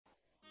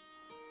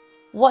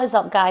What is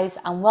up, guys,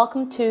 and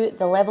welcome to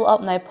the Level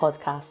Up Now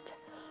podcast.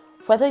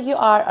 Whether you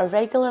are a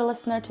regular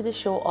listener to the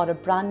show or a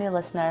brand new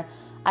listener,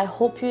 I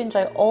hope you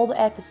enjoy all the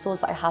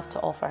episodes that I have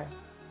to offer.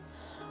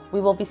 We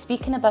will be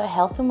speaking about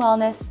health and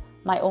wellness,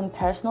 my own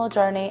personal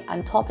journey,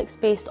 and topics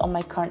based on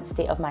my current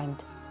state of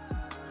mind.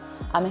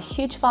 I'm a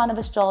huge fan of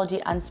astrology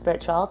and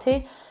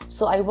spirituality,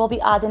 so I will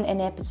be adding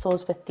in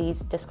episodes with these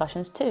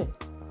discussions too.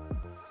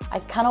 I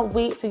cannot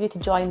wait for you to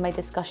join my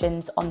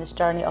discussions on this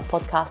journey of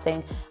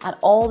podcasting and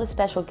all the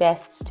special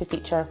guests to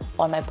feature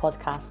on my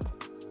podcast.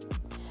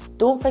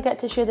 Don't forget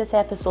to share this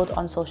episode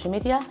on social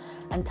media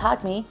and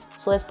tag me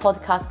so this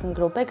podcast can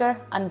grow bigger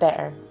and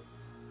better.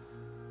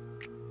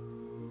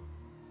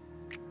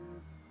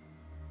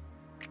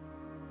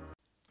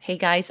 Hey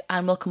guys,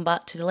 and welcome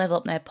back to the Level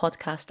Up Now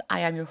podcast. I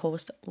am your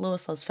host,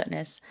 Lois Loves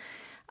Fitness.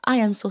 I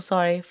am so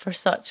sorry for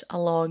such a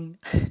long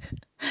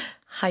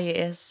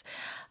hiatus.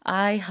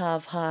 I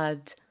have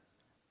had,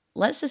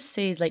 let's just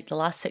say, like the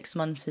last 6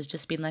 months has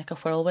just been like a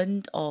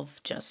whirlwind of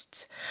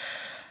just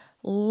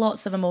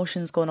lots of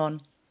emotions going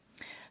on.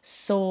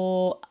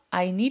 So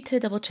I need to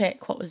double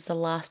check what was the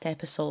last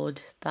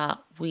episode that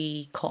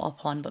we caught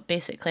up on, but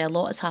basically a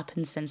lot has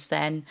happened since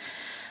then.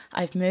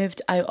 I've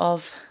moved out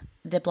of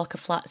the block of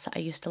flats that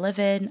I used to live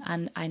in,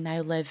 and I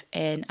now live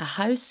in a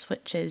house,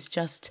 which is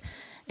just,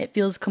 it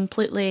feels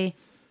completely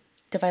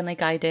divinely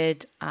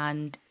guided,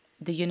 and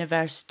the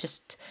universe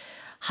just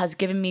has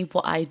given me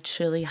what I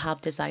truly have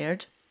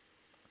desired.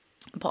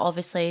 But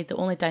obviously the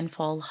only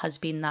downfall has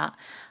been that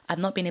I've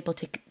not been able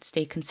to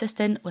stay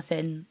consistent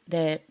within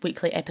the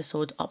weekly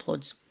episode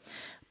uploads.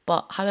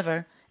 But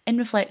however, in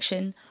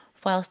reflection,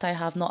 whilst I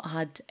have not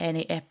had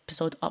any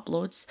episode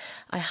uploads,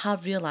 I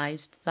have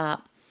realised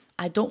that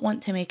I don't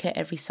want to make it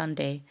every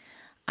Sunday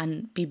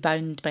and be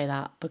bound by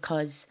that,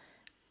 because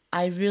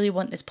I really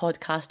want this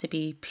podcast to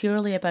be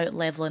purely about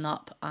levelling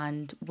up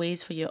and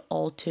ways for you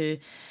all to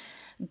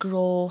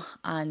grow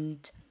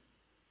and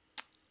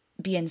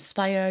be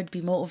inspired,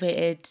 be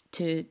motivated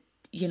to,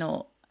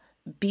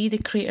 be the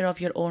creator of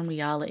your own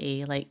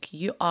reality. Like,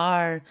 you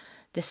are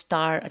the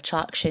star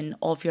attraction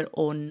of your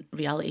own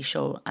reality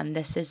show, and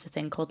this is the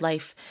thing called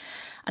life.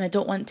 And I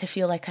don't want to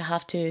feel like I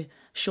have to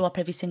show up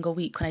every single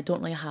week when I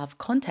don't really have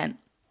content.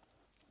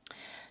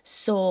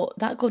 So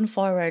that going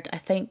forward, I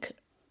think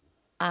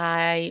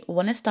I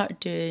want to start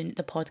doing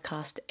the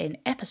podcast in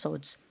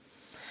episodes,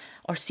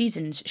 or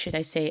seasons, should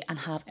I say, and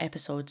have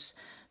episodes.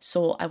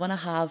 So I want to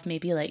have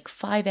maybe like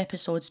 5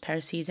 episodes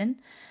per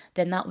season.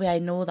 Then that way I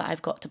know that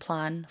I've got to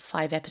plan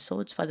 5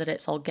 episodes, whether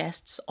it's all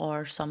guests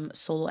or some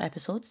solo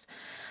episodes.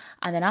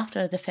 And then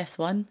after the 5th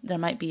one, there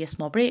might be a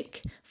small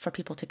break for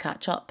people to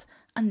catch up.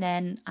 And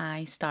then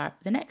I start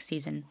the next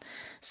season.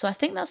 So I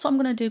think that's what I'm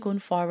going to do going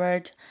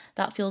forward.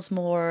 That feels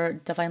more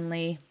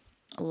divinely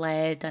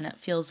led, and it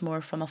feels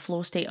more from a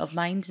flow state of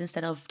mind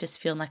instead of just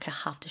feeling like I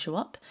have to show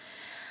up.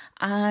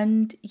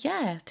 And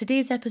yeah,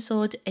 today's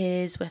episode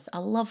is with a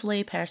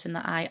lovely person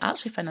that I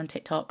actually found on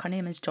TikTok. Her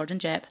name is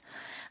Jeppe,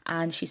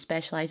 and she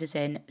specialises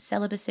in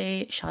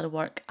celibacy, shadow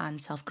work,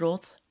 and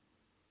self-growth.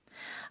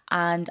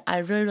 And I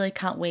really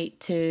can't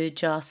wait to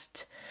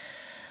just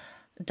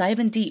dive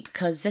in deep,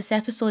 because this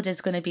episode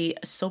is going to be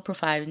so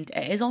profound.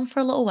 It is on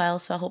for a little while,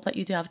 so I hope that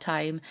you do have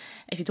time.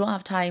 If you don't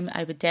have time,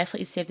 I would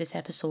definitely save this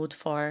episode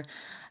for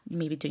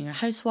maybe doing your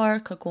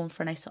housework or going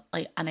for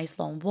a nice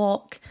long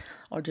walk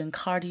or doing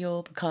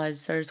cardio,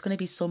 because there's going to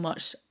be so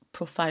much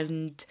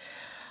profound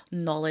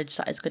knowledge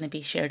that is going to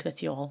be shared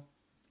with you all.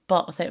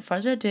 But without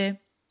further ado,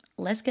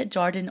 let's get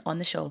Jordan on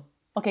the show.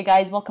 Okay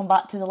guys, welcome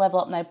back to the Level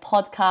Up Now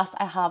podcast.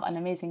 I have an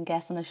amazing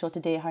guest on the show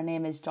today. Her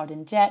name is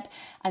Jeppe,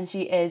 and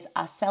she is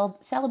a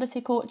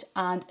celibacy coach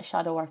and a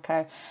shadow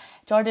worker.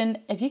 Jordan,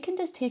 if you can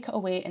just take it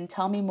away and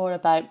tell me more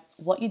about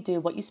what you do,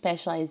 what you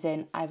specialise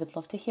in, I would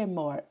love to hear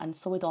more, and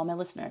so would all my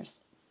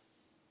listeners.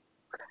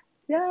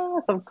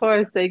 Yes, of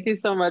course. Thank you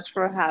so much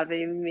for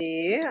having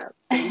me.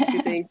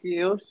 Thank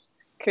you.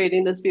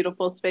 Creating this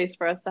beautiful space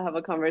for us to have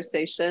a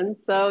conversation.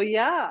 So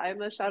yeah,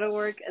 I'm a shadow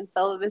work and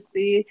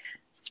celibacy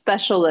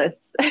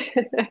specialist,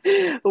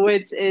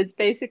 which is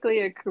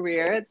basically a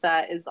career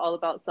that is all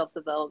about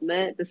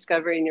self-development,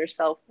 discovering your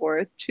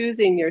self-worth,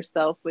 choosing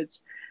yourself, which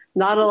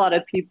not a lot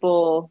of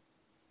people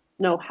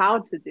know how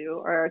to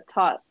do or are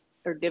taught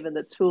or given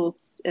the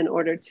tools in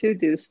order to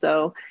do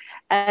so.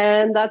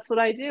 And that's what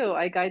I do.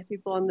 I guide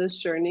people on this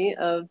journey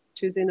of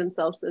choosing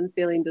themselves and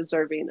feeling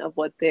deserving of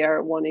what they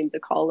are wanting to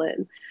call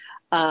in.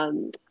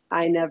 Um,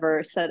 I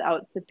never set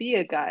out to be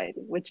a guide,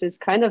 which is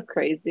kind of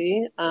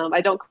crazy. I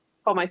don't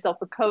call myself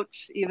a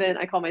coach, even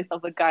I call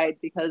myself a guide,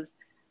 because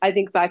I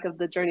think back of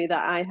the journey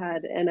that I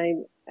had, and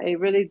I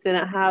really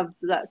didn't have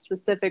that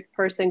specific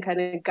person kind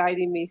of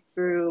guiding me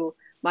through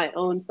my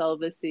own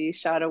celibacy,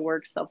 shadow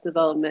work,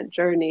 self-development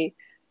journey.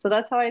 So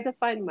that's how I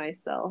define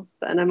myself.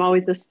 And I'm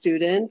always a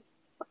student,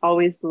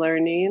 always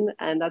learning.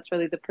 And that's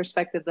really the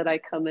perspective that I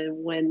come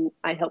in when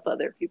I help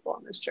other people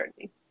on this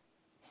journey.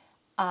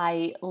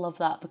 I love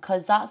that,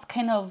 because that's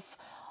kind of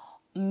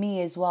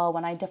me as well.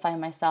 When I define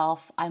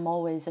myself, I'm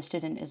always a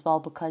student as well,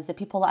 because the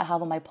people that I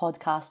have on my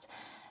podcast,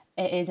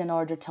 it is in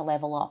order to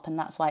level up, and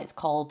that's why it's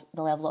called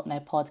the Level Up Now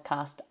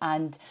podcast.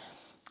 And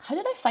how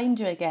did I find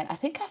you again? I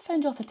think I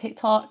found you off of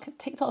TikTok.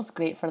 TikTok's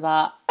great for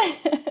that.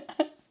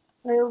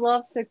 I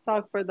love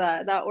TikTok for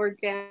that, that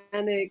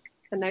organic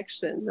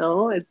connection.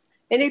 No, it's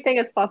anything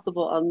is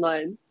possible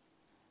online.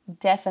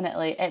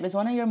 Definitely. It was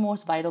one of your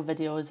most viral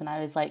videos, and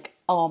I was like,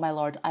 oh my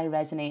lord, I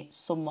resonate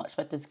so much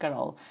with this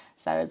girl.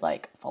 So I was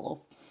like,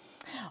 follow,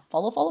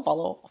 follow, follow,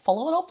 follow,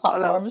 follow on all Oh no.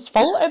 platforms,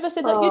 follow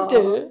everything that you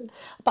do. Oh.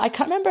 But I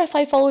can't remember if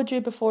I followed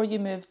you before you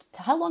moved.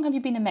 How long have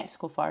you been in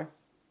Mexico for?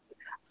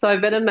 So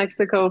I've been in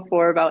Mexico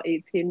for about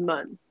 18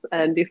 months.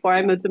 And before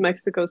I moved to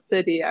Mexico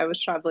City, I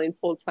was traveling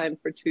full time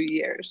for 2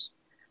 years.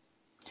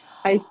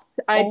 I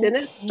I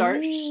didn't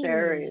start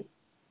sharing. Okay.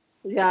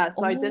 Yeah,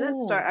 so I didn't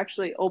start Oh,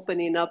 actually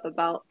opening up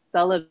about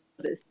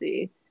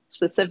celibacy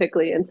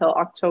specifically until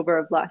October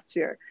of last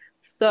year.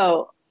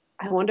 So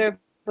I wonder if it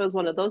was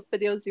one of those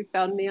videos you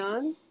found me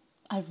on.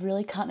 I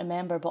really can't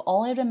remember, but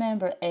all I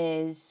remember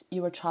is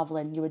you were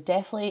traveling. You were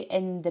definitely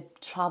in the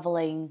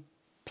traveling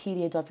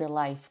period of your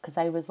life because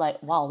I was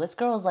like, wow, this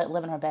girl is like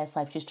living her best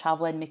life. She's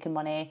traveling, making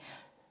money,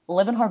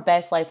 living her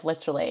best life,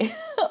 literally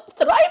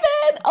thriving.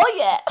 Oh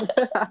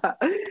yeah.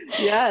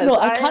 Yes, No,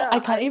 I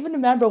can't even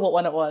remember what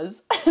one it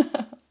was.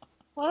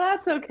 well,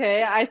 that's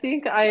okay. I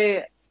think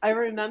I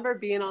remember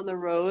being on the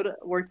road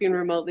working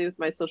remotely with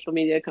my social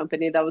media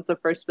company. That was the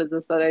first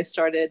business that I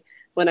started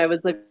when I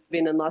was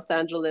living in Los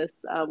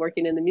Angeles,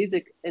 working in the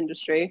music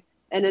industry,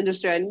 an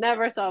industry I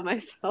never saw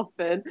myself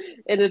in.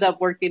 Ended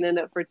up working in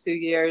it for 2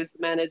 years,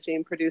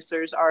 managing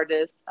producers,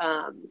 artists,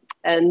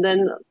 and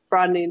then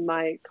broadening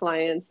my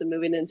clients and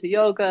moving into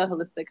yoga,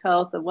 holistic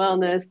health, and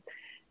wellness,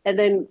 and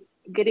then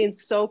getting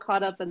so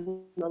caught up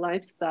in the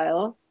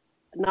lifestyle,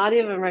 not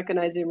even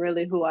recognizing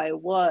really who I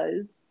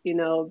was,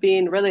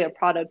 being really a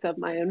product of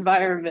my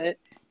environment,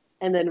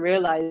 and then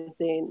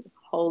realizing,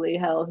 holy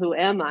hell, who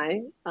am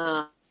I?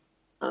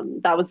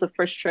 That was the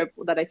first trip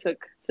that I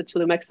took to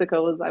Chile,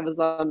 Mexico. Was I was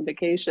on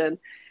vacation,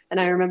 and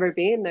I remember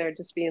being there,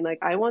 just being like,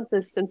 I want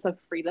this sense of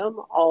freedom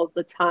all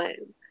the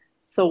time.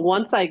 So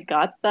once I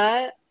got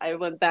that, I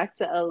went back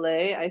to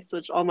LA. I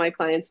switched all my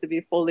clients to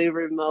be fully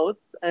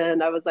remote,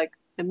 and I was like,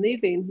 I'm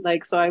leaving.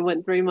 Like, so I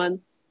went 3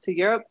 months to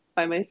Europe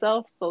by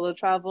myself, solo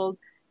traveled,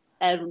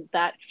 and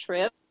that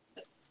trip,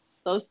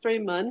 those 3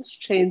 months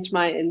changed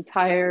my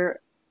entire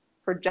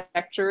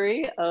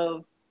trajectory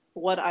of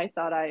what I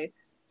thought I,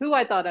 who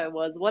I thought I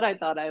was, what I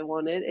thought I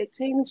wanted. It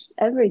changed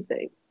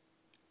everything.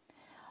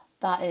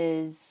 That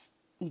is,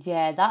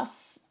 yeah,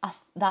 that's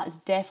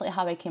definitely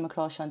how I came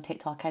across you on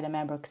TikTok. I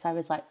remember because I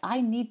was like,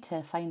 I need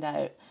to find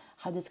out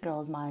how this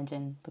girl is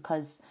managing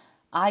because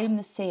I am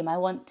the same. I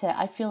want to.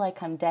 I feel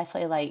like I'm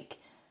definitely like,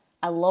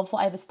 I love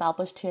what I've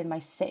established here in my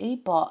city,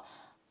 but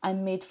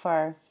I'm made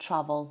for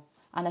travel.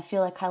 And I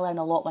feel like I learn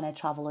a lot when I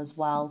travel as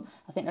well.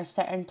 I think there's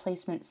certain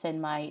placements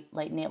in my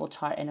like natal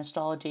chart in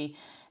astrology,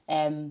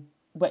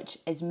 which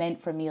is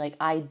meant for me. Like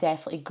I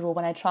definitely grow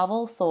when I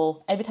travel.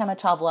 So every time I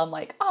travel, I'm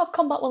like, oh, I've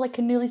come back with like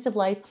a new lease of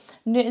life,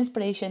 new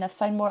inspiration. I've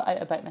found more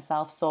out about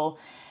myself. So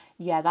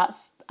yeah,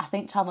 I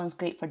think traveling is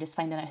great for just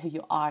finding out who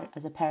you are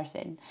as a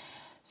person.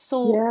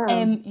 So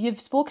Yeah. you've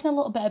spoken a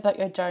little bit about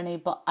your journey,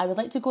 but I would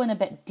like to go in a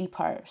bit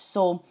deeper.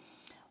 So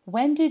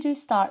when did you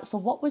start? So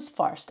what was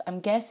first? I'm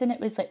guessing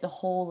it was like the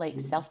whole like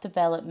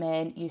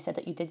self-development. You said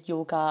that you did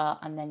yoga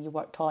and then you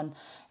worked on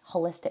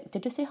holistic.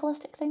 Did you say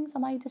holistic things?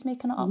 Am I just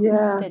making it up? No, you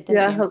Yeah. did,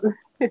 didn't Yeah.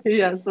 you?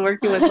 Yes.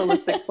 Working with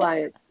holistic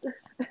clients,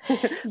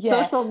 Yeah.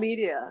 social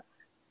media.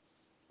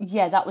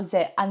 Yeah, that was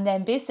it. And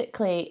then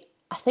basically,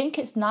 I think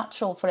it's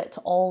natural for it to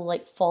all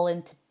like fall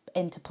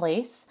into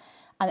place.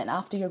 And then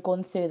after you're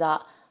going through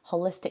that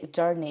holistic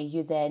journey,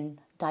 you then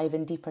dive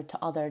in deeper to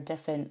other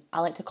different, I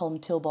like to call them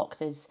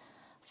toolboxes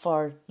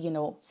for,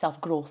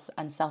 self growth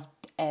and self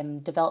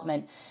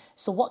development.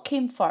 So what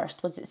came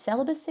first? Was it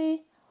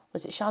celibacy?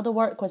 Was it shadow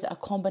work? Was it a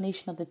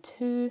combination of the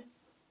two?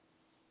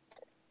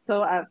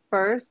 So at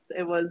first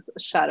it was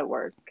shadow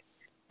work,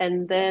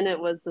 and then it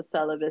was the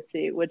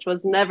celibacy, which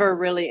was never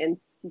really in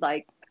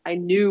like I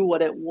knew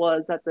what it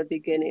was at the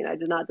beginning. I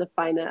did not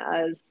define it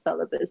as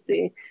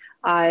celibacy.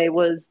 I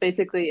was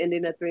basically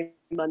ending a 3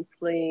 month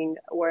fling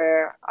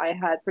where I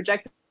had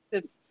projected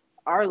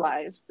our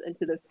lives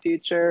into the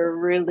future,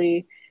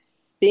 really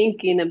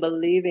thinking and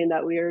believing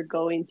that we were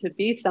going to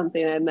be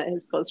something. I met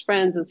his close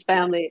friends, his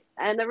family,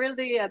 and I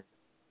really at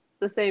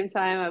the same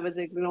time I was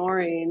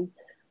ignoring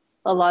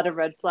a lot of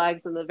red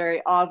flags and the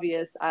very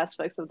obvious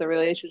aspects of the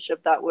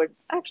relationship that were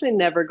actually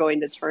never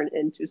going to turn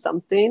into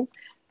something.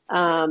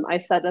 I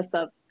set us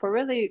up for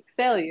really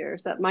failure,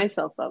 set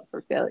myself up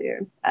for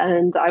failure.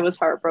 And I was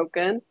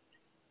heartbroken,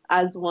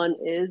 as one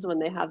is when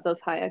they have those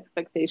high Oh,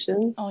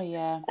 expectations.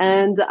 yeah.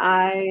 And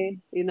I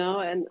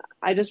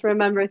just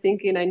remember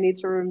thinking I need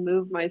to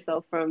remove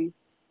myself from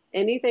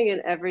anything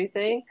and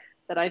everything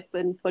that I've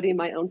been putting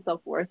my own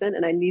self worth in,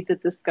 and I need to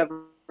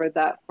discover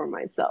that for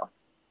myself.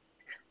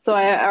 So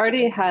I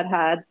already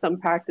had some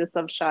practice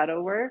of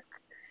shadow work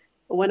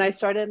when I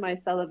started my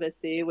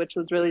celibacy, which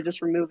was really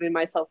just removing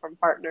myself from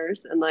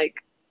partners and like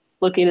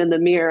looking in the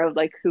mirror of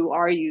like, who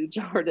are you,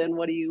 Jordan?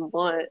 What do you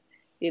want?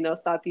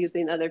 Stop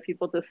using other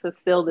people to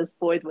fulfill this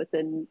void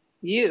within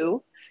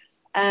you.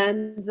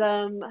 And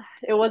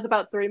it was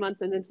about 3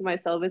 months into my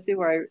celibacy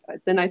where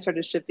I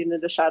started shifting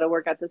into shadow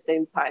work at the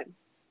same time.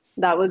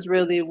 That was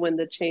really when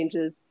the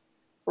changes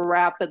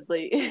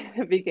rapidly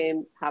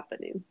began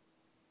happening.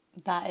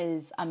 That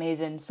is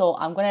amazing. So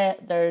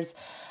there's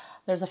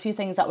a few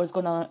things that was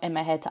going on in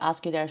my head to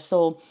ask you there.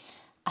 So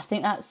I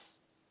think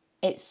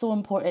it's so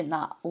important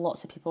that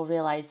lots of people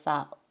realize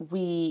that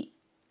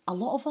a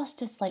lot of us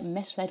just like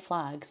miss red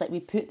flags. Like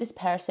we put this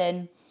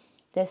person,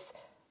 this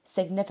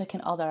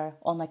significant other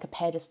on like a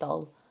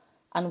pedestal,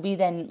 and we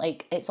then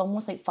like it's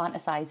almost like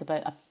fantasize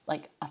about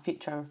a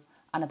future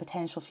and a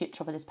potential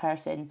future with this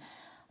person,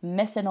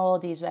 missing all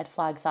of these red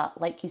flags that,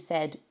 like you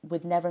said,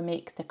 would never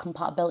make the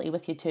compatibility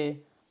with you two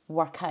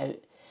work out.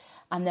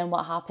 And then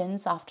what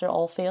happens after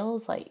all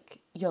fails? Like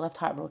you're left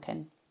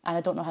heartbroken. And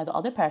I don't know how the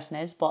other person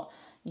is, but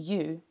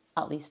you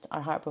at least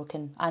are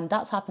heartbroken. And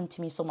that's happened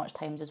to me so much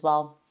times as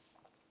well.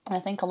 And I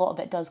think a lot of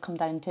it does come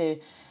down to,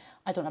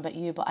 I don't know about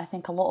you, but I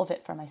think a lot of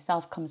it for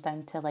myself comes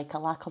down to like a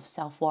lack of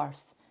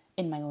self-worth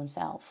in my own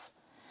self.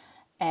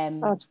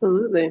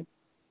 Absolutely.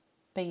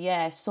 But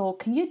yeah, so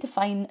can you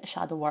define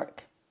shadow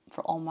work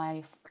for all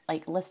my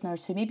like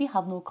listeners who maybe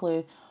have no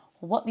clue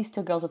what these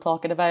two girls are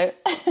talking about?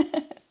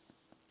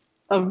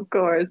 Of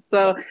course.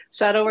 So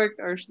shadow work,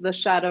 or the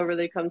shadow,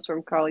 really comes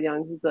from Carl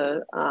Jung, who's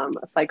a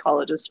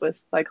psychologist,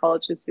 Swiss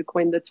psychologist, who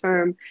coined the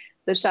term.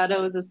 The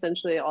shadow is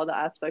essentially all the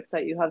aspects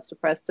that you have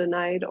suppressed,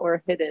 denied,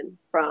 or hidden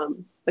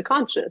from the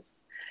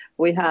conscious.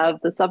 We have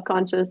the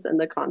subconscious and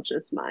the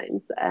conscious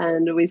minds.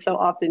 And we so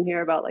often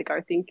hear about like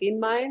our thinking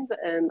mind,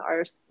 and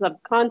our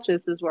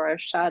subconscious is where our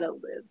shadow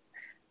lives.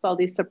 So all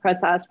these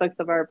suppressed aspects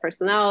of our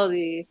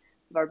personality,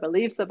 of our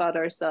beliefs about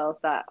ourselves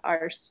that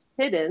are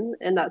hidden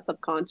in that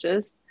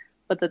subconscious.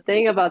 But the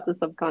thing about the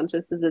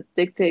subconscious is it's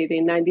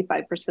dictating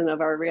 95% of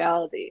our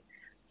reality.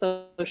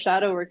 So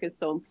shadow work is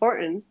so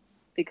important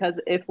because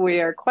if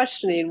we are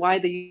questioning why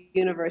the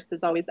universe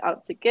is always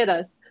out to get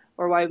us,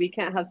 or why we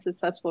can't have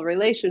successful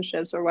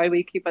relationships, or why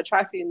we keep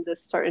attracting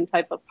this certain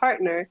type of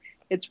partner,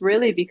 it's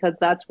really because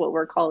that's what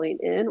we're calling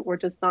in. We're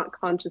just not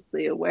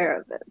consciously aware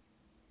of it.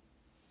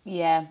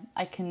 Yeah,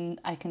 I can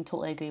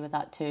totally agree with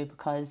that too,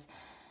 because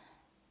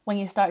when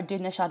you start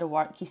doing the shadow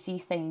work, you see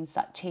things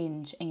that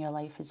change in your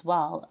life as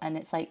well. And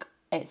it's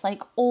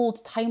like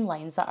old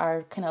timelines that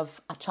are kind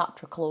of a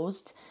chapter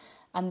closed.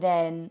 And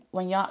then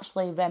when you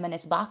actually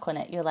reminisce back on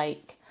it, you're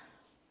like,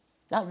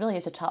 that really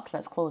is a chapter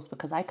that's closed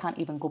because I can't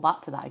even go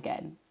back to that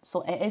again.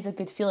 So it is a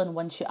good feeling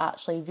once you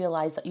actually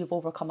realize that you've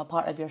overcome a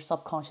part of your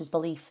subconscious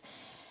belief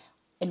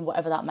in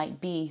whatever that might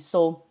be.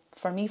 So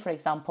for me, for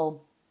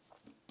example,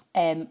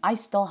 I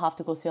still have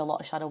to go through a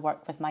lot of shadow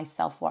work with my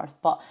self-worth,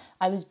 but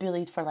I was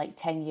bullied for like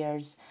 10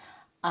 years,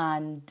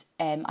 and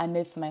I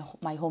moved from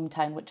my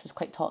hometown, which was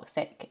quite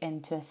toxic,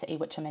 into a city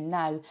which I'm in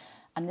now,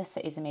 and this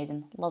city is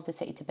amazing. Love the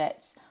city to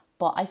bits,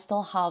 but I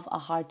still have a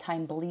hard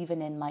time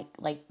believing in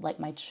like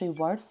my true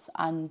worth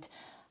and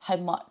how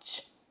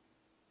much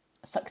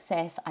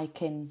success I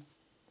can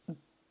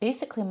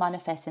basically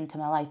manifest into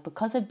my life.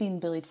 Because I've been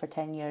bullied for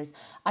 10 years,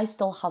 I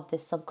still have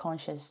this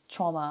subconscious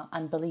trauma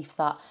and belief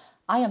that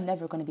I am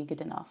never going to be good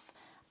enough.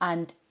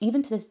 And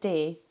even to this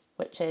day,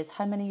 which is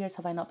how many years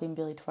have I not been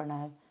bullied for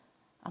now?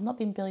 I've not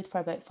been bullied for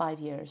about 5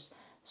 years.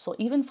 So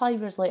even 5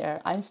 years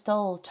later, I'm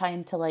still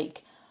trying to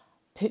like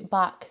put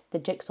back the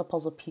jigsaw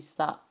puzzle piece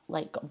that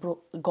like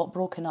got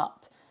broken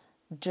up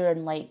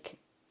during like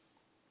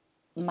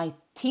my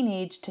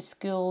teenage to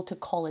school to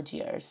college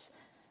years.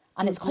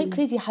 And it's quite Mm-hmm.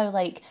 crazy how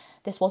like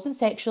this wasn't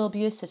sexual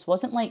abuse, this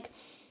wasn't like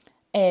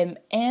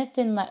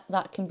anything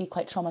that can be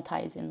quite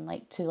traumatizing,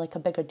 like to like a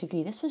bigger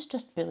degree. This was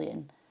just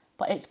bullying.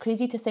 But it's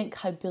crazy to think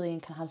how bullying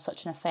can have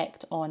such an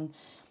effect on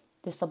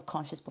the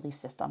subconscious belief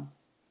system.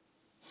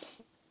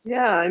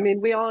 Yeah, I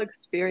mean, we all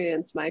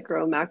experience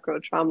micro, macro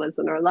traumas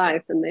in our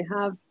life, and they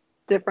have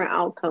different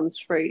outcomes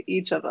for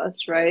each of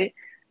us, right?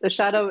 The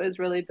shadow is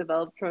really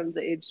developed from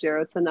the age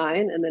 0 to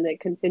 9, and then it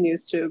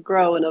continues to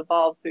grow and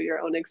evolve through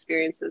your own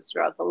experiences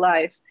throughout the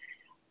life.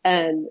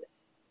 And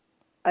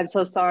I'm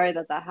so sorry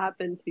that that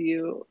happened to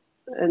you,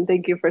 and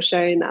thank you for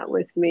sharing that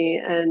with me,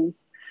 and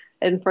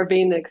for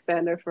being an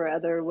expander for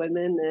other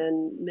women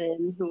and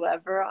men,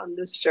 whoever, on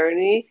this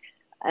journey.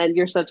 And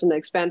you're such an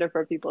expander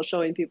for people,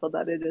 showing people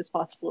that it is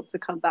possible to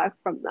come back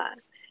from that.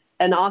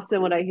 And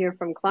often what I hear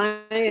from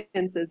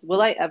clients is,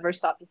 will I ever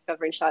stop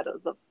discovering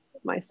shadows of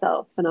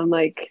myself? And I'm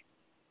like,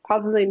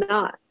 probably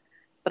not.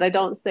 But I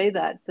don't say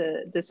that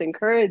to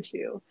disencourage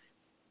you.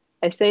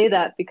 I say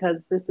that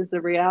because this is the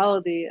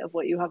reality of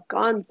what you have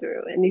gone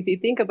through. And if you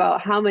think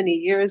about how many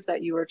years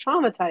that you were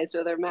traumatized,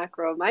 whether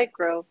macro or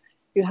micro,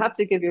 you have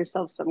to give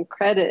yourself some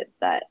credit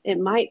that it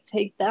might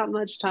take that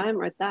much time,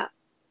 or that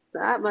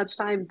much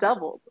time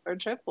doubled or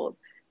tripled,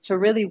 to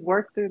really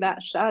work through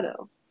that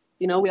shadow.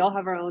 We all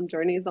have our own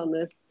journeys on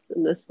this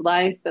in this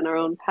life and our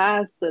own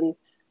paths. And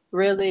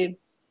really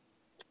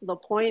the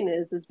point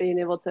is being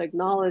able to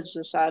acknowledge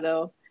the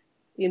shadow,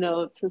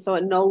 so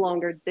it no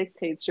longer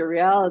dictates your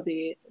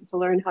reality, to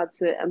learn how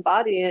to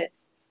embody it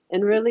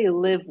and really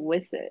live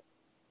with it.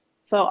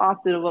 So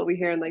often what we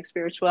hear in like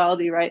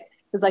spirituality, right,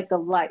 is like the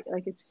light,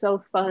 like it's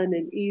so fun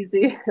and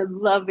easy and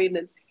loving,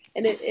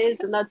 and it is,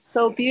 and that's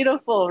so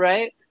beautiful,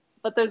 right?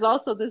 But there's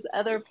also this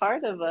other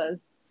part of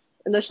us,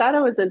 and the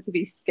shadow isn't to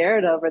be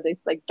scared of, or this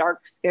like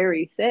dark,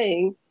 scary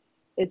thing.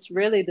 It's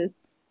really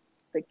this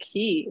the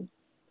key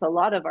to a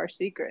lot of our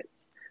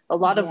secrets. A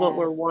lot of what Yeah.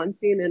 we're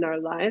wanting in our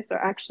lives are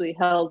actually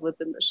held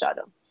within the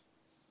shadow.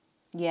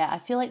 Yeah, I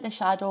feel like the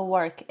shadow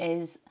work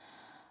is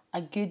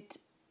a good,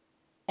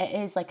 it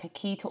is like a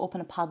key to open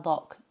a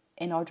padlock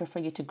in order for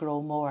you to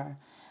grow more.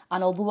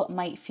 And although it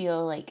might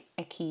feel like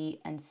icky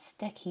and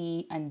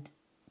sticky and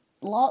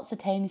lots of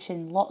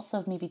tension, lots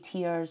of maybe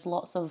tears,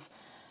 lots of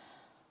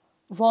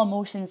raw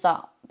emotions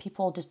that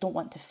people just don't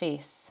want to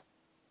face,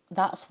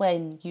 that's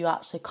when you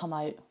actually come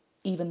out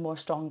even more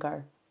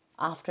stronger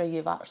after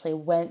you've actually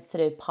went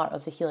through part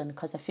of the healing.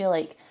 Because I feel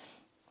like,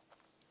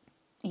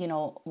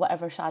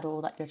 whatever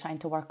shadow that you're trying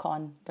to work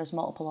on, there's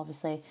multiple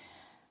obviously,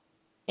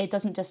 it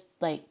doesn't just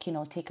like,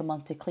 take a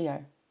month to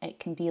clear. It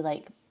can be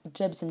like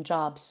jibs and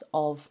jabs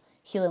of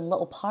healing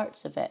little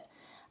parts of it.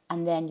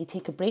 And then you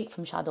take a break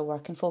from shadow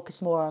work and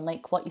focus more on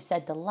like what you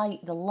said, the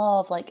light, the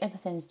love, like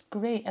everything's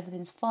great,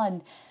 everything's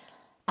fun.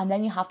 And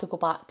then you have to go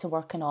back to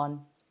working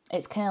on,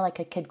 it's kind of like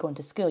a kid going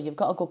to school. You've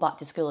got to go back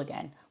to school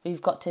again.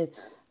 We've got to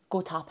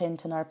go tap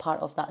into another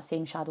part of that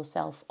same shadow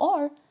self.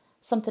 Or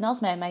something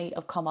else might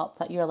have come up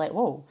that you're like,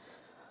 whoa,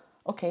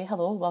 okay,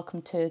 hello,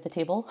 welcome to the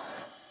table.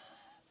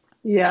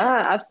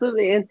 Yeah,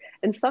 absolutely.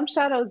 And some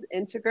shadows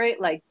integrate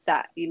like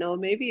that.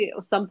 Maybe it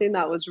was something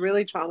that was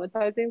really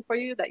traumatizing for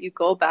you that you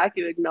go back,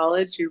 you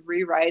acknowledge, you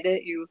rewrite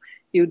it, you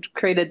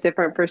create a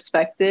different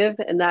perspective,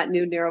 and that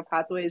new neural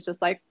pathway is just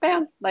like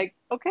bam, like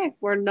okay,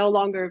 we're no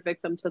longer a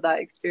victim to that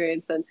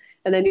experience. And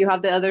then you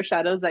have the other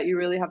shadows that you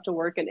really have to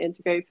work and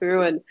integrate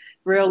through, and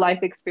real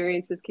life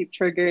experiences keep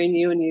triggering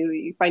you, and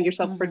you find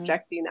yourself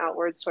projecting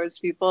outwards towards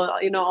people,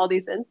 all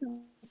these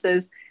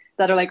instances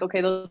that are like,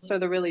 okay, those are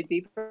the really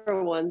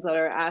deeper ones that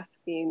are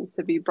asking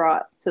to be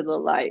brought to the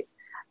light.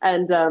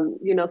 And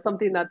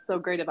something that's so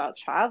great about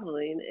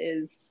traveling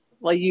is,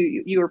 well,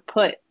 you are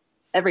put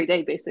every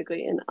day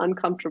basically in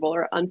uncomfortable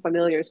or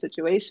unfamiliar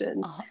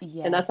situations.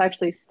 And that's Yes.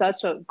 actually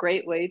such a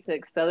great way to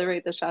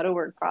accelerate the shadow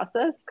work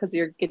process because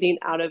you're getting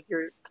out of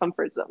your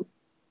comfort zone.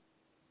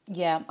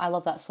 Yeah, I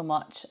love that so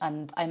much.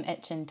 And I'm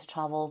itching to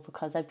travel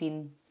because I've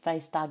been very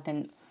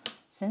stagnant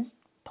since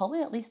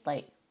probably at least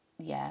like,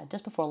 yeah,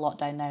 just before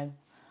lockdown now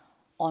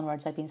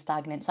onwards, I've been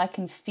stagnant. So I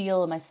can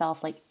feel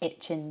myself like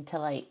itching to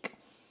like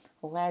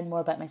learn more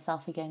about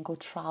myself again, go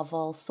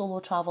travel, solo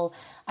travel.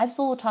 I've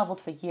solo traveled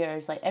for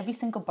years, like every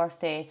single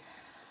birthday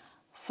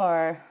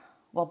for,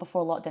 well,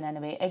 before lockdown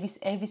anyway,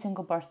 every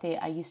single birthday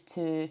I used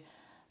to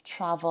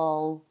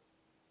travel,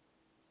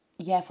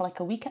 yeah, for like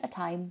a week at a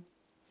time,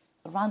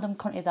 a random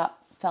country that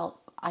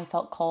I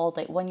felt called.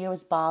 Like 1 year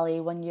was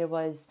Bali, 1 year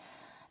was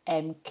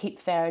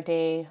Cape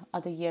Verde,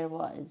 other year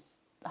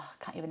was, I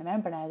can't even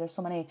remember now. There's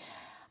so many,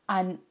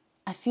 and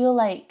I feel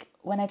like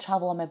when I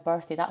travel on my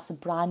birthday, that's a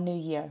brand new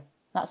year.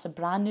 That's a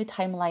brand new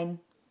timeline,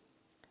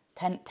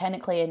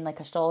 technically in like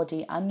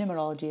astrology and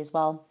numerology as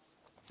well.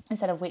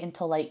 Instead of waiting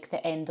until like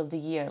the end of the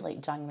year,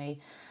 like January,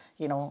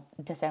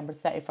 December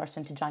 31st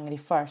into January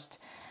 1st.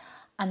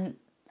 And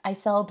I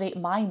celebrate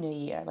my new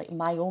year, like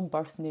my own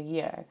birth new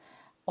year,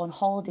 on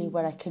holiday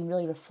where I can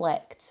really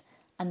reflect.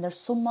 And there's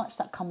so much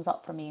that comes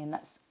up for me, and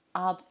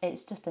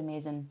it's just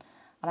amazing.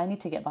 And I need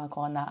to get back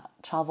on that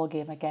travel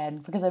game again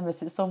because I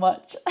miss it so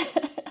much.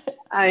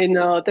 I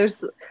know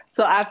there's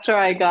so after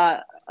I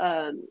got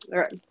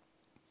or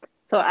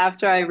So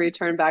after I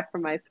returned back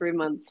from my 3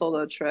 month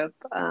solo trip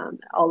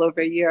all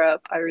over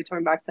Europe, I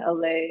returned back to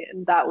LA,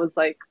 and that was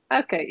like,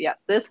 okay, yeah,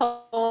 this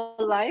whole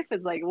life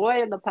is like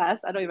way in the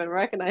past. I don't even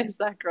recognize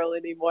that girl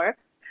anymore.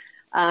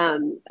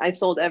 I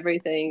sold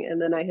everything,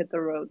 and then I hit the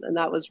road, and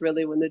that was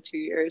really when the 2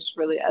 years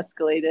really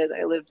escalated.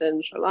 I lived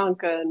in Sri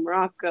Lanka and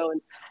Morocco,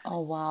 and Oh,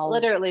 wow.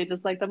 literally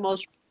just like the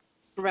most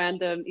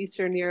random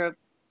Eastern Europe,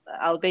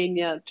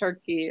 Albania,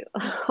 Turkey,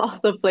 all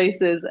the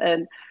places,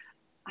 and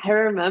I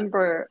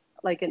remember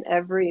like in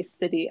every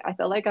city, I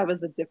felt like I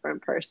was a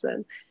different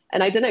person.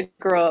 And I didn't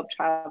grow up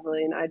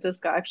traveling. I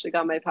just actually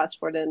got my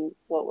passport in,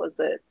 what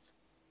was it?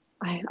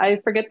 I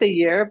forget the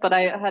year, but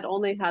I had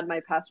only had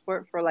my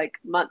passport for like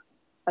months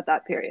at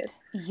that period.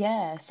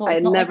 Yeah, so I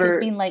it's not like it's never,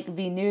 been like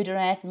renewed or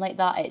anything like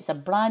that. It's a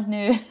brand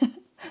new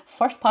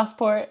first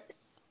passport.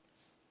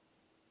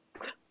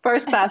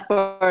 first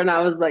passport, and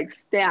I was like,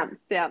 stamp,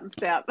 stamp,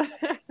 stamp.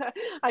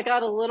 I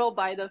got a little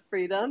bite of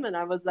freedom, and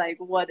I was like,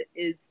 what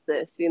is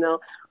this?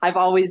 I've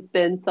always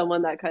been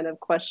someone that kind of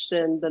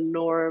questioned the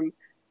norm,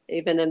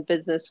 even in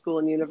business school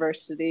and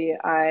university.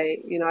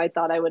 I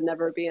thought I would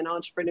never be an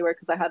entrepreneur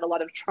because I had a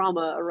lot of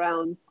trauma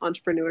around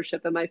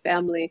entrepreneurship in my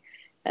family.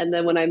 And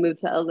then when I moved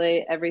to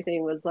LA,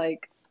 everything was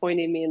like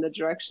pointing me in the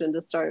direction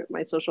to start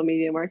my social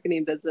media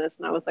marketing business.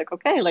 And I was like,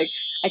 okay, like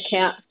I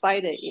can't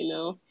fight it.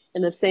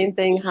 And the same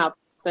thing happened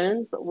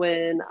happens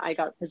when I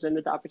got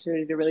presented the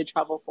opportunity to really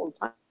travel full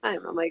time.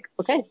 I'm like,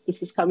 okay,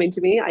 this is coming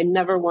to me. I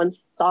never once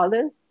saw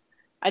this.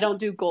 I don't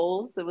do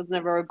goals. It was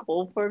never a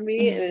goal for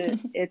me.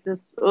 And it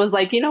just it was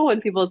like,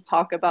 when people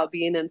talk about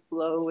being in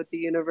flow with the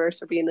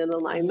universe or being in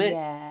alignment,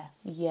 Yeah,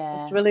 that's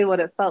yeah. really what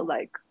it felt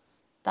like.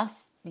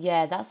 That's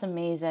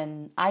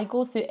amazing. I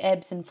go through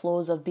ebbs and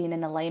flows of being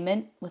in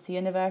alignment with the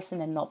universe and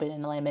then not being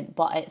in alignment,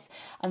 but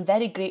I'm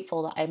very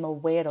grateful that I'm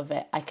aware of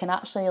it. I can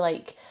actually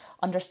like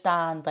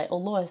understand like, oh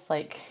Lois,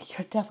 like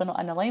you're definitely not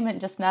in alignment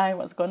just now,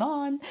 what's going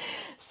on?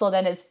 So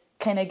then it's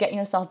kind of getting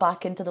yourself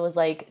back into those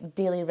like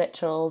daily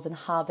rituals and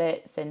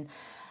habits and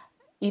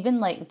even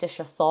like just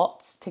your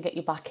thoughts to get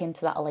you back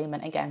into that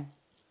alignment again.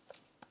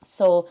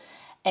 So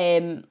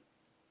um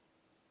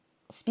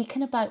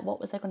speaking about, what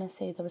was I going to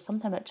say? There was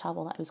something about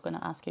travel that I was going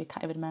to ask you. I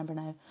can't even remember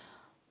now.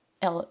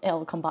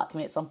 It'll come back to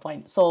me at some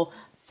point. So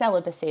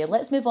celibacy.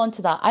 Let's move on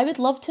to that. I would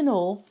love to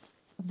know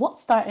what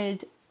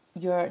started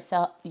your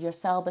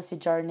celibacy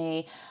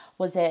journey.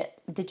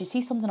 Did you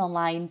see something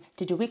online?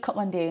 Did you wake up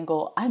one day and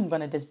go, I'm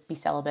going to just be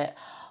celibate?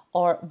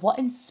 Or what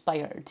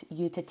inspired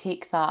you to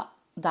take that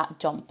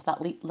jump,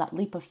 that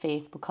leap of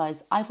faith?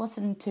 Because I've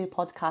listened to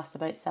podcasts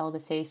about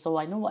celibacy, so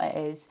I know what it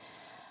is.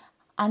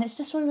 And it's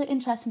just really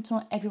interesting to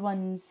know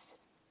everyone's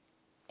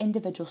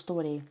individual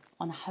story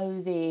on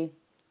how they,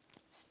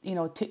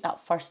 took that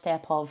first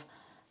step of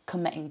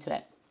committing to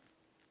it.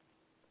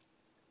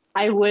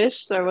 I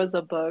wish there was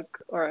a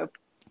book or a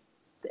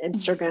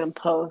Instagram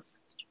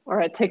post or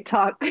a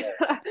TikTok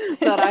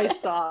that I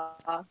saw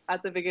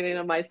at the beginning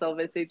of my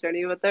celibacy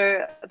journey. But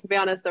to be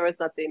honest, there was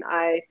nothing.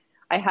 I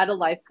had a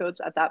life coach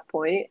at that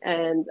point,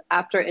 and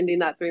after ending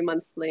that 3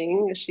 month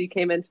fling, she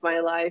came into my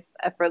life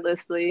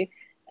effortlessly.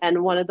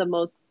 And one of the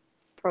most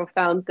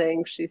profound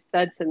things she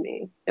said to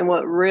me, and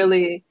what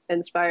really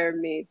inspired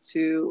me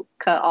to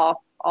cut off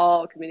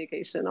all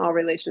communication, all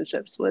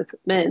relationships with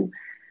men,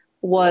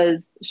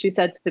 was she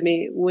said to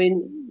me,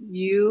 when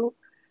you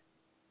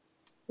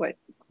wait,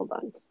 hold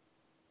on.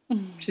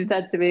 She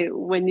said to me,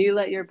 when you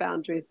let your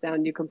boundaries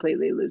down, you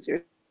completely lose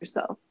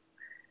yourself.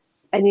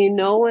 And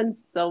when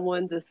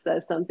someone just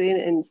says something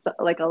and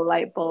like a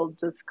light bulb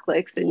just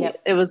clicks, and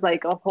Yep. it was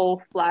like a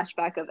whole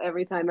flashback of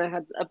every time I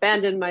had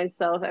abandoned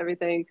myself, every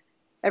time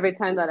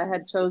that I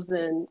had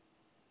chosen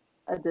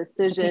a To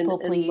decision people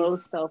and low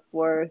please.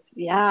 self-worth.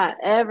 Yeah,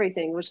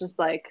 everything was just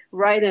like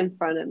right in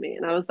front of me.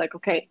 And I was like,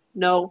 okay,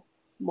 no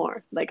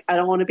more. Like, I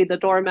don't want to be the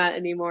doormat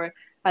anymore.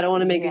 I don't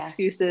want to make Yes.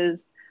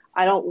 excuses.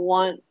 I don't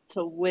want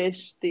to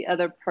wish the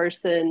other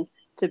person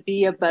to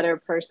be a better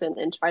person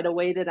and try to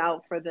wait it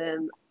out for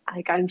them.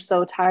 Like, I'm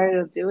so tired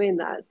of doing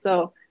that.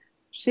 So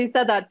she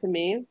said that to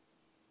me.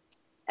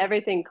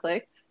 Everything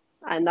clicked.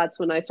 And that's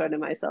when I started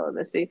my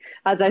celibacy.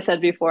 As I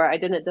said before, I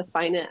didn't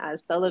define it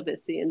as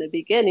celibacy in the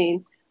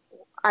beginning.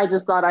 I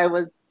just thought I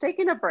was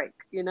taking a break,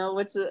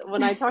 which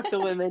when I talk to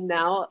women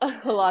now,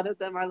 a lot of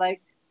them are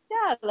like,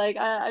 yeah, like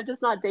I'm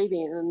just not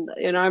dating,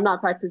 and, I'm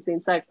not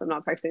practicing sex. I'm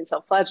not practicing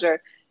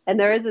self-pleasure. And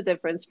there is a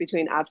difference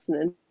between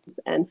abstinence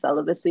and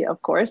celibacy,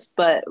 of course,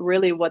 but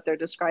really what they're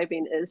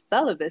describing is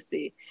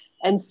celibacy.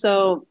 And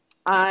so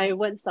I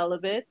went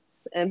celibate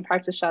and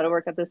practiced shadow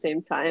work at the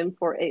same time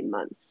for 8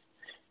 months.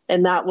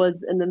 And that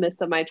was in the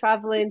midst of my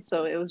traveling.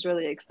 So it was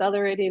really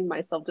accelerating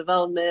my self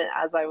development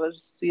as I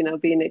was,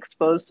 being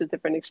exposed to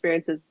different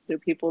experiences through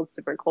people's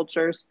different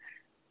cultures,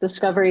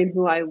 discovering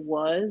who I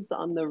was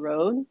on the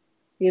road,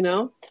 you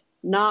know,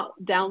 not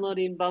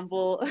downloading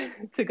Bumble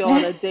to go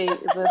on a date.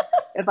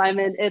 If I'm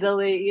in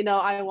Italy,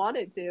 I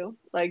wanted to.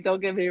 Like, don't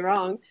get me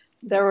wrong.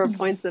 There were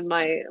points in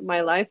my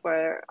life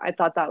where I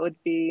thought that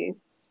would be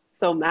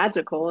so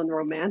magical and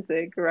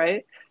romantic,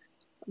 right?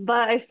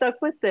 But I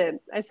stuck with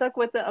it. I stuck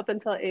with it up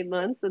until 8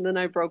 months, and then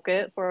I broke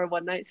it for a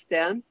one night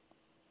stand.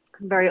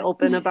 I'm very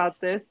open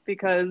about this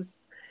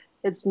because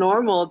it's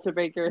normal to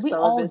break your We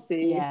all,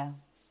 celibacy. yeah,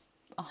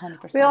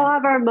 We all 100%.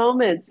 have our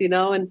moments,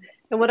 and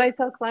what I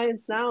tell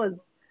clients now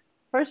is,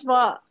 first of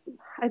all,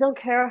 I don't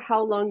care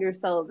how long you're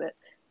celibate.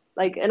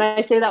 Like, and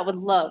I say that with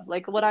love.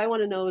 Like, what I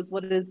want to know is,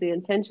 what is the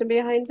intention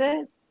behind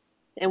it,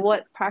 and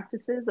what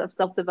practices of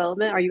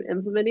self-development are you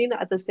implementing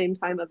at the same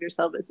time of your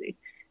celibacy?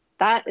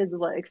 That is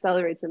what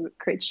accelerates and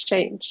creates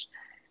change.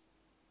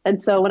 And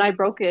so when I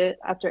broke it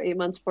after 8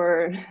 months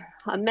for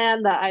a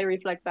man that I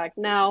reflect back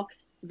now,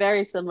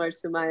 very similar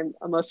to my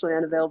emotionally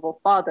unavailable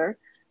father,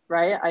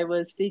 right? I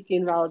was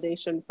seeking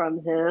validation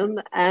from him.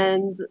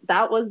 And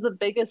that was the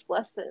biggest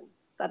lesson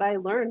that I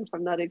learned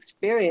from that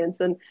experience.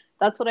 And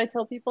that's what I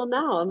tell people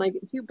now. I'm like,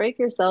 if you break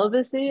your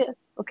celibacy,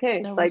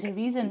 okay, There was a like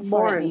reason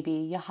for it, mourn. maybe.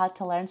 You had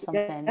to learn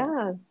something.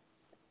 Yeah, Yeah.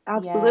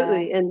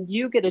 absolutely. And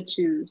you get to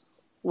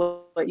choose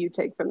what you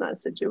take from that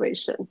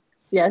situation.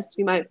 Yes,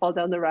 you might fall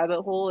down the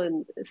rabbit hole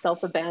and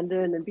self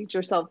abandon and beat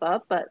yourself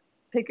up, but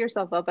pick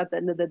yourself up at the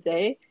end of the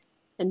day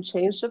and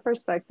change the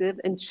perspective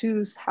and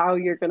choose how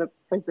you're going to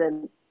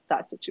present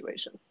that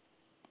situation.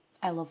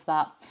 I love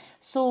that.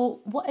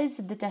 So, what is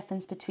the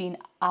difference between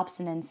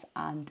abstinence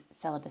and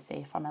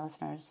celibacy for my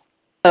listeners?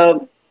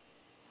 So,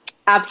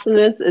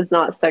 Abstinence is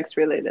not sex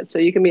related. So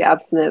you can be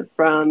abstinent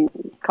from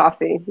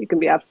coffee, you can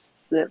be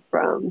abstinent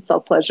from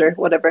self pleasure,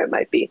 whatever it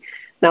might be.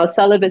 Now,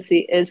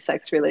 celibacy is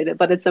sex related,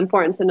 but it's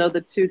important to know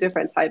the two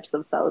different types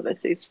of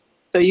celibacy.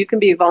 So you can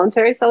be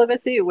voluntary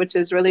celibacy, which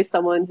is really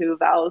someone who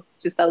vows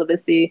to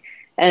celibacy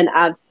and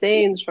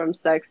abstains from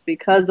sex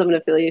because of an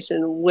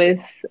affiliation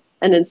with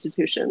an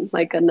institution,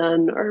 like a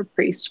nun or a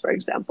priest, for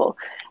example.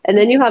 And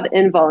then you have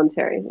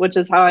involuntary, which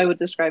is how I would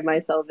describe my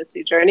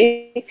celibacy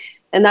journey.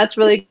 And that's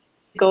really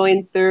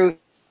going through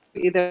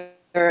either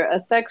a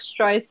sex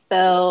dry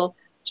spell,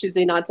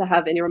 choosing not to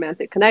have any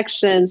romantic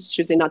connections,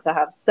 choosing not to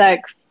have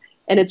sex.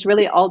 And it's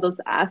really all those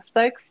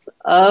aspects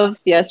of,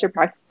 yes, you're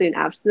practicing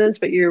abstinence,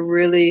 but you're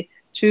really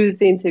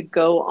choosing to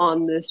go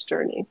on this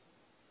journey,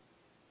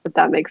 if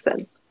that makes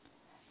sense.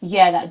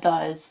 Yeah, that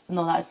does.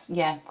 No, that's,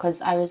 yeah,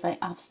 because I was like,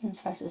 abstinence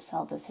versus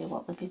celibacy,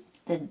 what would be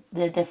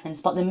the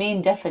difference? But the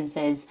main difference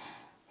is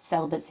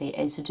celibacy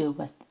is to do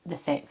with the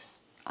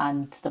sex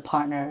and the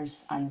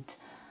partners and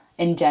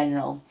in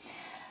general.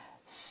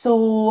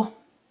 So,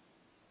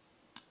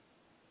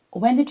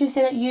 when did you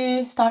say that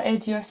you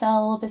started your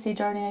celibacy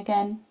journey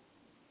again?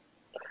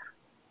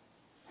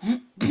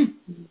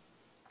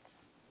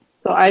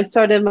 So I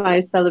started my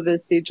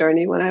celibacy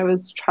journey when I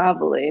was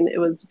traveling. It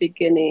was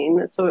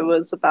beginning, so it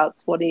was about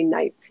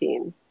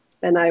 2019.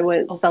 And I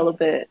went Okay,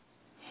 celibate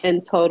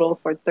in total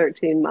for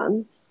 13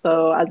 months.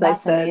 So as I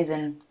that's said,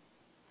 amazing.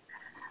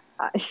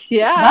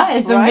 yeah, That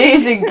is right?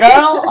 amazing,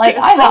 girl. Like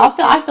Thank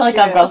I feel like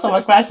I've got you. so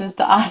much questions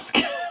to ask.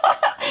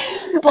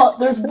 But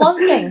there's one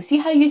thing. See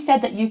how you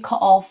said that you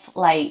cut off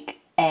like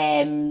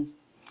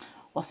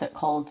what's it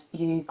called?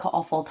 You cut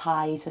off all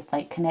ties with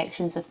like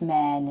connections with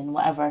men and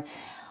whatever.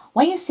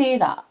 When you say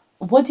that,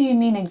 what do you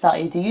mean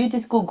exactly? Do you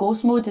just go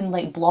ghost mode and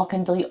like block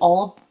and delete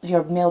all of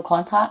your male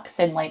contacts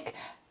and like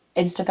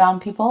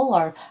Instagram people,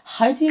 or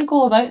how do you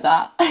go about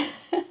that?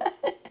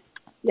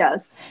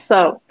 Yes.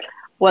 So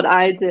what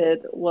I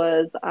did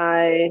was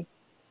I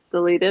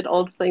deleted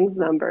old flings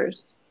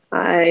numbers.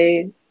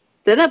 I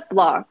didn't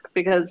block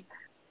because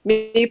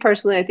me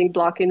personally, I think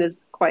blocking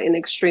is quite an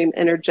extreme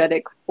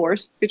energetic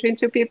force between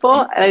two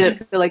people. And I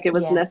didn't feel like it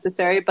was Yeah.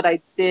 necessary, but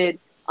I did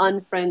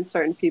unfriend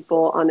certain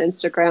people on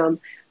Instagram.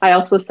 I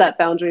also set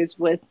boundaries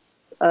with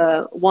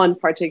one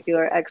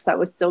particular ex that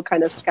was still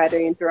kind of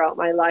scattering throughout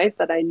my life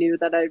that I knew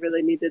that I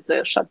really needed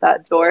to shut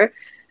that door.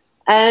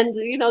 And,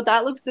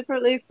 that looks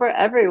differently for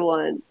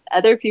everyone.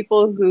 Other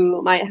people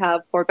who might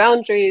have poor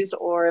boundaries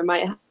or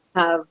might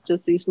have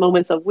just these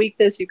moments of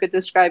weakness, you could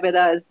describe it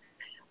as.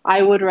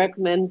 I would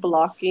recommend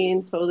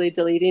blocking, totally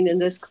deleting,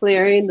 and just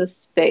clearing the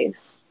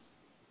space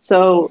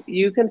so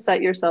you can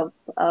set yourself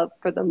up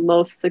for the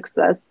most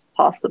success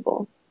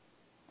possible.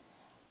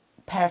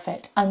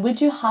 Perfect. And would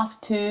you have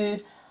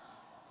to,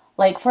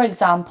 like, for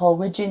example,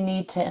 would you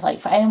need to, like,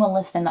 for anyone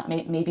listening that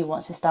maybe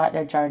wants to start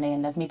their journey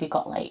and they've maybe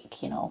got, like,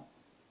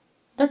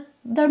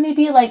 they're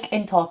maybe like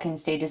in talking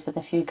stages with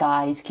a few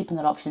guys, keeping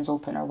their options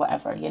open or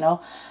whatever,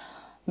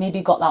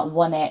 maybe got that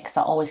one ex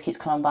that always keeps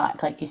coming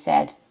back, like you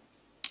said.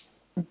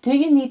 Do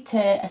you need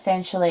to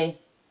essentially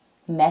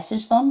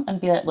message them and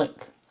be like,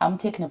 look, I'm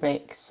taking a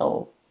break,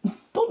 so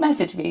don't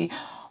message me?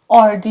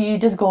 Or do you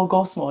just go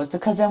ghost mode?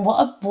 Because then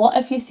what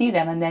if you see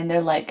them and then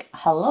they're like,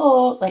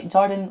 hello, like,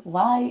 Jordan,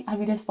 why have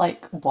you just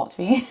like blocked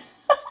me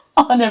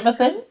on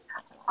everything?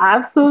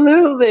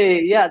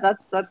 Absolutely. Yeah,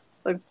 that's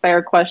a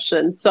fair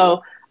question.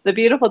 So the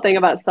beautiful thing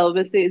about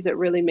celibacy is it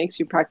really makes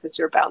you practice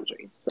your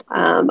boundaries.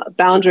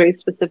 Boundaries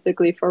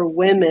specifically for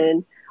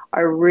women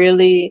are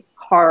really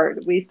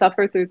hard. We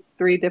suffer through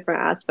three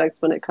different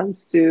aspects when it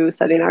comes to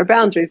setting our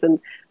boundaries. And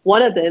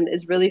one of them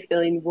is really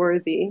feeling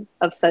worthy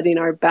of setting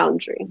our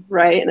boundary,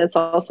 right? And it's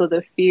also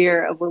the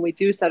fear of when we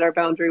do set our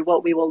boundary,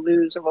 what we will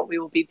lose or what we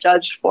will be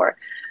judged for.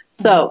 Mm-hmm.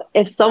 So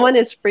if someone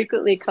is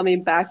frequently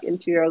coming back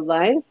into your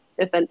life,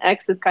 if an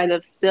ex is kind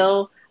of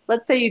still,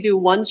 let's say you do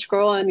one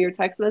scroll on your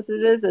text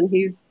messages and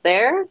he's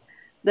there,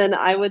 then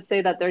I would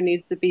say that there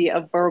needs to be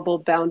a verbal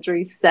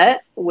boundary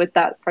set with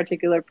that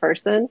particular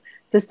person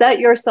to set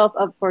yourself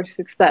up for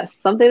success.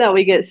 Something that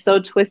we get so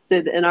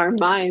twisted in our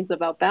minds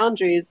about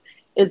boundaries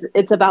is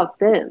it's about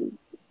them.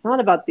 It's not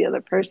about the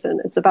other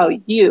person. It's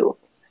about you.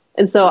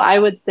 And so I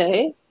would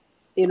say,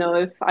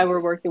 if I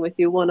were working with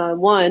you one on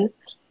one,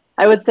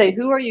 I would say,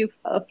 who are you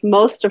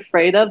most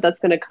afraid of that's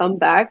going to come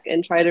back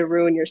and try to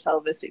ruin your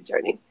celibacy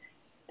journey?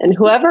 And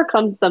whoever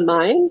comes to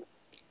mind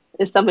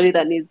is somebody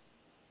that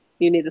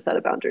you need to set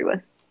a boundary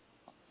with.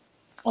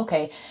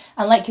 Okay.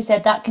 And like you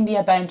said, that can be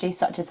a boundary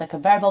such as like a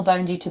verbal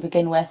boundary to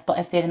begin with, but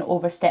if they didn't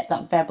overstep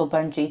that verbal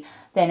boundary,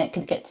 then it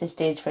could get to the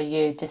stage where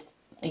you just,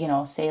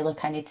 say,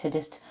 look, I need to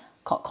just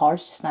cut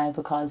cords just now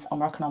because I'm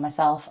working on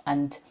myself,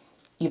 and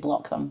you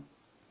block them.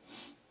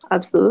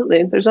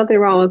 Absolutely. There's nothing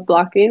wrong with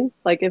blocking.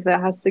 Like if it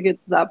has to get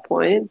to that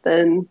point,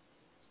 then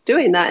it's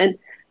doing that. And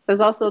there's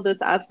also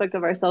this aspect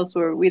of ourselves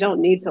where we don't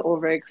need to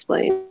over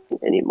explain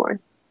anymore.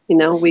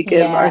 We give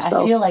Yeah, I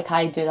feel like ourselves.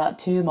 I do that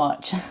too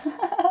much.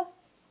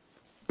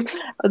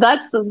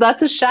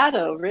 That's a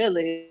shadow,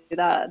 really.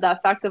 That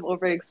fact of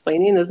over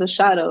explaining is a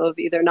shadow of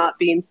either not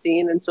being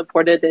seen and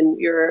supported in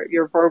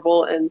your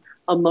verbal and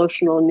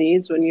emotional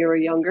needs when you were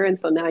younger. And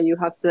so now you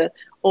have to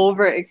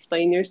over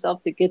explain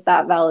yourself to get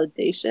that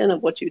validation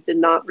of what you did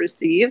not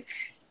receive.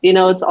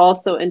 It's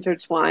also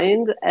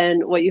intertwined.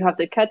 And what you have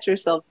to catch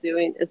yourself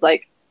doing is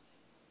like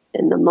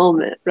in the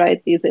moment,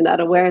 right? Using that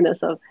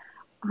awareness of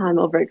I'm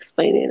over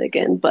explaining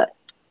again, but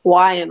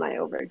why am I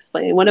over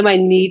explaining? What am I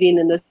needing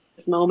in this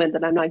moment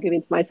that I'm not giving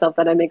to myself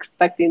that I'm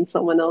expecting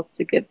someone else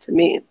to give to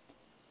me?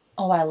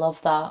 Oh, I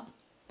love that.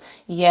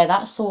 Yeah,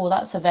 that's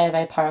a very,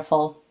 very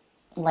powerful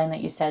line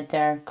that you said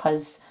there,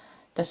 because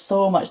there's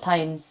so much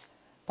times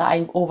that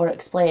I over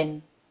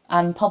explain,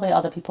 and probably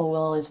other people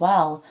will as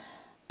well.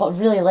 But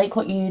really, like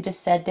what you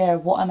just said there,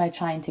 what am I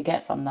trying to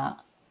get from that?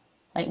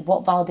 Like,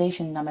 what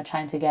validation am I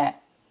trying to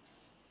get?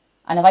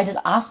 And if I just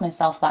ask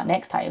myself that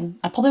next time,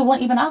 I probably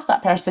won't even ask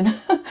that person,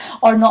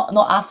 or not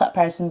ask that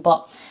person,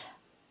 but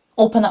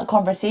open that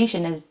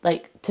conversation is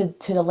like to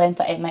the length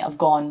that it might have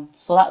gone.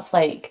 So that's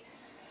like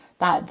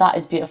that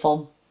is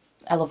beautiful.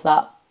 I love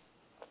that.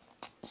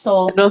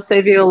 So It'll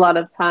save you a lot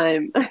of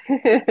time. Time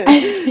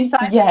and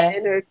yeah,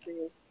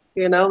 energy,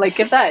 like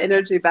give that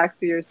energy back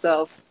to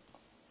yourself.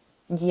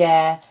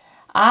 yeah.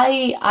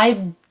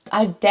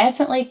 I've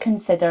definitely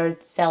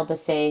considered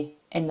celibacy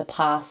in the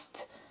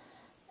past.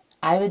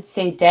 I would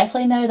say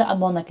definitely now that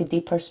I'm on like a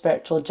deeper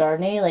spiritual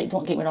journey, like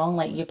don't get me wrong,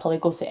 like you probably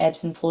go through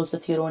ebbs and flows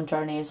with your own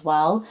journey as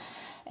well,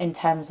 in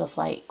terms of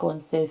like going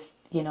through,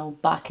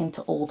 back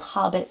into old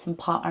habits and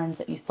patterns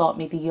that you thought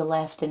maybe you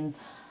left in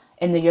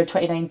the year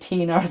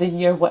 2019 or the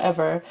year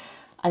whatever,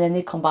 and then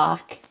they come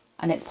back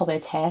and it's probably a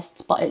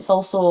test. But it's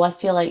also, I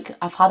feel like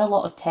I've had a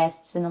lot of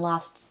tests in the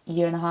last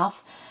year and a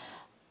half,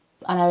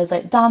 and I was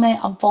like, damn it,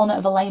 I'm falling out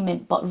of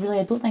alignment. But really,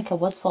 I don't think I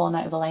was falling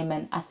out of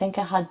alignment. I think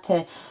I had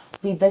to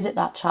revisit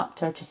that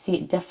chapter to see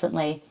it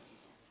differently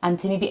and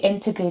to maybe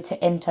integrate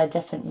it into a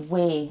different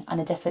way and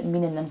a different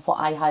meaning than what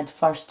I had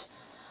first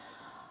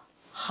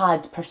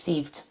had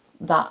perceived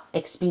that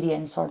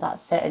experience or that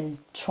certain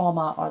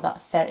trauma or that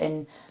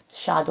certain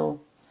shadow.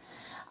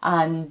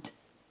 And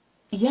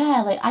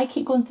yeah, like I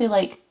keep going through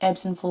like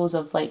ebbs and flows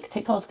of like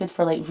TikTok's good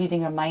for like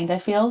reading your mind, I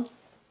feel.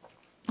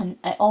 And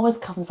it always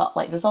comes up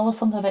like there's always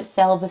something about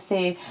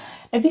celibacy.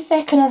 Every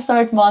second or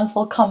third month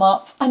will come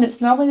up, and it's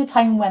normally the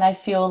time when I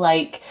feel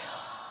like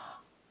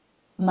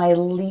my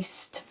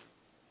least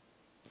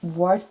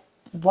worth,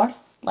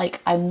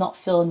 like I'm not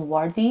feeling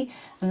worthy,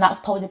 and that's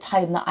probably the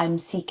time that I'm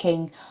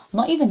seeking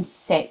not even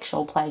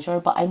sexual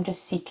pleasure, but I'm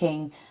just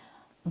seeking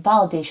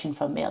validation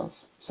from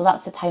males. So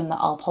that's the time that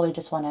I'll probably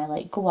just want to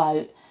like go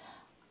out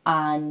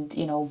and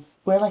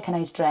wear like a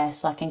nice dress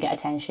so I can get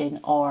attention,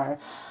 or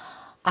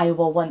I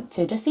will want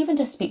to just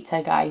speak to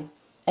a guy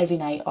every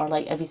night or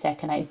like every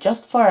second night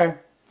just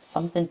for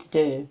something to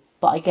do.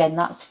 But again,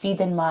 that's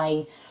feeding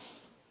my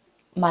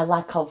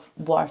lack of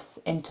worth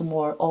into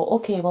more, oh,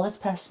 okay, well, this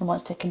person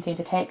wants to continue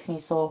to text me,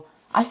 so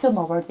I feel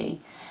more worthy.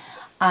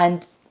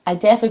 And I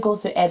definitely go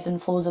through ebbs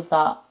and flows of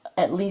that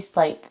at least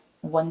like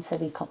once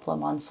every couple of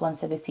months,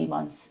 once every 3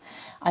 months.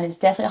 And it's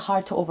definitely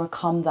hard to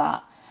overcome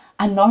that.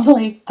 And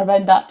normally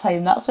around that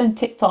time, that's when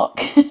TikTok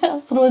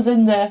throws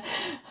in the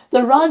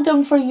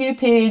random For You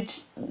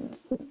page,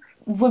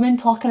 women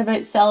talking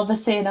about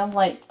celibacy, and I'm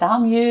like,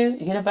 damn you,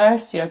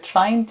 universe, you're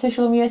trying to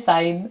show me a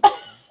sign.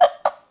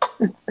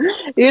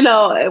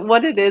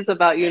 What it is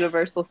about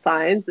universal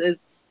signs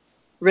is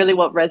really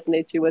what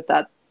resonates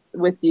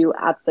with you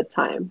at the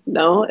time.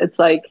 No, it's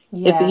like if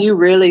Yeah. you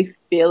really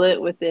feel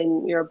it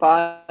within your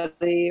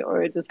body,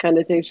 or it just kind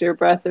of takes your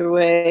breath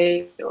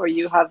away, or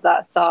you have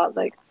that thought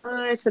like, "Oh,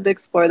 I should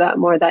explore that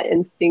more, that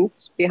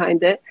instinct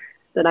behind it,"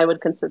 then I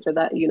would consider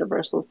that a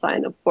universal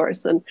sign, of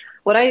course. And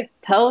what I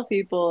tell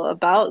people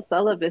about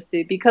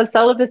celibacy, because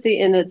celibacy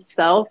in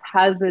itself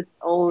has its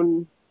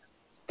own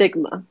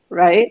stigma,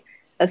 right?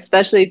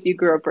 Especially if you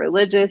grew up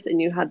religious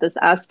and you had this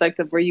aspect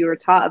of where you were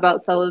taught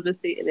about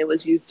celibacy and it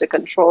was used to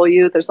control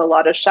you. There's a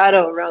lot of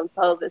shadow around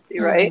celibacy,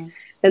 right?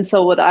 And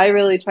so, what I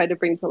really try to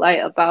bring to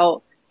light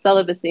about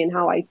celibacy and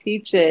how I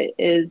teach it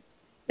is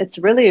it's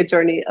really a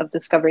journey of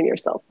discovering your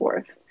self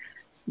worth.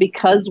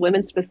 Because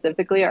women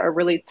specifically are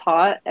really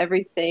taught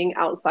everything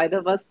outside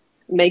of us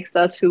makes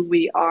us who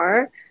we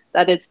are,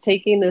 that it's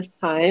taking this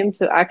time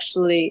to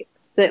actually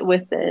sit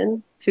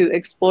within, to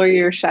explore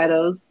your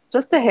shadows,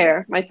 just a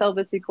hair. My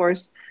celibacy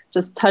course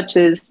just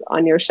touches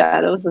on your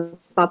shadows.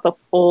 It's not the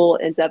full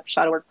in-depth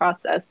shadow work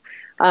process.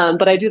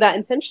 But I do that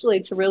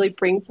intentionally to really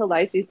bring to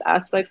light these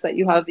aspects that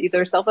you have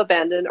either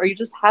self-abandoned or you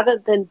just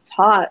haven't been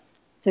taught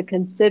to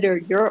consider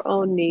your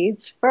own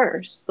needs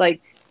first.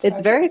 Like it's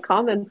First. very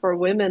common for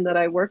women that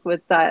I work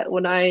with that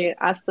when I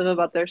ask them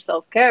about their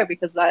self-care,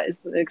 because that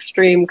is an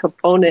extreme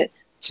component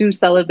to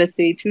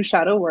celibacy, to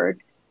shadow work,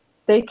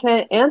 they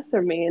can't answer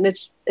me. And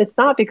it's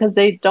not because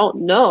they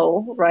don't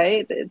know,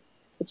 right? It's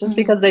just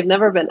because they've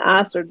never been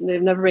asked or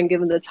they've never been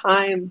given the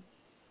time,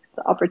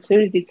 the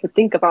opportunity to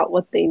think about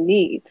what they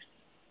need.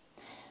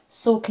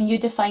 So, can you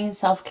define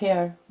self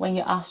care when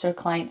you ask your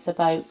clients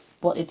about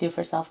what they do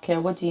for self-care.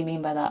 What do you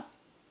mean by that?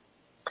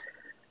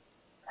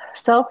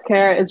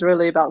 Self-care is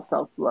really about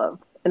self-love,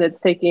 and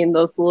it's taking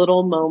those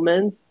little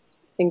moments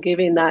and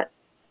giving that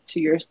to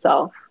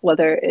yourself,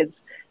 whether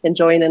it's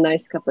enjoying a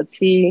nice cup of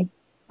tea,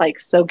 like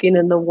soaking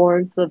in the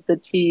warmth of the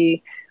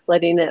tea,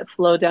 letting it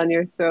flow down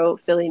your throat,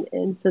 feeling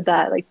into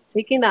that, like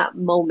taking that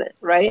moment,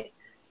 right?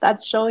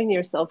 That's showing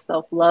yourself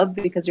self-love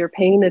because you're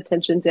paying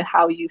attention to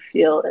how you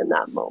feel in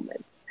that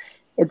moment.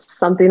 It's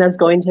something as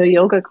going to a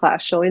yoga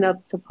class, showing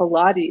up to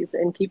Pilates,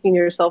 and keeping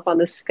yourself on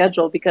the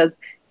schedule, because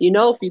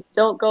if you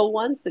don't go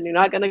once, and you're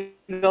not going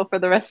to go for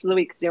the rest of the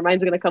week because your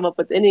mind's going to come up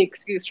with any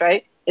excuse,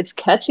 right? It's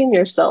catching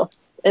yourself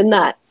in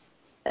that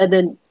and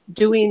then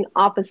doing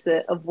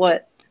opposite of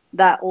what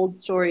that old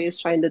story is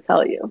trying to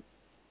tell you.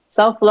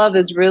 Self-love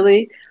is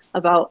really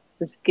about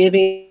just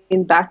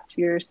giving back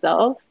to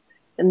yourself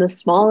in the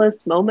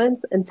smallest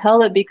moments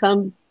until it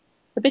becomes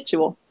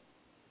habitual.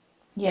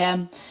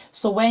 Yeah.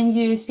 So when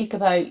you speak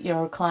about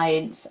your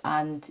clients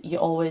and you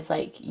always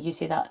like you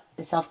say that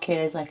the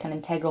self-care is like an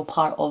integral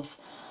part of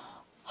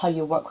how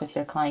you work with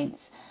your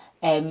clients.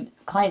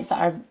 Clients that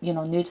are,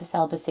 new to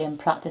celibacy and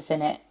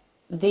practicing it,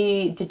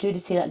 did you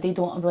just say that they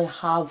don't really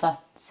have a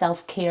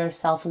self-care,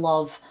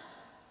 self-love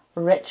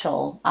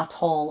ritual at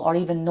all, or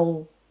even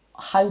know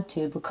how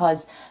to,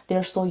 because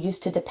they're so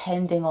used to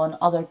depending on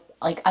other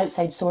like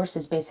outside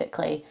sources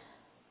basically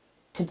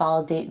to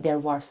validate their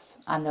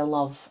worth and their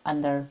love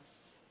and their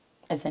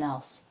everything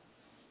else.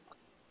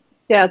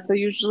 Yeah, so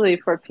usually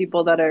for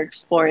people that are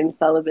exploring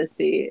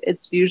celibacy,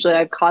 it's usually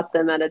I've caught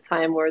them at a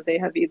time where they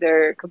have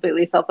either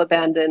completely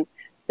self-abandoned,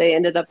 they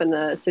ended up in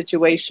a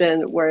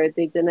situation where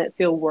they didn't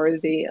feel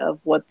worthy of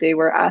what they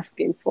were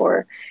asking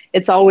for.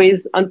 It's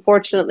always,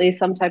 unfortunately,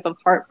 some type of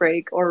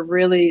heartbreak or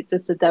really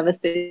just a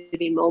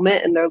devastating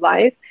moment in their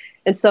life.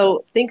 And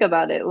so think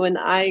about it. When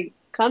I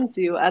come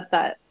to you at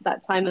that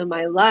time in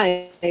my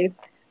life,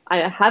 I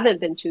haven't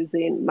been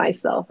choosing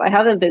myself. I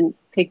haven't been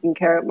taking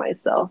care of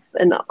myself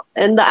and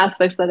the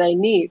aspects that I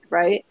need,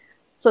 right?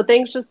 So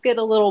things just get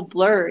a little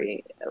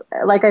blurry.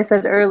 Like I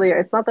said earlier,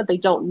 it's not that they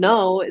don't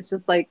know, it's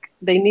just like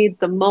they need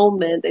the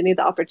moment, they need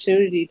the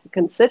opportunity to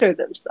consider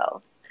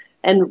themselves.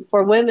 And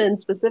for women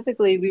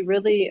specifically, we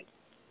really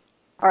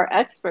are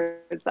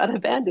experts at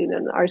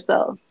abandoning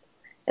ourselves.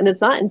 And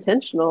it's not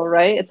intentional,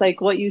 right? It's like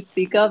what you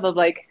speak of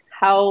like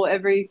how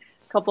every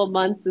couple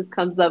months this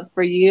comes up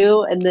for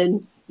you, and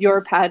then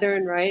your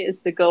pattern, right,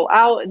 is to go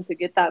out and to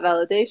get that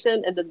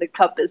validation, and then the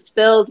cup is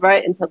filled,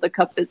 right, until the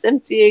cup is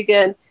empty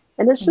again.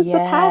 And it's just a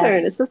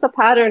pattern. It's Yes, just a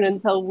pattern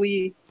until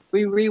we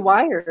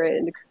rewire it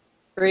and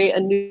create a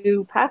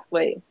new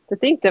pathway to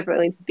think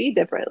differently, to be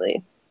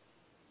differently.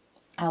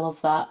 I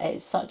love that.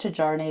 It's such a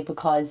journey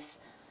because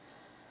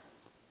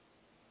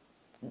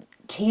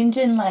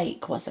changing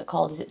like what's it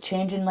called? Is it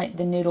changing like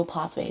the neural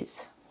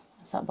pathways?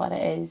 Is that what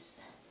it is?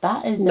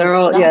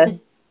 Neural, That's a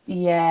yes.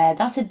 yeah,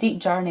 that's a deep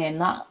journey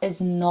and that is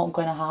not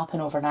going to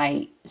happen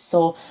overnight.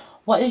 So,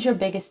 what is your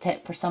biggest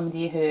tip for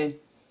somebody who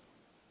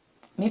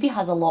maybe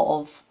has a lot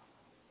of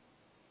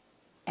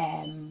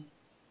um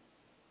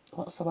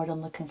what's the word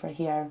I'm looking for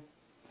here?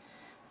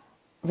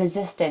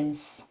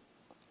 Resistance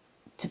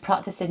to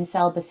practicing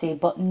celibacy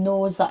but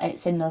knows that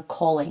it's in their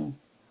calling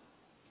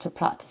to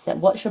practice it.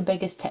 What's your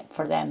biggest tip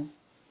for them?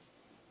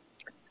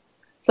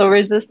 So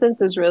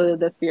resistance is really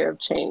the fear of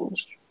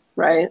change,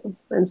 right?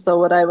 And so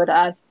what I would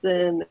ask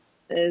them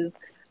is,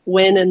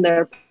 when in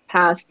their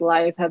past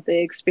life have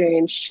they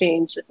experienced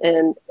change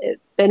and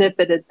it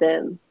benefited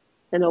them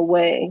in a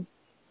way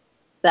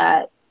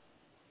that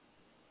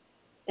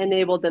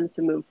enabled them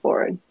to move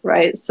forward,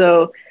 right?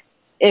 So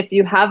if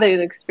you have an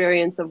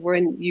experience of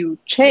when you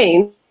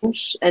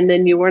change and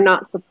then you were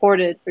not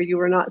supported or you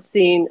were not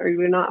seen or you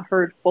were not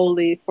heard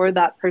fully for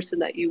that person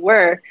that you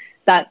were,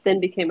 that then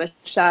became a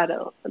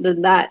shadow. And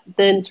then that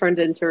then turned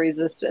into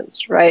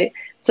resistance, right?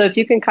 So if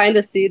you can kind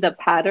of see the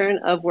pattern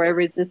of where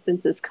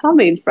resistance is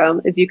coming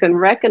from, if you can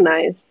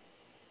recognize,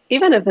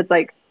 even if it's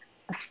like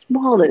a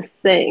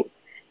smallest thing,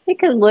 it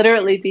can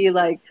literally be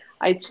like,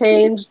 I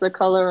changed the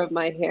color of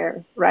my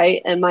hair,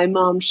 right? And my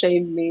mom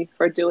shamed me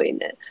for doing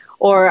it.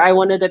 Or I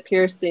wanted a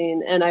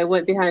piercing and I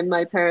went behind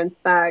my parents'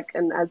 back,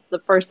 and as the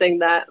first thing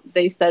that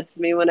they said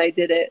to me when I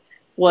did it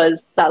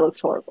was, that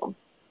looks horrible.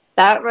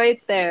 That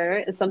right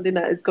there is something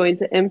that is going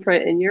to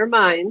imprint in your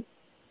mind,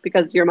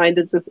 because your mind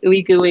is just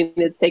ooey gooey,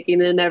 it's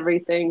taking in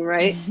everything,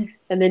 right?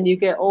 And then you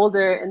get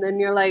older and then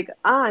you're like,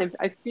 I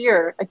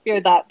fear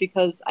that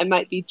because I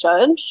might be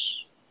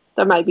judged.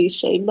 There might be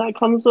shame that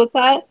comes with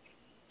that.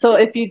 So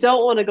if you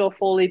don't want to go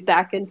fully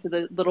back into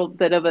the little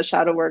bit of a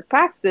shadow work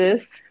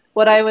practice,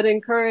 what I would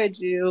encourage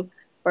you,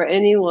 or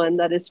anyone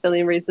that is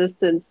feeling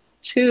resistance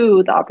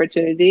to the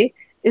opportunity,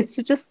 is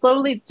to just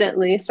slowly,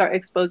 gently start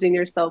exposing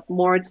yourself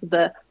more to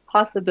the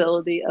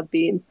possibility of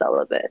being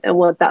celibate and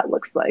what that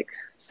looks like.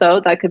 So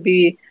that could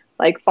be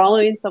like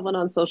following someone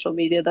on social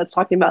media that's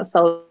talking about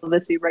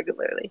celibacy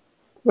regularly,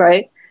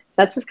 right?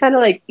 That's just kind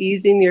of like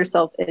easing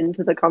yourself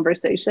into the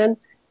conversation,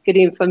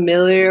 getting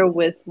familiar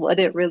with what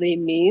it really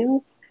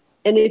means.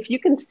 And if you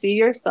can see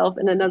yourself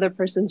in another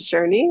person's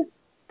journey,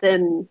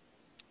 then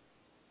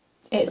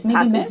it's The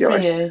maybe path is meant for yours.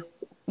 you.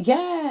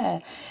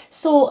 Yeah.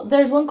 So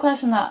there's one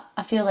question that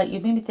I feel like you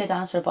maybe did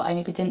answer, but I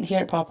maybe didn't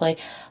hear it properly.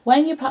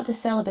 When you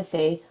practice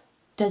celibacy,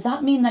 does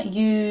that mean that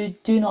you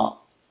do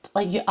not,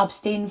 like, you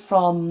abstain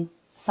from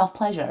self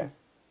pleasure?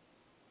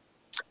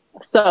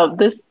 So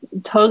this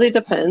totally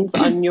depends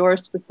on your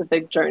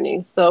specific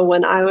journey. So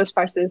when I was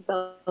practicing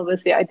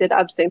celibacy, I did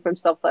abstain from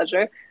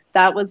self-pleasure.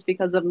 That was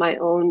because of my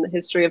own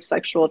history of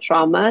sexual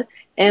trauma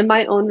and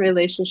my own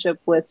relationship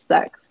with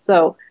sex.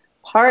 So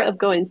part of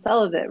going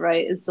celibate,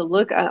 right, is to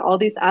look at all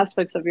these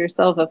aspects of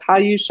yourself, of how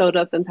you showed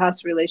up in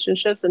past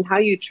relationships and how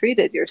you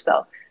treated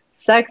yourself.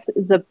 Sex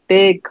is a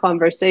big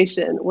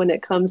conversation when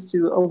it comes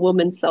to a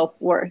woman's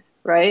self-worth,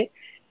 right?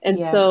 And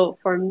Yeah. so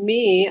for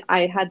me,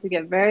 I had to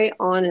get very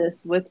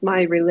honest with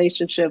my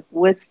relationship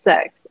with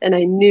sex. And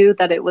I knew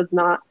that it was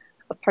not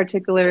a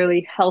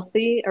particularly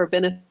healthy or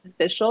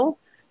beneficial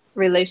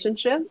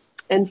relationship.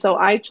 And so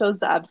I chose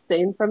to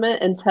abstain from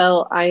it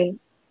until I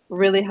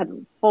really had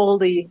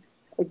fully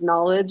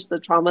acknowledged the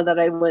trauma that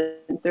I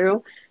went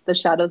through, the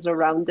shadows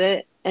around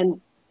it,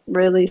 and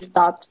really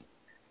stopped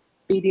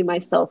beating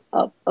myself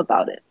up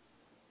about it.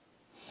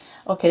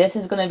 Okay, this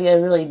is going to be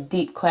a really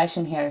deep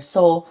question here.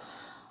 So,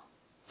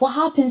 what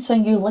happens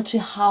when you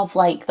literally have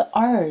like the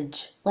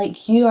urge?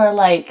 Like, you are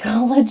like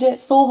legit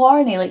so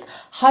horny. Like,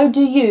 how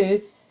do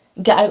you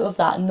get out of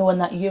that knowing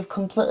that you've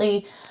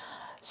completely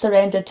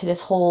surrendered to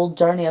this whole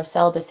journey of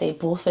celibacy,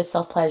 both with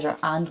self pleasure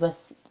and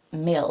with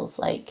males?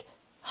 Like,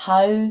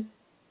 how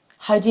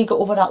how do you get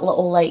over that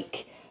little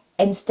like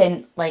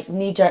instant like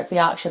knee jerk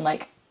reaction?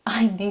 Like,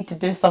 I need to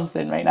do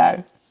something right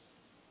now.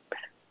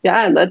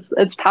 Yeah, and that's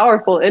it's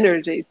powerful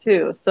energy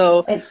too.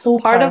 So It's so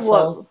part of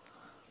what powerful.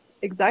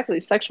 exactly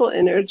sexual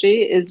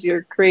energy is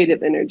your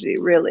creative energy,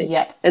 really.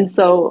 Yep. And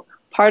so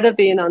part of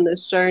being on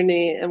this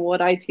journey and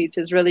what I teach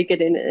is really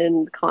getting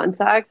in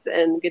contact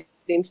and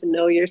getting to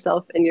know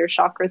yourself and your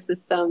chakra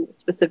system,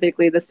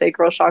 specifically the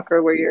sacral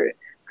chakra where your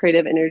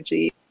creative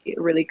energy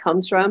really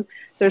comes from.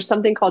 There's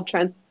something called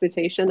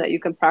transmutation that you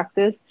can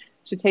practice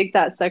to take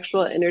that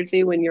sexual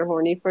energy when you're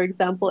horny, for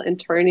example, and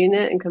turning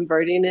it and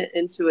converting it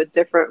into a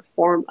different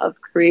form of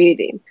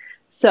creating.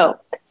 So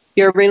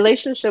your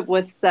relationship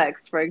with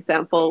sex, for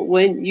example,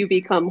 when you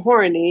become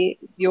horny,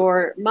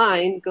 your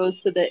mind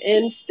goes to the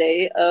end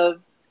state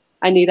of,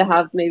 I need to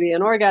have maybe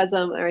an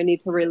orgasm or I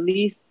need to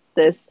release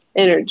this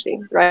energy,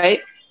 right?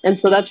 And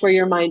so that's where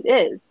your mind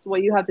is.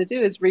 What you have to do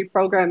is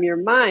reprogram your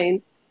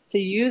mind to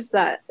use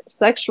that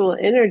sexual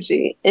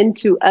energy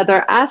into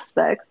other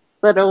aspects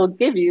that will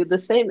give you the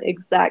same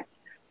exact,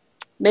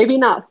 maybe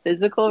not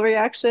physical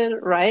reaction,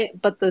 right?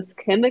 But this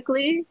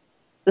chemically,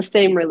 the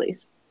same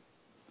release.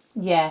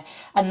 Yeah,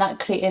 and that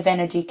creative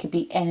energy could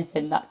be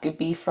anything. That could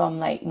be from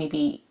like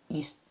maybe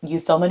you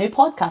film a new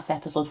podcast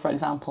episode, for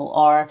example,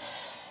 or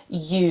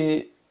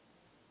you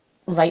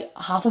write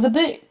half of a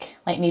book.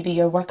 Like maybe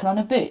you're working on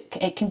a book.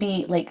 It can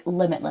be like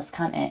limitless,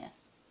 can't it?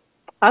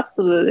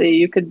 Absolutely.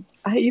 You can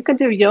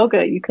do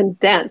yoga, you can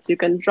dance, you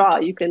can draw,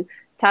 you can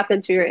tap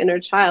into your inner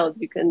child,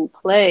 you can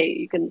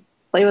play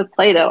with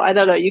Play-Doh. I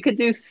don't know. You could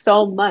do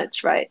so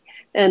much, right?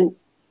 And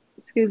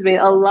excuse me,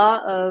 a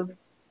lot of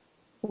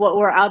what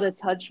we're out of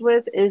touch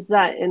with is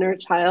that inner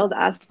child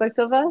aspect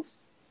of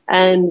us.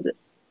 And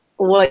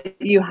what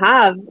you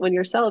have when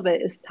you're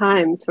celibate is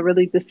time to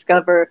really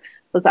discover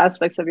those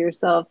aspects of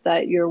yourself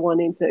that you're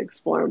wanting to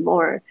explore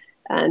more.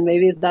 And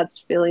maybe that's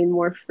feeling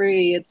more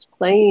free, it's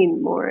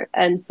playing more.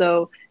 And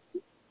so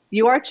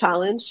you are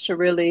challenged to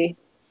really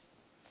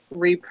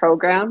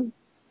reprogram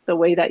the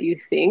way that you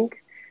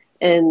think.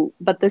 And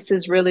but this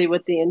is really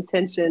with the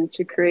intention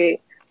to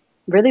create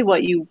really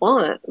what you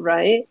want,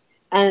 right?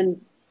 And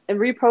and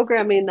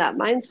reprogramming that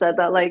mindset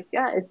that like,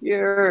 yeah, if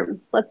you're,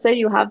 let's say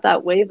you have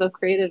that wave of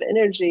creative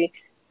energy,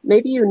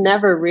 maybe you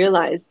never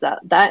realized that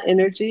that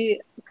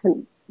energy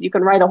can, you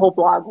can write a whole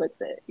blog with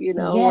it,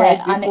 Yeah,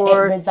 whereas and it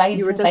before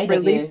you resides were just inside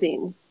of you.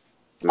 releasing.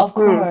 Of Hmm.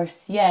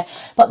 course, yeah.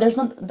 But there's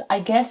not, I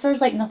guess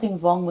there's like nothing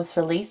wrong with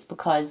release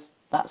because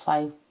that's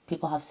why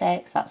people have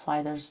sex. That's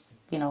why there's,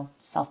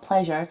 self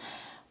pleasure.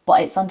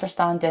 But it's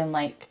understanding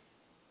like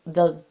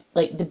the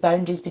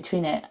boundaries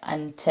between it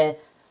and to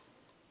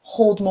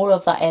hold more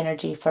of that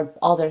energy for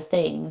other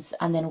things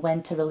and then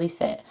when to release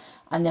it.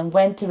 And then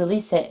when to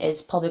release it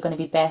is probably going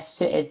to be best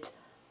suited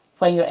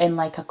when you're in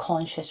like a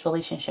conscious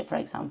relationship, for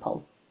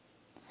example.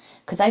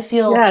 Because I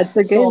feel Yeah, it's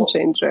a game so,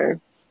 changer.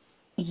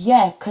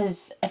 yeah,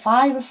 because if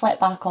I reflect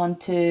back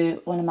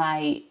onto one of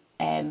my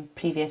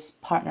previous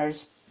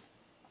partners,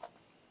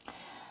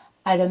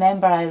 I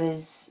remember I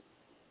was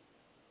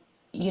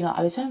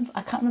with him,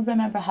 I can't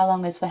remember how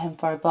long I was with him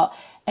for, but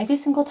every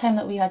single time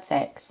that we had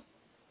sex,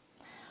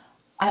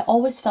 I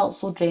always felt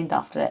so drained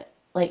after it.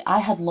 Like I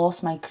had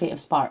lost my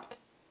creative spark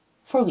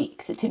for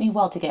weeks. It took me a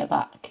while to get it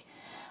back.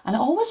 And I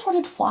always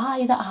wondered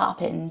why that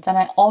happened.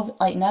 And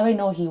like now I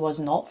know he was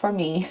not for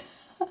me.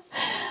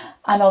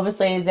 And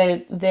obviously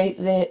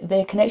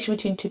the connection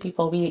between two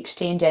people, we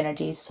exchange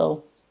energies.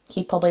 So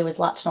he probably was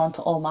latching on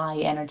to all my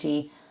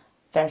energy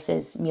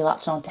versus me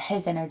latching on to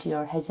his energy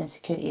or his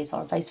insecurities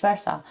or vice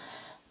versa.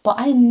 But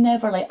I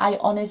never, like, I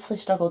honestly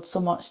struggled so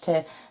much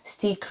to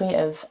stay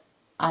creative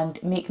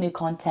and make new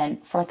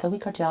content for like a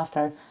week or two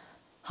after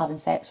having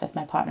sex with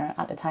my partner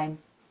at the time.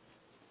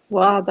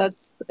 Wow,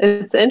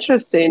 it's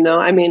interesting. No,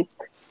 I mean,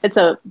 it's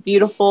a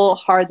beautiful,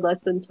 hard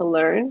lesson to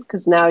learn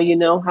because now you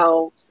know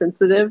how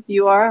sensitive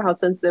you are, how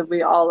sensitive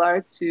we all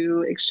are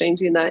to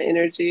exchanging that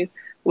energy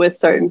with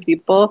certain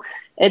people.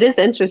 It is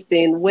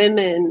interesting.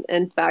 Women,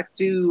 in fact,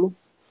 do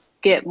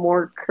get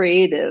more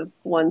creative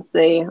once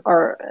they have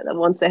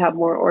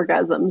more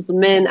orgasms.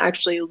 Men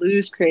actually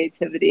lose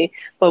creativity,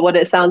 but what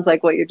it sounds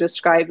like what you're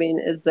describing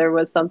is there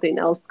was something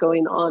else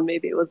going on.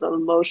 Maybe it was an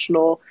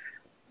emotional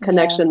Yeah.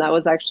 connection that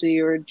was actually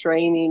you were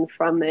draining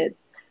from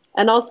it.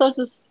 And also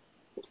just,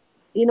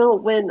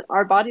 when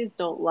our bodies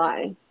don't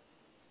lie,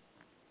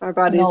 our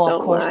bodies No, of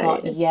don't course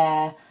not. lie.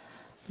 Yeah.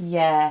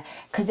 Yeah.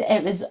 Because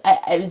it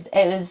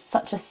was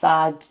such a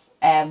sad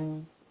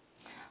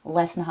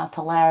lesson I had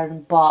to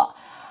learn, but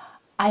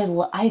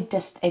I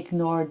just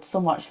ignored so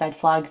much red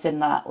flags in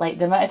that. Like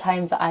the amount of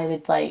times that I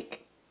would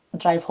like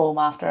drive home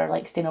after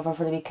like staying over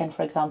for the weekend,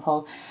 for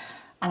example,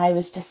 and I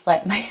was just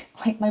like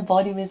my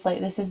body was like,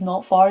 this is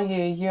not for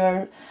you.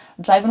 You're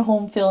driving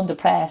home feeling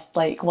depressed.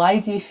 Like, why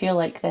do you feel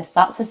like this?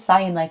 That's a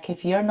sign. Like,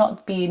 if you're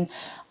not being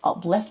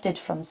uplifted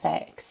from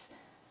sex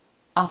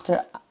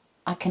after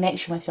a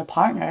connection with your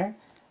partner,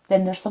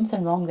 then there's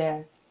something wrong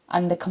there.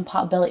 And the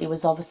compatibility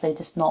was obviously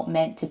just not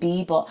meant to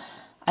be, but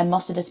I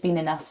must have just been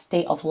in a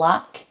state of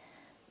lack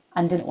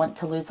and didn't want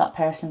to lose that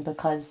person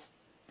because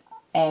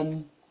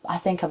I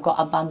think I've got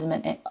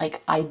abandonment.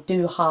 Like, I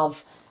do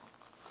have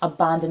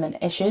abandonment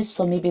issues,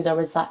 so maybe there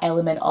was that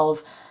element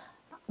of,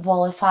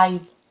 well, if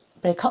I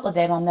break up with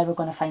them, I'm never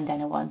going to find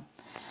anyone.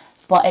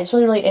 But it's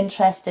really, really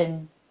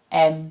interesting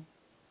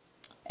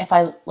if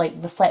I like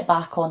reflect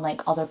back on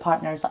like other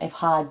partners that I've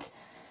had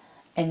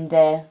in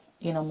the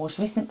most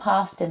recent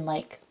past and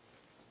like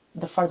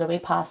the further away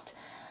past.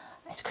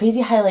 It's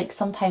crazy how like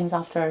sometimes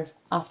after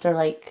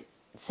like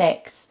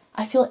sex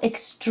I feel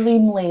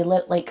extremely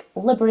like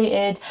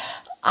liberated.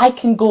 I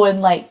can go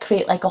and like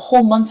create like a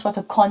whole month's worth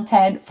of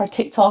content for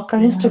TikTok or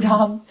Yeah.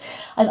 Instagram,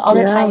 and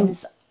other Yeah.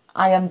 times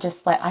I am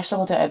just like I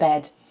struggle to out of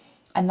bed,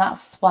 and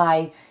that's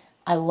why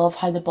I love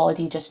how the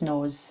body just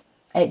knows.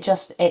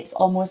 It's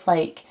almost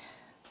like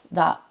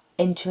that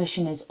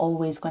intuition is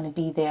always going to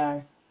be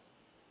there,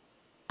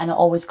 and it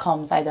always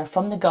comes either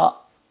from the gut,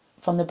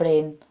 from the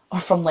brain, or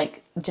from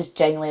like just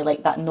genuinely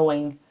like that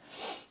knowing.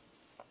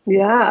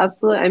 Yeah,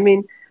 absolutely. I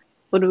mean,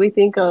 when we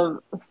think of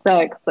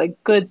sex, like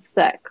good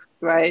sex,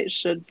 right,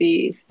 should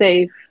be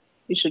safe,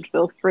 you should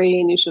feel free,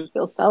 and you should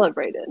feel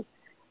celebrated.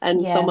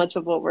 And so Yeah. much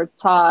of what we're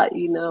taught,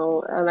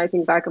 and I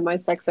think back in my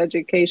sex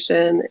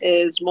education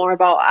is more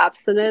about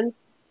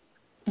abstinence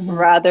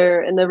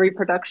rather in the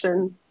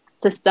reproduction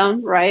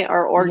system, right?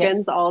 Our Yep.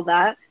 organs, all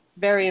that,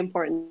 very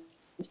important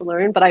to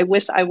learn. But I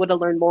wish I would have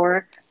learned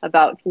more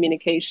about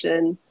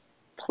communication,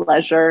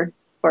 pleasure,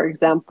 for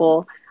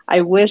example.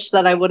 I wish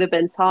that I would have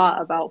been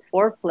taught about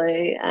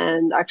foreplay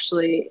and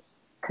actually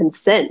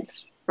consent,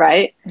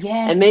 right?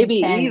 And Yes, maybe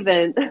consent.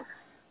 even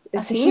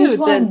it's That's a huge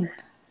huge. And one.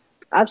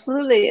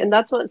 absolutely. And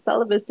that's what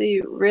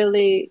celibacy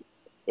really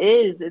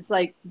is. It's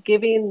like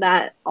giving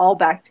that all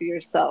back to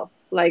yourself.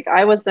 Like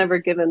I was never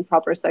given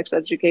proper sex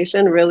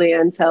education really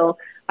until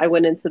I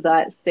went into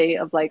that state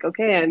of like,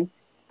 okay,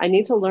 I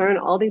need to learn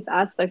all these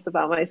aspects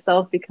about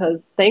myself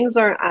because things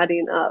aren't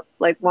adding up.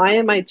 Like, why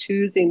am I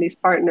choosing these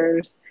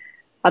partners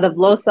out of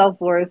low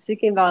self-worth,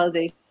 seeking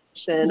validation?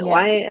 Yep.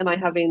 Why am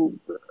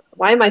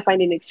I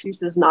finding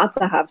excuses not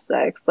to have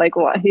sex? Like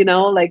what,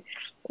 like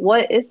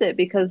what is it?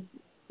 Because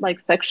like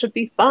sex should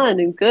be fun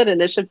and good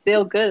and it should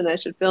feel good and I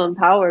should feel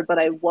empowered, but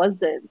I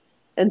wasn't.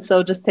 And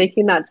so just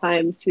taking that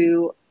time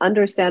to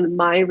understand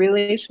my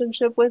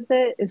relationship with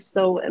it is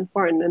so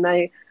important. And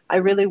I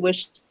really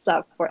wish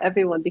that for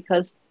everyone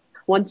because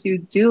once you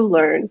do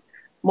learn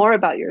more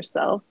about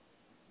yourself,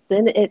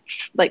 then it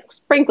like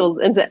sprinkles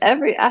into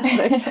every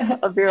aspect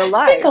of your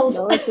life.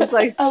 Sprinkles. It's just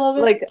like I love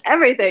it. like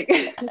everything.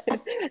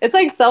 It's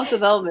like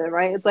self-development,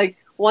 right? It's like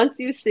once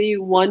you see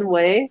one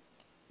way,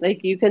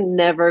 like you can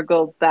never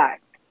go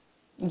back.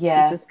 You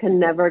Yeah. just can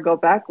never go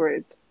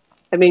backwards.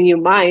 I mean, you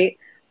might,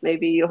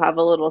 maybe you have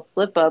a little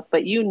slip up,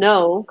 but you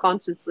know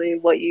consciously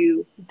what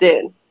you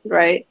did,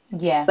 right?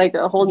 It's Yeah. like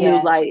a whole new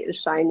Yeah. light is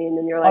shining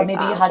and you're Or like,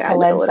 maybe you ah, had okay, to I know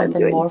learn what I'm something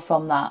doing. more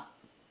from that.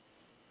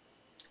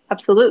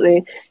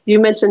 Absolutely. You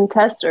mentioned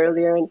tests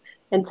earlier,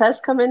 and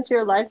tests come into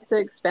your life to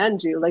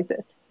expand you.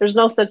 There's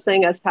no such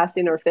thing as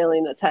passing or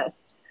failing a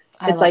test.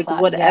 I It's love like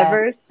that. Yeah.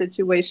 whatever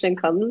situation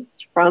comes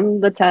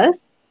from the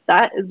test,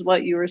 that is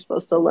what you were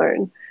supposed to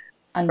learn,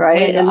 And where right?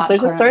 you're And at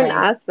there's a certain currently.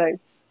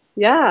 aspect.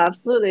 Yeah,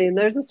 absolutely. And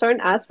there's a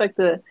certain aspect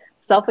of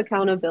self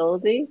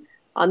accountability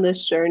on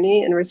this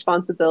journey and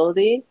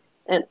responsibility,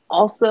 and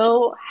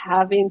also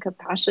having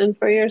compassion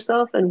for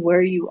yourself and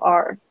where you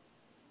are.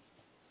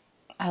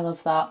 I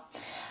love that.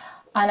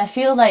 And I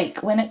feel like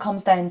when it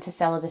comes down to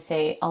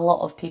celibacy, a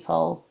lot of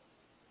people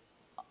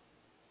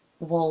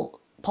will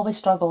probably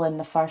struggle in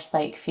the first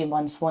like few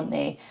months, won't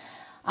they?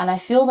 And I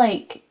feel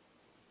like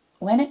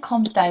when it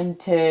comes down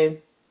to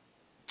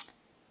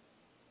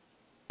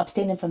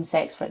abstaining from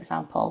sex, for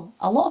example,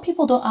 a lot of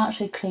people don't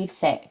actually crave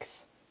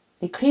sex.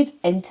 They crave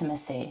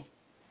intimacy.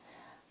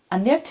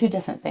 And they're two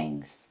different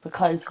things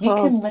because you Oh,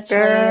 can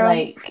literally girl.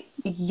 like,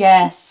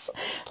 yes,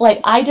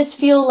 like I just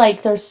feel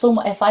like there's so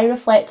much, if I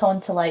reflect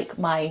onto like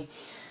my,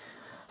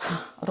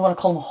 I don't want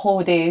to call them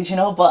whole days,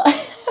 but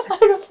if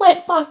I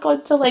reflect back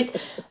onto like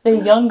the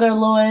younger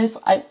Lois,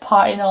 like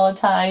partying all the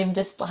time,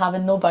 just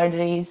having no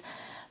boundaries,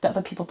 bit of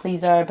a people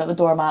pleaser, bit of a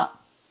doormat,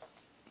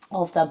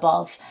 all of the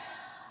above,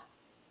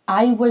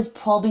 I was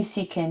probably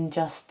seeking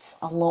just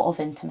a lot of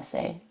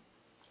intimacy.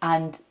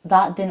 And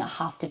that didn't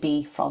have to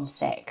be from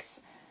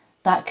sex.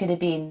 That could have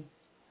been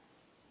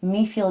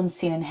me feeling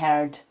seen and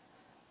heard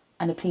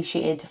and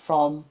appreciated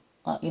from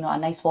a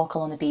nice walk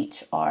along the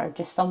beach, or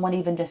just someone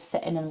even just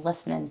sitting and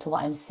listening to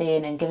what I'm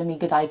saying and giving me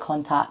good eye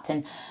contact,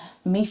 and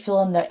me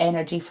feeling their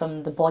energy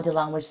from the body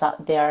language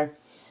that they're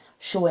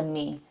showing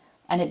me.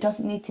 And it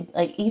doesn't need to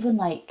like even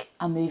like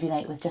a movie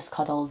night with just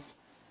cuddles,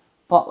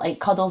 but like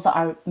cuddles that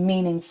are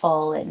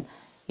meaningful, and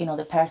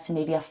the person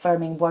maybe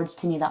affirming words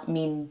to me that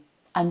mean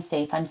I'm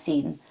safe, I'm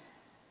seen,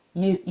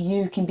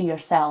 you can be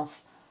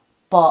yourself.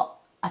 But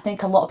I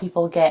think a lot of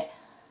people get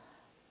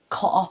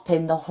caught up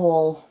in the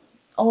whole,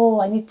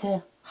 oh, I need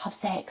to have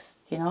sex.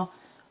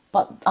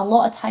 But a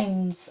lot of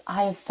times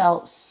I have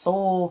felt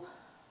so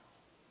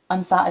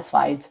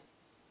unsatisfied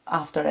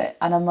after it.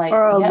 And I'm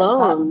like, Or yep,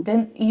 that alone.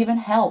 didn't even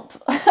help.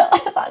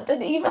 That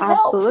didn't even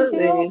help.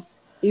 Absolutely.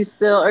 You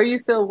still, or you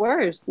feel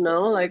worse,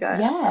 no? Like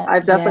Yeah,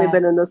 I've definitely yeah,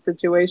 been in those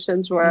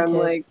situations where me I'm too.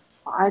 like,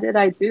 why did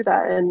I do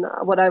that? And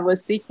what I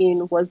was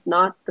seeking was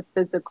not the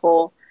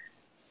physical.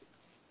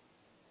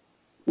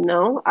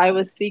 No, I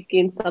was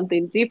seeking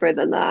something deeper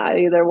than that. I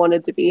either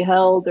wanted to be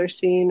held or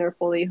seen or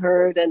fully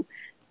heard.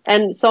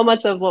 And so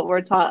much of what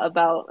we're taught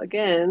about,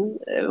 again,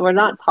 we're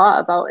not taught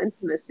about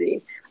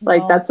intimacy.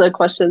 Like No. that's a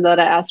question that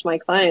I ask my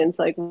clients.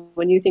 Like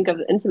when you think of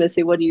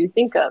intimacy, what do you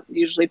think of?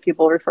 Usually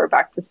people refer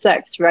back to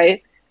sex,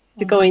 right?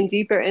 To going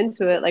deeper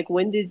into it, like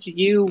when did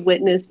you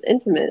witness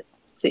intimacy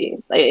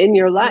like in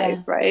your life,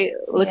 Yeah, right?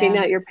 Looking yeah.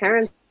 at your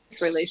parents'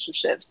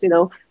 relationships,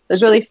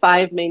 there's really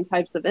five main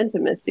types of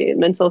intimacy: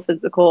 mental,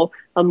 physical,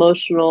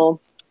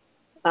 emotional,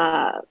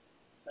 uh,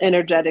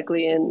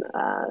 energetically, and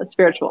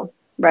spiritual,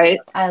 right?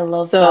 I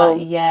love that.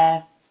 So,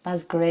 Yeah,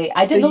 that's great.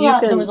 I so didn't know you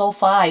that there can, was all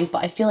five,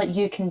 but I feel like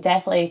you can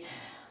definitely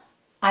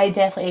I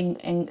definitely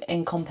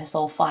encompass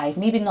all five.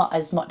 Maybe not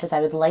as much as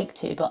I would like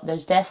to, but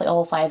there's definitely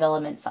all five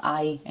elements that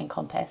I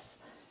encompass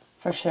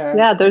for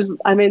sure. yeah,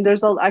 I mean,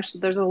 there's a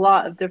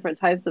lot of different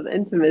types of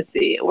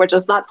intimacy. We're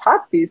just not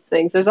taught these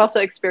things. There's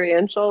also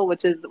experiential,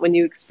 which is when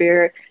you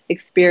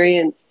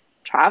experience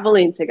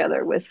traveling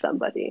together with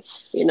somebody.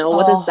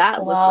 What does Oh,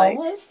 that look wow,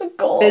 like? that's the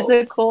goals.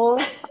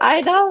 Physical,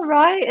 I know,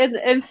 right?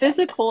 And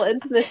physical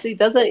intimacy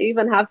doesn't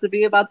even have to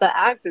be about the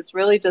act. It's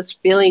really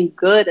just feeling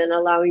good and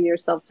allowing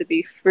yourself to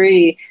be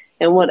free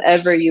in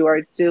whatever you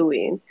are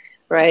doing,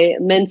 right?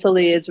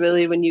 Mentally is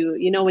really when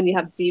when you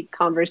have deep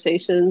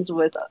conversations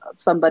with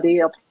somebody,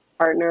 a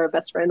partner, a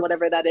best friend,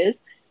 whatever that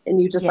is,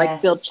 and you just like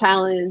feel Yes,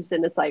 challenged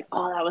and it's like,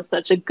 oh, that was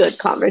such a good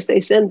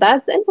conversation.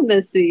 That's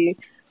intimacy.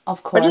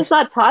 of We're just course.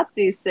 not taught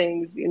these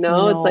things.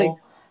 It's like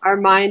No, our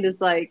mind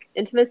is like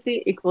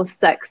intimacy equals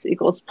sex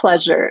equals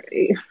pleasure.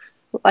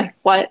 Like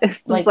what?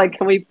 It's just like like,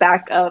 can we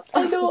back up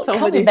I know. so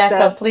Can we many back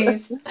up, steps?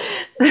 please?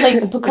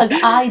 Like because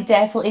I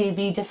definitely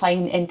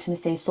redefine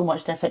intimacy so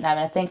much different now, and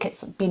I think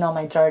it's been on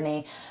my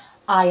journey.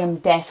 I am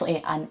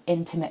definitely an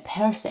intimate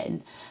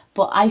person,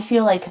 but I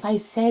feel like if I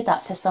said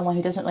that to someone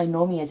who doesn't really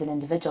know me as an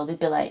individual, they'd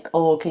be like,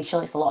 "Oh, okay, she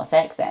likes a lot of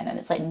sex then," and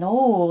it's like, no,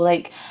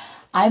 like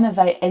I'm a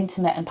very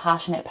intimate and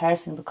passionate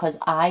person because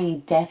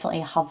I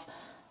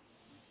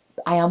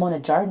am on a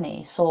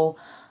journey. So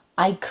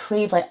I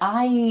crave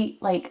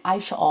I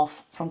shut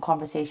off from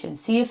conversation.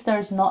 See if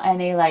there's not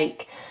any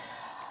like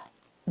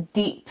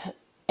deep,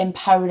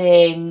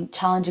 empowering,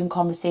 challenging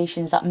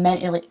conversations that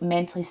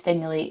mentally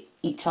stimulate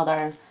each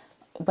other,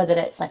 whether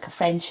it's like a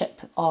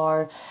friendship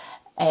or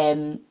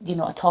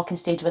a talking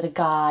stage with a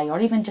guy, or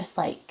even just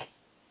like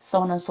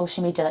someone on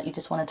social media that you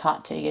just want to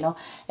talk to.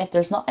 If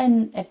there's not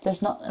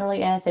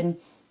really anything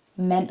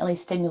mentally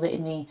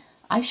stimulating me,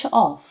 I shut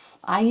off.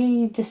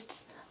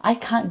 I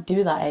can't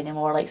do that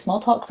anymore. Like small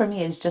talk for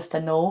me is just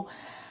a no.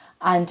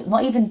 And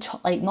not even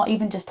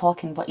just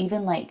talking, but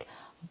even like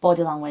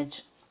body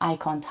language, eye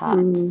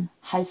contact, Mm,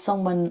 how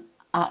someone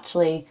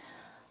actually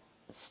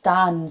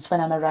stands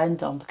when I'm around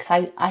them, because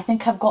I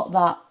think I've got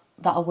that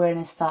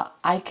awareness that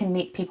I can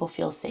make people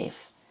feel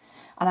safe.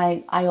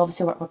 And I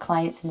obviously work with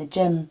clients in the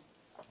gym,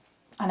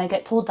 and I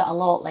get told that a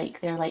lot.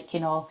 Like they're like,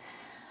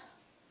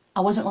 I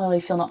wasn't really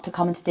feeling up to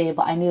coming today,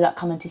 but I knew that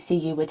coming to see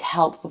you would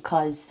help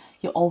because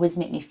you always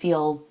make me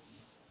feel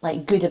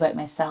like good about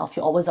myself.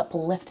 You always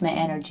uplift my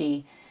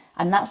energy.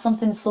 And that's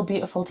something so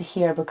beautiful to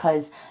hear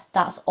because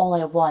that's all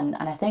I want.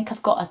 And I think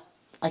I've got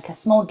a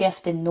small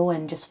gift in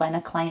knowing just when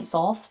a client's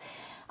off.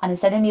 And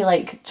instead of me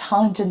like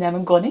challenging them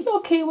and going, "Are you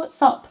okay?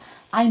 What's up?"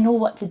 I know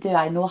what to do.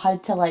 I know how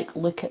to like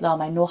look at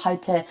them. I know how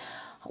to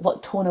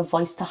what tone of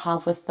voice to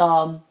have with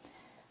them.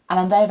 And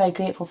I'm very, very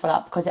grateful for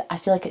that, because I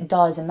feel like it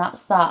does. And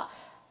that's that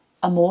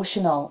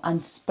emotional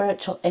and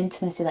spiritual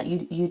intimacy that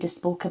you just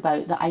spoke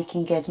about, that I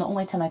can give not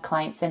only to my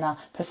clients in a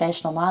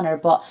professional manner,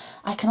 but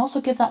I can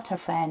also give that to a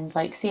friend.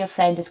 Like, say a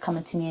friend is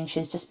coming to me and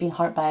she's just been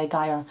hurt by a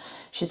guy, or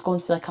she's going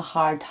through like a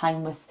hard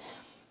time with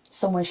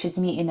someone she's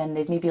meeting and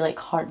they've maybe like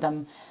hurt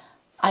them.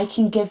 I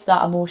can give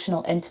that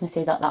emotional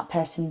intimacy that that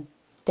person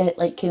did,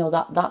 like, you know,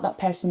 that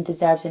person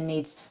deserves and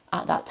needs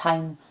at that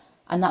time.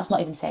 And that's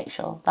not even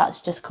sexual,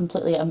 that's just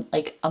completely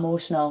like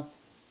emotional.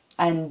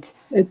 And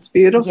It's yeah,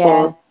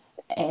 beautiful.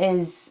 it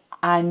is.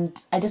 And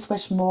I just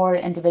wish more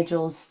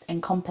individuals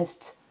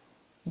encompassed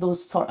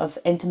those sort of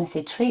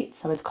intimacy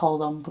traits, I would call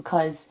them,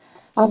 because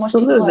so much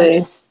people are Absolutely.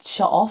 just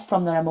shut off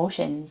from their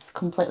emotions,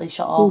 completely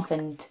shut off.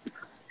 And,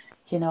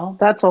 you know,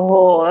 That's a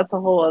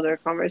whole other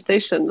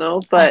conversation,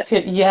 though. I But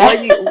feel, yeah.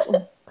 what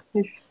you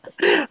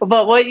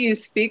but what you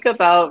speak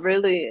about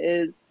really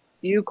is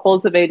you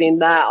cultivating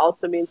that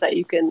also means that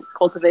you can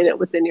cultivate it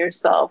within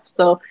yourself.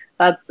 So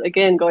that's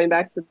again going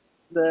back to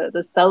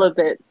the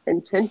celibate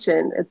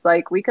intention. It's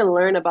like we can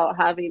learn about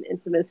having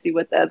intimacy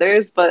with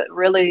others, but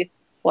really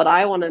what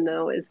I want to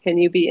know is, can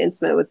you be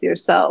intimate with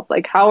yourself?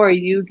 Like, how are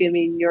you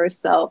giving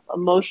yourself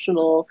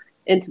emotional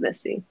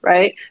intimacy,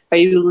 right? Are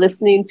you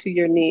listening to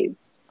your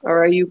needs,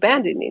 or are you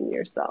abandoning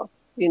yourself?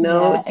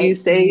 Yeah, Do you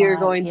it's say you're mad.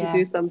 going to Yeah.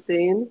 do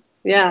something?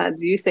 Yeah.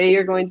 Do you say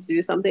you're going to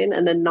do something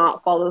and then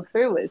not follow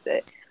through with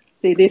it?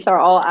 See, these are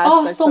all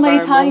Oh, aspects so of many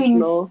our times.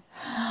 emotional.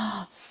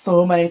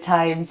 So many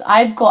times.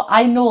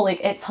 I know,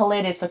 like, it's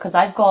hilarious because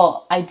I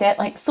did,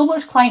 like, so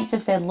much clients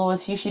have said,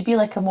 Lois, you should be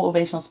like a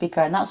motivational speaker.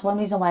 And that's one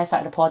reason why I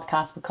started a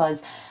podcast,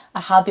 because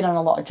I have been on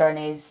a lot of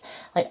journeys.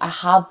 Like, I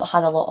have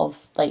had a lot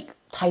of, like,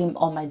 time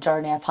on my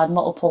journey. I've had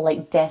multiple,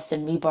 like, deaths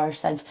and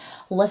rebirths. I've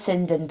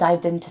listened and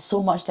dived into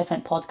so much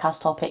different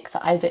podcast topics.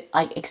 I've,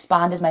 like,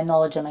 expanded my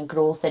knowledge and my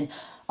growth and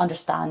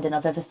understanding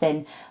of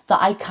everything, that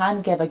I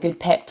can give a good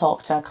pep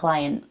talk to a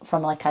client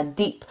from, like, a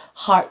deep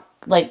heart,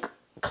 like,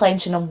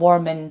 clenching and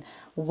warming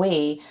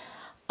way.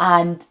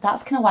 And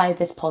that's kind of why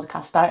this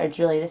podcast started,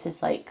 really. This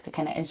is like the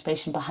kind of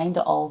inspiration behind it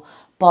all.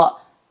 But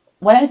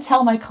when I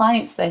tell my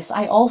clients this,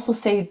 I also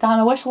say, damn,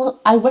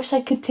 I wish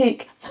I could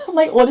take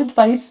my own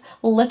advice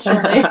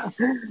literally.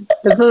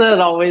 Isn't it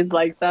always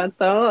like that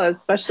though?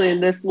 Especially in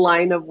this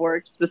line of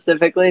work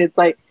specifically. It's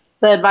like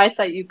the advice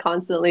that you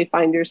constantly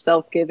find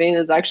yourself giving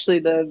is actually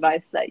the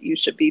advice that you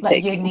should be That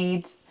you taking.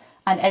 need.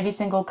 And every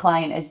single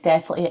client is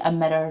definitely a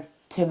mirror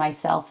to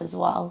myself as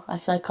well. I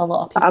feel like a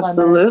lot of people are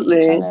mirrors to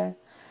each Absolutely. other.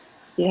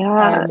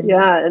 Yeah,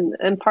 yeah, and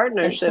It's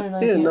really, partnership really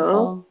too, no?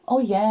 beautiful. Oh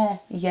yeah,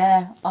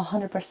 yeah,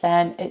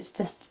 100%. It's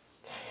just,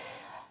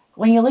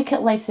 when you look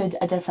at life through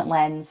a different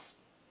lens,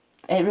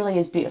 it really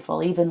is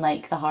beautiful. Even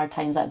like the hard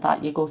times like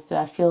that you go through,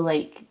 I feel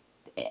like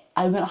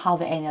I wouldn't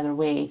have it any other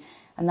way.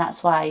 And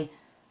that's why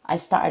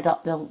I've started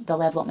up the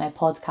Level Up My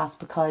podcast,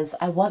 because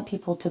I want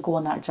people to go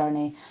on that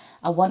journey.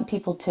 I want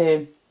people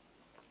to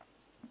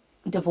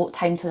devote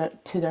time to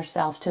their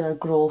self, to their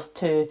growth,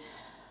 to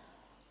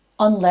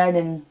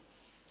unlearning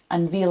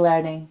and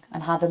relearning,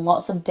 and having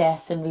lots of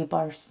deaths and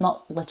rebirths,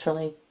 not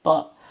literally,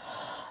 but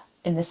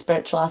in the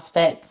spiritual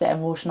aspect, the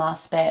emotional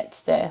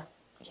aspect, the,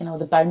 you know,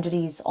 the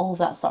boundaries, all of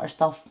that sort of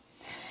stuff.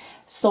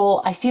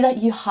 So I see that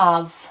you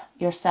have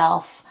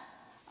yourself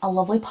a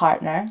lovely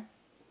partner,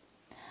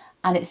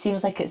 and it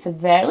seems like it's a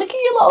very, look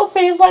at your little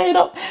face lighting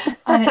up,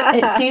 and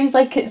it seems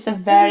like it's a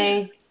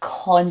very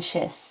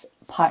conscious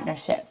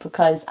partnership,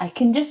 because I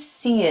can just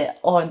see it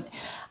on,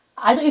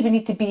 I don't even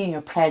need to be in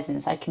your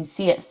presence, I can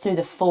see it through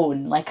the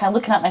phone. Like, I'm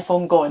looking at my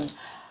phone going,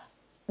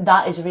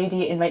 that is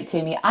radiating right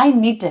to me. I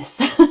need this.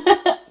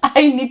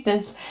 I need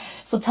this.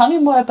 So tell me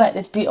more about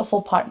this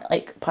beautiful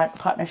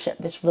partnership,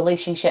 this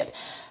relationship.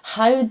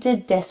 How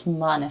did this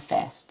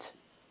manifest?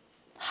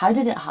 How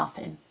did it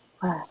happen?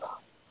 Well,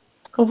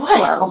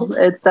 Well,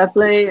 it's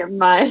definitely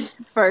my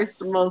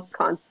first most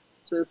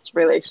conscious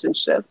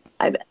relationship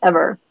I've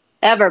ever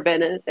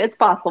been in. It's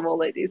possible,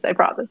 ladies, I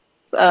promise.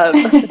 Um,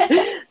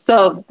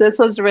 so this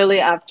was really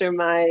after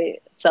my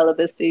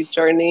celibacy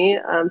journey.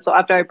 So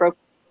after I broke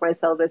my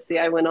celibacy,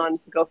 I went on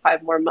to go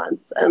 5 more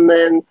months, and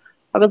then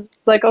I was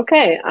like,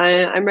 okay,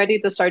 I'm ready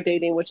to start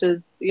dating, which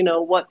is,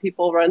 what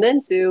people run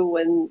into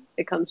when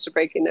it comes to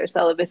breaking their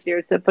celibacy,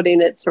 or to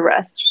putting it to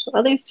rest,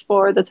 at least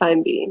for the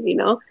time being.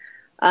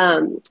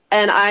 And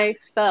I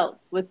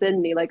felt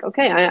within me like,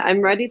 okay,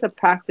 I'm ready to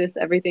practice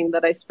everything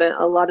that I spent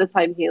a lot of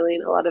time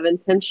healing, a lot of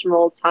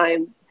intentional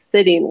time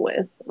sitting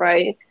with,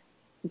 right?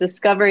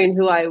 Discovering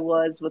who I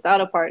was without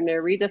a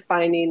partner,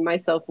 redefining my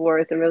self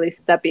worth, and really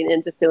stepping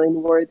into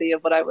feeling worthy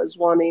of what I was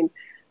wanting.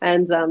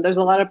 And there's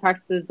a lot of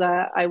practices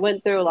that I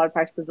went through, a lot of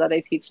practices that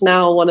I teach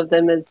now. One of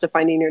them is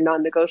defining your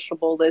non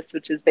negotiable list,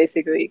 which is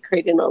basically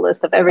creating a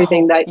list of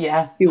everything oh, that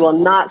yeah. you will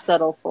not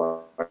settle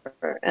for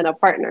in a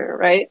partner,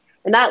 right?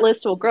 And that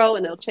list will grow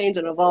and it'll change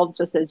and evolve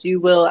just as you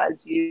will,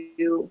 as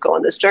you go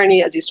on this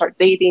journey, as you start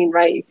dating,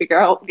 right? You figure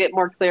out, get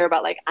more clear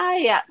about like,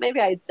 yeah, maybe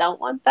I don't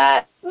want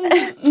that,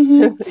 Mm-hmm,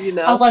 mm-hmm. you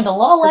I've know, learned a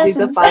lot of as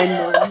you lessons. define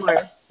more and more.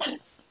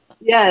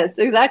 Yes,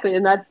 exactly.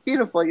 And that's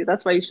beautiful.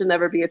 That's why you should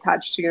never be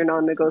attached to your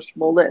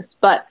non-negotiable list.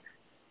 But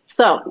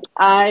so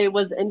I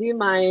was ending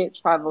my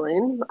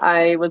traveling.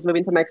 I was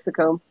moving to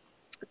Mexico.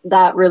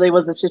 That really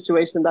was a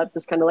situation that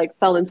just kind of like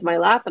fell into my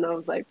lap. And I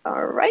was like,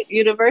 all right,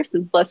 universe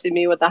is blessing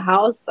me with a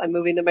house. I'm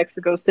moving to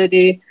Mexico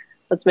City.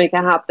 Let's make it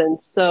happen.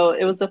 So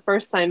it was the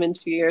first time in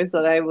 2 years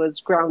that I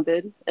was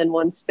grounded in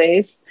one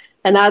space.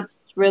 And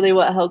that's really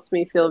what helped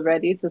me feel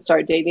ready to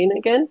start dating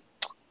again.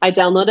 I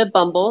downloaded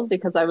Bumble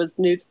because I was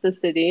new to the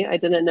city. I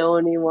didn't know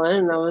anyone.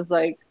 And I was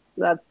like,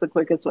 that's the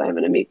quickest way I'm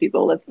going to meet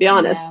people. Let's be Yeah.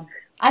 honest.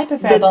 I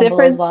prefer The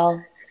Bumble as difference,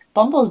 well.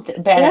 Bumble's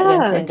better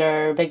than yeah,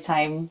 Tinder, big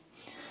time.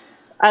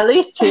 at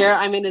least here,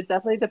 I mean, it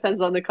definitely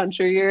depends on the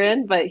country you're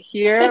in, but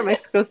here,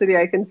 Mexico City,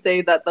 I can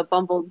say that the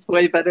Bumble's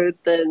way better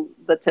than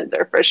the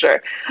Tinder for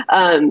sure.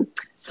 Um,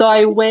 so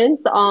I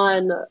went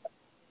on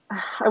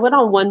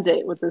one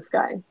date with this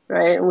guy,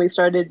 right? And we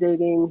started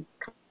dating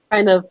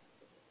kind of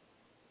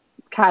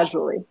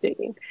casually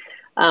dating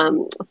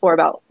for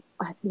about,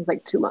 I think it was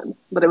like 2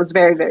 months, but it was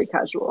very, very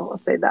casual. I'll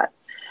say that.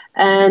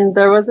 And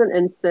there was an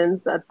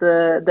instance at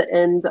the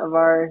end of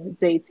our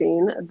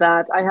dating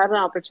that I had an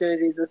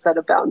opportunity to set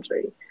a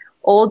boundary.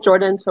 Old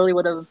Jordan totally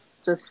would have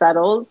just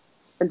settled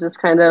and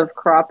just kind of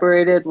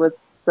cooperated with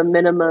the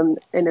minimum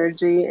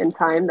energy and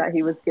time that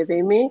he was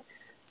giving me.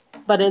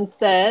 But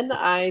instead,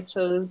 I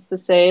chose to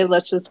say,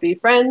 let's just be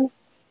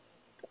friends.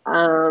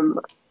 Um,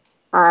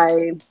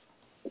 I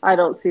I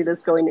don't see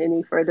this going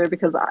any further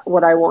because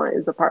what I want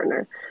is a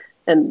partner,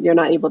 and you're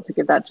not able to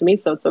give that to me,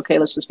 so it's okay.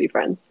 Let's just be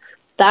friends.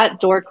 That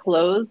door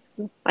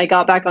closed. I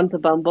got back onto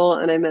Bumble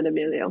and I met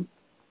Emilio.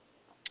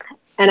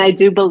 And I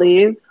do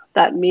believe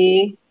that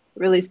me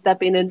really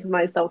stepping into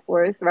my self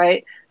worth,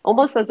 right?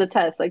 Almost as a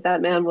test, like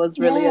that man was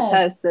really a Yeah.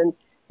 test. And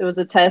it was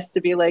a test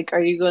to be like,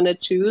 are you going to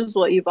choose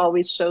what you've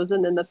always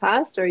chosen in the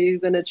past? Or are you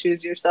going to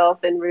choose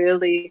yourself and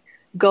really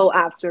go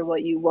after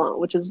what you want,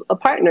 which is a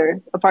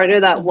partner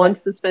that Ve-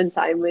 wants to spend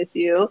time with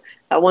you,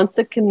 that wants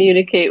to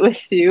communicate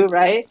with you,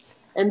 right?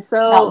 And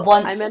That so I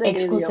wants met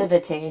Emilio.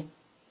 exclusivity.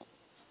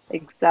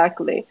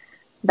 Exactly.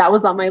 That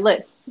was on my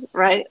list,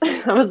 right?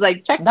 I was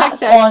like, check, check, That's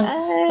check. on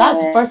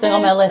that's the first thing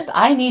on my list.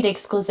 I need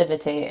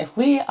exclusivity. If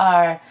we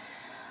are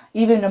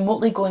even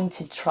remotely going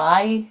to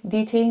try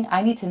dating,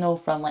 I need to know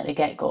from like the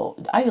get go.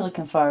 Are you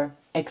looking for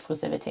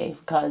exclusivity?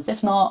 Because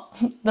if not,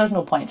 there's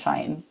no point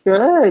trying.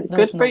 Good, good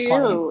There's for no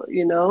point.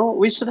 you.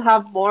 We should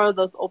have more of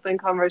those open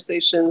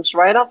conversations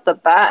right off the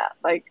bat.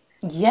 Like,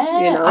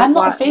 Yeah, I'm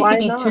not afraid to why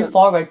be too not?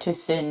 forward too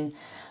soon.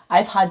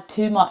 I've had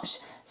too much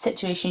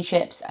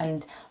situationships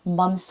and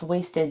months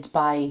wasted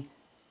by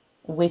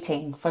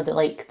waiting for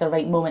the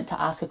right moment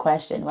to ask a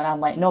question when I'm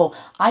like, no,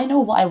 I know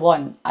what I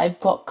want. I've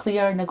got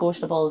clear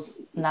negotiables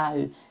now.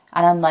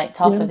 And I'm like,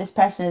 tough, Yeah, if this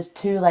person is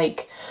too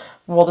like,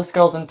 well, this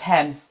girl's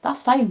intense,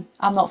 that's fine.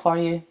 I'm not for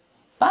you.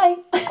 Bye.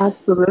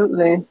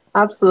 absolutely.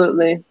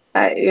 Absolutely.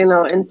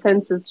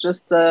 Intense is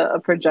just a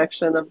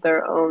projection of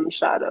their own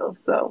shadow.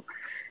 So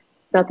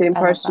nothing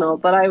I love that. personal.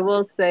 But I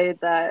will say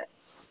that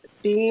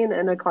being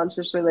in a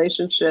conscious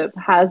relationship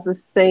has the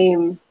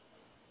same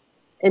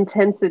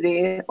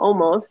intensity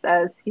almost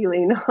as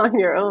healing on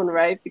your own,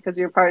 right? Because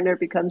your partner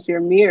becomes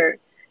your mirror.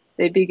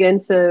 They begin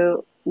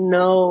to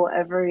know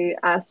every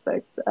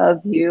aspect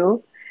of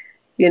you.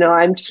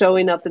 I'm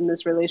showing up in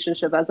this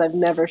relationship as I've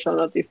never shown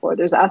up before.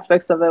 There's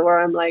aspects of it where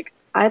I'm like,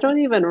 I don't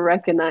even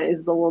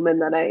recognize the woman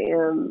that I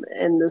am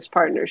in this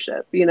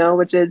partnership,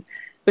 which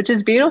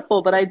is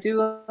beautiful, but I do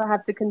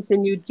have to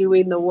continue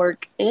doing the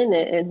work in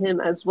it in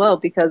him as well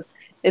because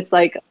it's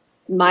like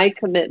my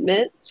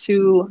commitment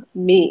to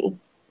me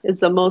is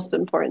the most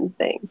important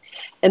thing.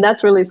 And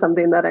that's really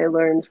something that I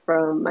learned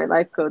from my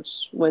life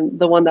coach when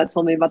the one that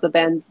told me about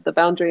the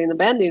boundary and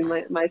abandoning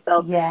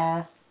myself.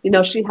 Yeah.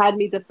 She had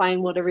me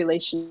define what a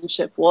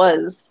relationship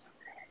was.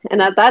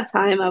 And at that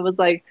time, I was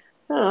like,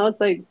 I don't know,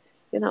 it's like,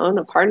 in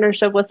a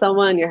partnership with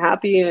someone, you're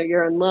happy,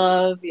 you're in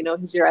love,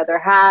 he's your other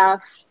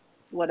half,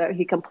 whatever,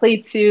 he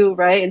completes you,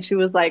 right? And she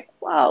was like,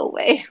 whoa,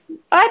 wait,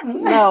 what?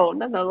 No,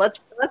 no, no, let's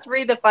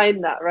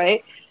redefine that,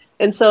 right?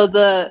 And so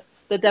the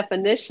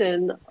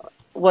definition,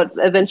 what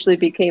eventually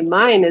became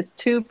mine, is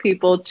two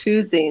people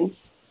choosing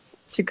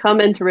to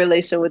come into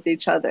relation with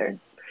each other.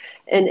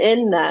 And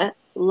in that,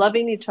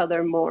 loving each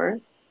other more,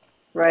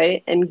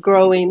 right? And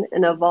growing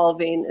and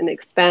evolving and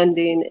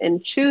expanding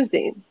and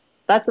choosing.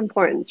 That's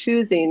important.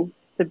 Choosing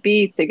to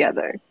be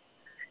together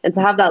and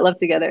to have that love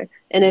together.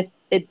 And if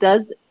it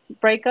does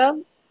break up,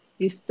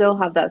 you still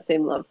have that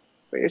same love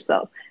for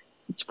yourself.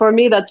 For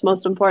me, that's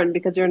most important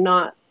because you're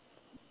not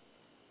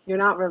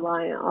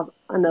relying on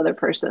another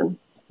person,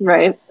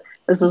 right?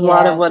 This is a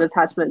lot of Yeah. what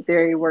attachment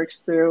theory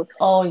works through.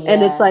 Oh,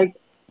 And it's yeah. like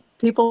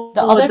people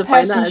The would other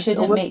define person that as shouldn't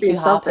almost make you being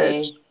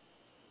selfish. happy.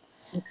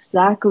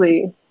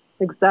 Exactly.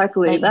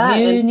 Exactly Like that.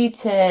 you And need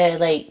to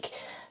like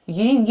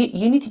you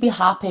need to be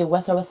happy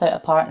with or without a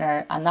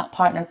partner, and that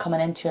partner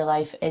coming into your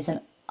life is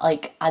an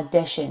like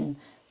addition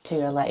to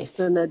your life.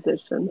 an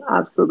addition.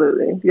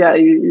 Absolutely. Yeah,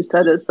 you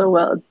said it so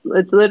well.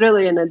 It's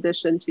literally an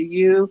addition to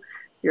you,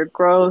 your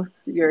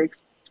growth, your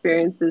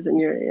experiences and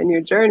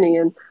your journey.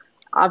 And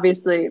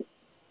obviously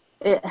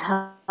it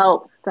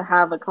helps to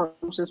have a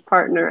conscious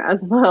partner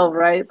as well,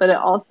 right? But it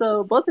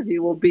also, both of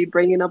you will be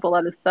bringing up a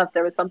lot of stuff.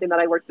 There was something that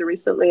I worked through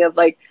recently of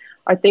like,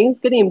 are things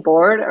getting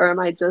bored, or am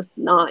I just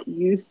not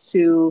used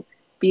to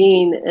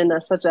being in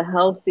such a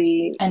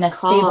healthy, In a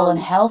stable and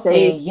calm,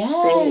 healthy, safe yeah.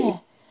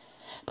 space?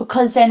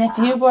 Because then if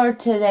Yeah. you were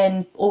to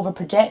then over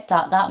project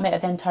that, that might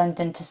have then turned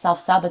into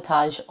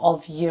self-sabotage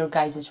of your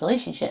guys'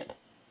 relationship.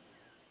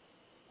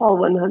 Oh,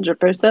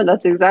 100%.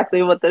 That's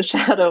exactly what the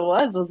shadow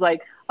was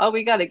like, oh,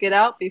 we got to get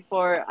out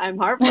before I'm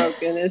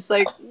heartbroken. It's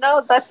like,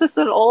 no, that's just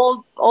an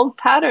old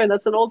pattern.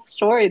 That's an old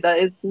story that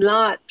is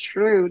not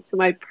true to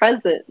my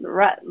present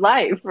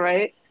life,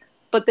 right?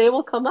 But they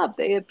will come up,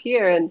 they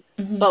appear. And,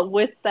 but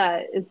with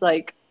that is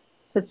like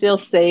to feel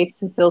safe,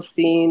 to feel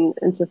seen,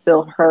 and to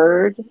feel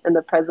heard in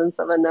the presence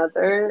of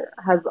another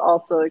has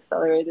also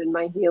accelerated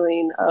my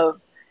healing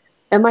of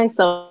and my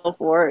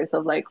self-worth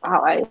of like,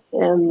 wow, I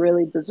am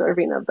really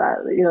deserving of that.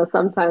 You know,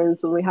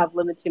 sometimes when we have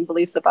limiting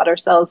beliefs about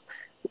ourselves,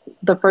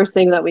 the first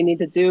thing that we need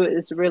to do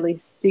is really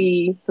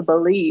see to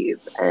believe.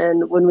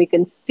 And when we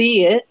can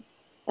see it,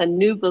 a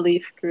new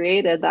belief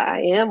created that I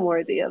am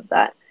worthy of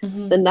that,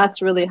 then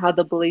that's really how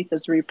the belief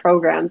is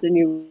reprogrammed and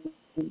you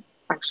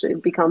actually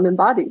become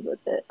embodied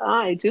with it.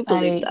 I do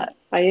believe I, that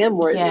I am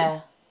worthy.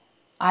 yeah,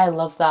 I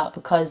love that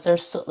because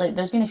there's so, like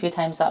there's been a few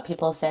times that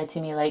people have said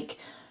to me like,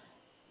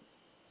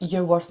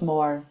 you're worth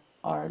more,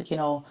 or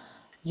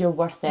you're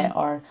worth it,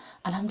 or,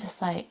 and I'm just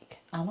like,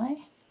 am I?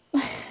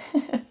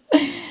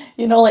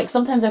 Like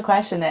sometimes I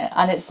question it,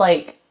 and it's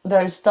like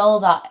there's still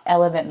that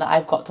element that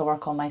I've got to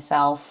work on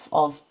myself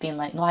of being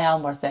like, no, I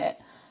am worth it.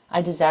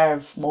 I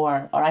deserve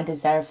more, or I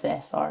deserve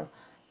this, or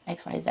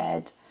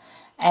XYZ.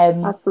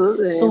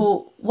 Absolutely.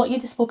 So what you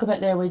just spoke about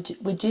there,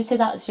 would you say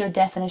that's your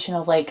definition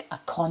of like a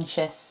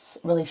conscious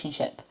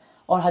relationship,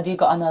 or have you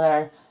got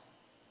another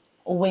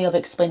way of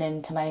explaining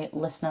to my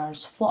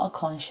listeners what a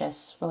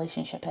conscious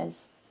relationship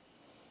is?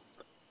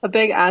 A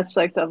big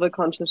aspect of a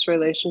conscious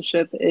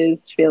relationship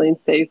is feeling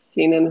safe,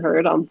 seen, and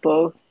heard on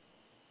both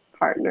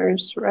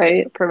partners,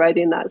 right?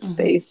 Providing that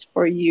space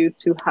for you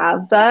to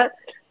have that,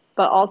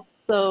 but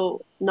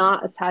also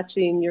not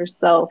attaching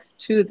yourself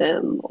to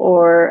them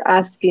or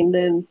asking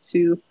them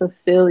to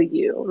fulfill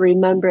you.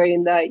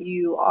 Remembering that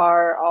you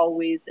are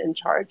always in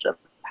charge of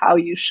how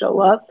you show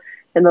up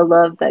and the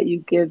love that you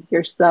give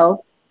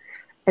yourself.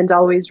 And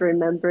always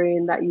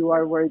remembering that you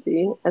are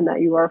worthy and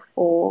that you are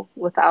full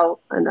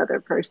without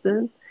another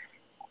person.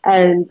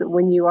 And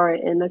when you are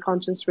in a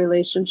conscious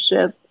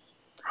relationship,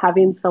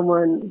 having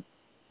someone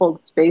hold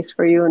space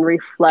for you and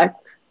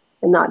reflect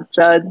and not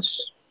judge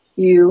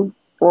you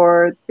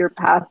for your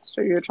past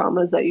or your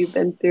traumas that you've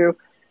been through,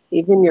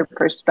 even your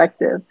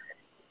perspective.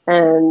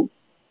 And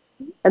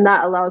and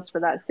that allows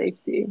for that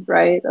safety,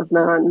 right? Of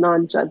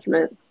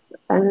non-judgments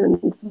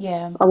and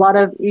Yeah. a lot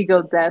of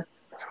ego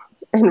deaths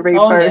and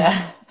Oh yeah.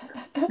 rebirths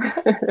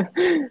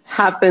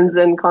happens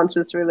in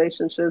conscious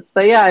relationships.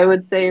 But yeah, I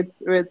would say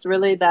it's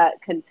really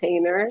that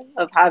container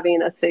of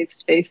having a safe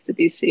space to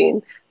be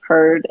seen,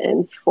 heard,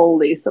 and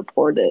fully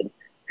supported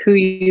who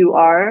you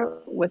are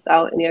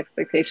without any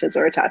expectations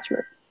or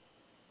attachment.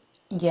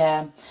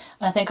 Yeah. And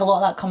I think a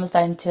lot of that comes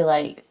down to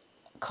like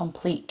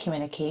complete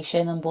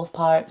communication on both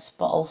parts,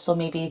 but also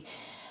maybe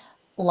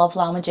love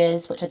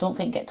languages, which I don't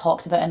think get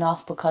talked about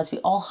enough because we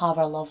all have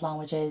our love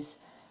languages.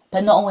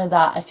 But not only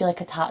that, I feel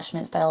like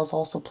attachment styles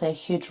also play a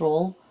huge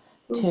role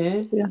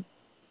too. Yeah.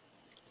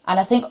 And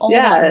I think all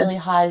that Yeah. really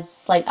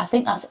has, like, I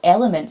think that's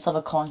elements of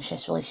a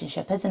conscious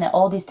relationship, isn't it?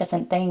 All these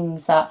different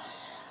things that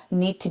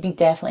need to be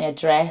definitely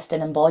addressed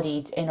and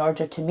embodied in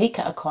order to make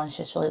it a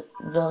conscious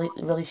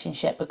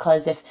relationship.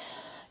 Because if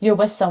you're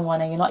with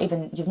someone and you've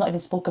not even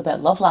spoke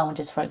about love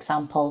languages, for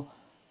example,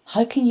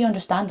 how can you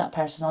understand that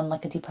person on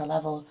like a deeper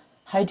level?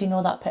 How do you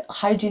know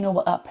how do you know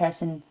what that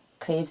person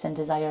craves and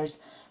desires?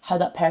 How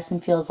that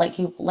person feels,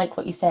 like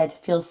what you said,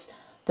 feels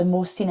the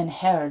most seen and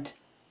heard?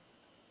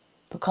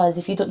 Because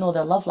if you don't know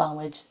their love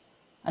language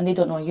and they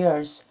don't know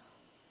yours,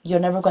 you're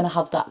never going to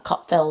have that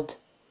cup filled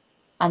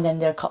and then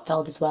their cup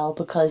filled as well,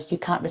 because you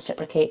can't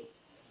reciprocate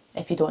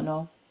if you don't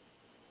know.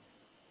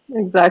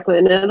 Exactly.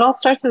 And it all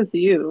starts with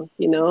you,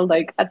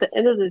 like at the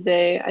end of the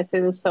day, I say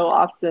this so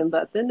often,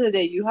 but at the end of the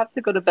day, you have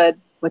to go to bed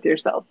with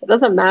yourself. It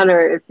doesn't matter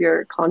if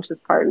your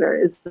conscious partner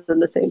is in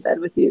the same bed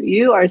with you.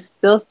 You are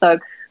still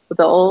stuck with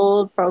the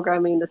old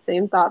programming, the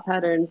same thought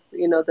patterns,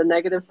 the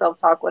negative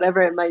self-talk,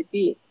 whatever it might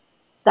be.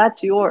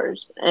 That's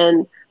yours.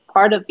 And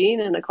part of being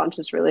in a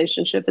conscious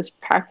relationship is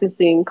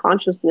practicing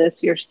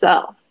consciousness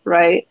yourself,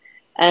 right?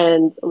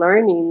 And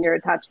learning your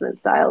attachment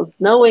styles,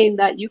 knowing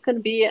that you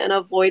can be an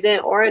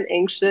avoidant or an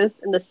anxious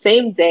in the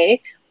same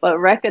day, but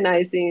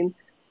recognizing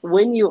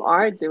when you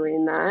are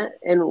doing that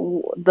and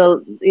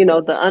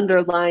the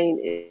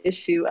underlying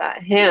issue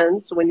at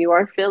hand when you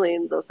are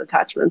feeling those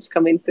attachments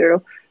coming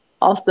through.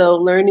 Also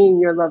learning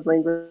your love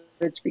language,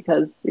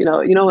 because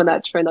when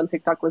that trend on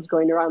TikTok was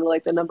going around,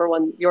 like your number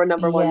one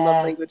love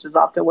Yeah. language is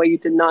often what you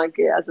did not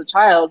get as a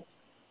child.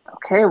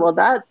 Okay, well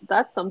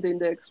that's something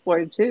to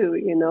explore too,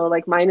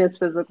 like mine is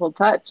physical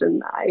touch,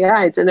 and yeah,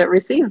 I didn't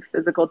receive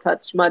physical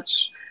touch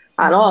much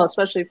at all,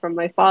 especially from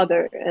my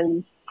father,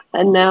 and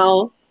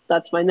now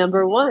that's my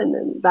number one,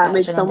 and that That's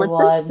makes your so number much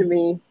sense to one.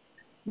 me.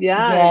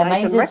 Yeah, Yeah, and I mine's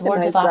can is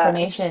words of recognize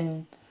that.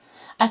 affirmation.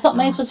 I thought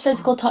mine was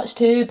physical touch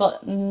too,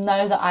 but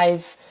now that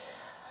I've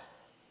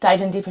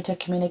dived in deeper to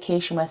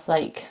communication with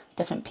like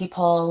different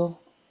people,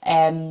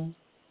 um,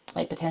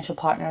 like potential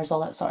partners,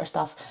 all that sort of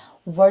stuff,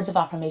 words of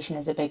affirmation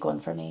is a big one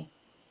for me.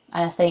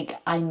 And I think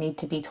I need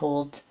to be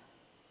told,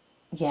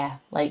 yeah,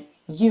 like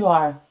you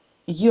are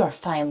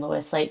fine,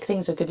 Lois. Like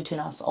things are good between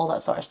us, all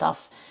that sort of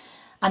stuff.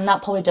 And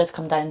that probably does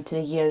come down to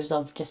the years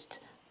of just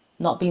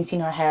not being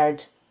seen or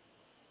heard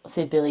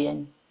through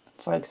bullying,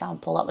 for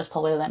example. That was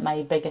probably like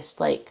my biggest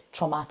like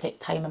traumatic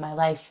time in my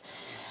life.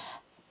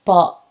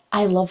 But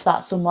I love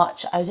that so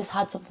much. I just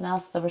had something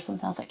else. There was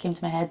something else that came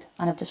to my head,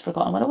 and I've just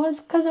forgotten what it was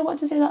because I wanted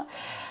to say that.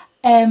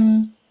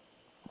 Um,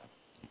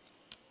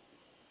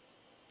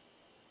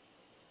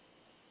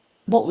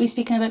 what were we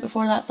speaking about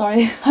before that?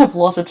 Sorry, I've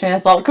lost my train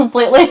of thought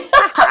completely.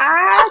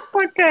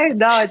 Okay,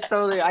 no, it's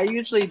totally. I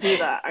usually do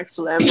that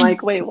actually. I'm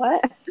like, wait,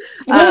 what?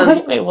 You're Um,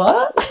 like, wait,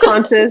 what?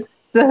 conscious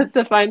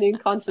defining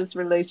conscious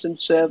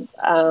relationship,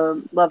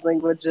 love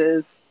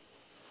languages,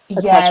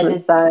 Yeah, attachment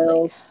the like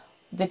styles.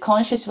 the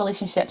conscious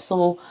relationship.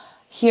 So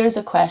here's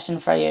a question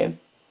for you.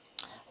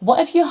 What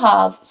if you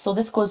have, so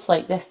this goes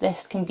like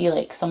this can be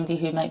like somebody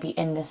who might be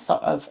in this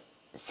sort of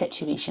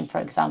situation, for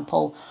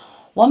example.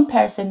 One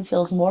person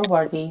feels more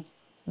worthy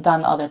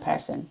than the other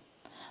person.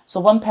 So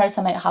one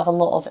person might have a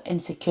lot of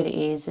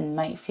insecurities and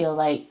might feel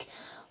like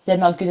they're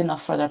not good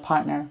enough for their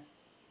partner.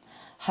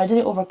 How do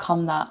they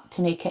overcome that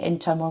to make it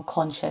into a more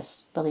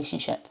conscious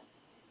relationship?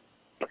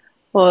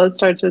 Well, it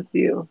starts with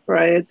you,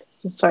 right? It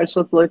starts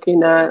with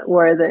looking at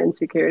where the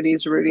insecurity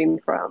is rooting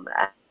from.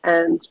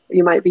 And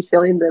you might be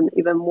feeling them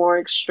even more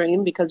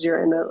extreme because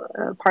you're in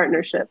a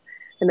partnership,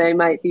 and they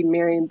might be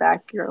mirroring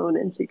back your own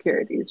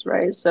insecurities,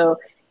 right? So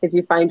if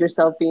you find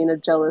yourself being a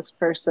jealous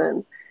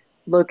person,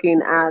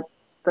 looking at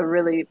the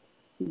really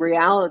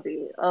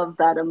reality of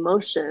that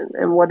emotion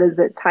and what is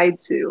it tied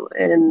to,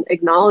 and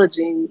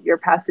acknowledging your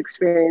past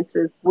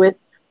experiences with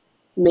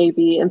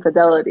maybe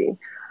infidelity,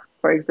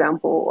 for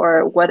example,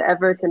 or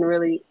whatever can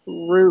really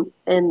root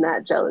in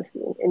that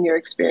jealousy in your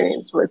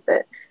experience with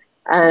it.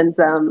 And,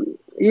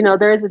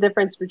 there is a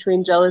difference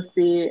between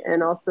jealousy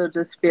and also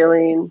just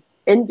feeling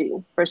envy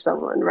for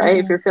someone, right?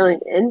 If you're feeling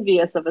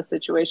envious of a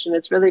situation,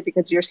 it's really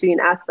because you're seeing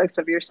aspects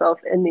of yourself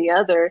in the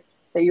other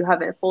that you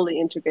haven't fully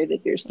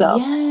integrated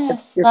yourself. If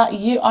Yes, you're that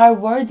you are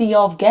worthy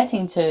of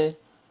getting to.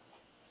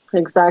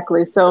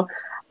 Exactly. So,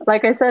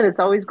 like I said, it's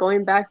always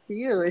going back to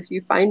you. If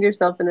you find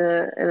yourself in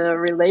a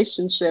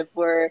relationship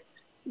where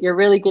you're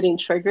really getting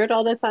triggered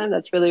all the time,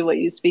 that's really what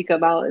you speak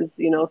about is,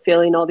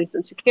 feeling all these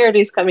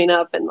insecurities coming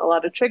up and a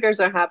lot of triggers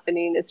are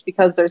happening. It's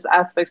because there's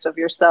aspects of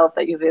yourself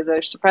that you've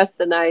either suppressed,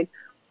 denied,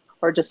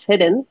 or just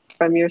hidden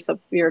from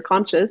your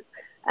conscious,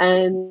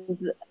 and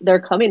they're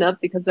coming up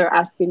because they're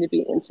asking to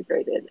be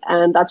integrated.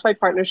 And that's why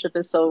partnership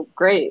is so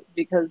great,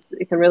 because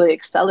it can really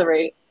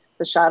accelerate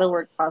the shadow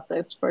work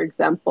process, for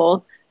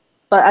example.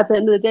 But at the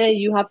end of the day,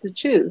 you have to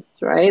choose,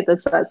 right?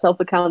 That's that self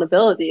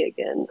accountability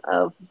again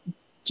of,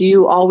 do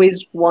you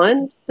always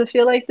want to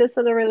feel like this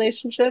in a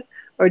relationship,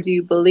 or do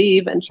you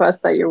believe and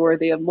trust that you're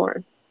worthy of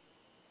more?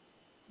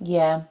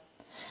 Yeah.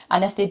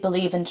 And if they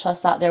believe and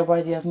trust that they're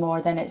worthy of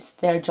more, then it's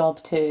their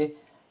job to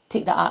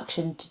take the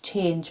action to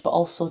change, but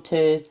also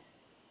to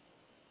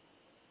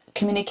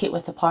communicate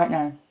with the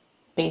partner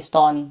based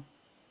on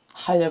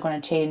how they're going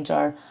to change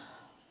or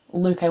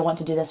look, I want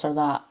to do this or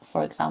that,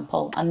 for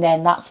example. And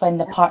then that's when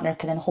the partner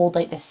can then hold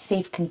like this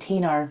safe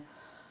container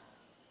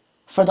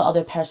for the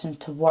other person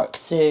to work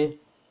through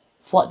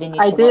what they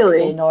need to work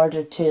through Ideally, in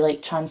order to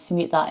like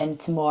transmute that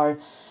into more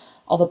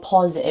of a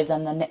positive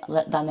than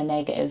the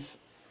negative.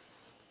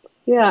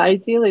 yeah,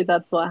 ideally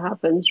that's what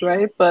happens,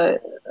 right?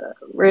 But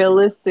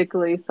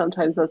realistically,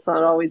 sometimes that's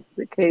not always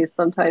the case.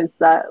 Sometimes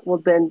that will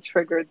then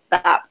trigger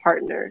that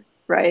partner,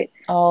 right?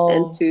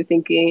 Oh, Into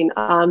thinking,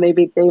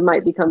 maybe they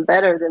might become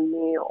better than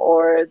me,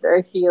 or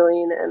they're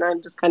healing and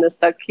I'm just kind of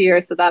stuck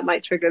here. So that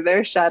might trigger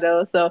their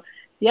shadow. So,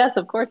 yes,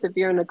 of course, if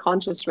you're in a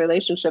conscious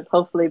relationship,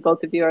 hopefully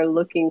both of you are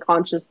looking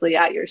consciously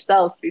at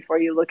yourselves before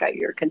you look at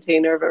your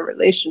container of a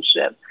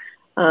relationship.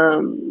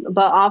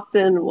 But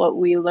often what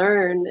we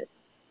learn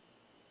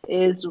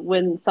is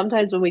when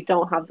sometimes when we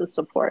don't have the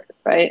support,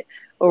 right?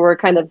 Or we're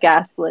kind of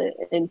gaslit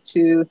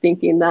into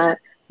thinking that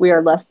we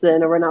are less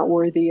than or we're not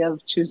worthy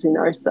of choosing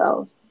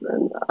ourselves.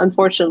 And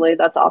unfortunately,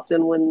 that's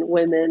often when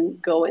women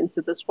go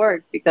into this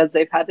work because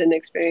they've had an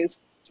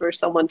experience where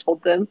someone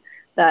told them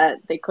that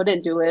they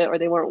couldn't do it or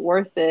they weren't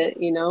worth it.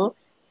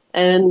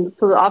 And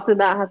so often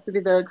that has to be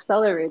the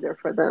accelerator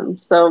for them.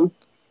 So,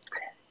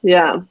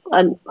 yeah,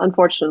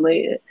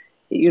 unfortunately, it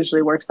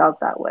usually works out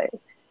that way.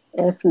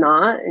 If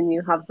not, and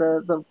you have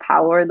the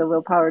power, the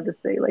willpower to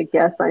say like,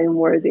 yes, I am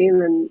worthy,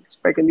 then it's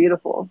freaking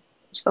beautiful.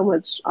 There's so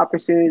much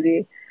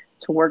opportunity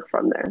to work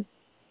from there.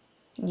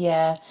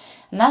 yeah.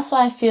 And that's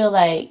why I feel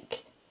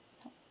like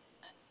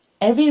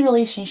every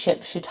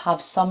relationship should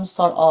have some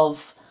sort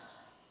of,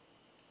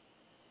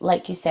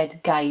 like you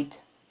said, guide,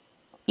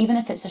 even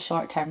if it's a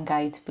short-term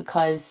guide,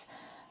 because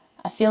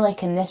I feel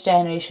like in this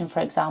generation, for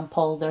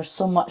example, there's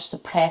so much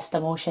suppressed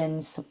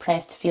emotions,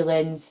 suppressed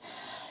feelings.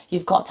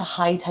 You've got to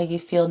hide how you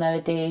feel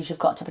nowadays. You've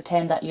got to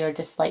pretend that you're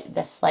just like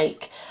this,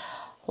 like,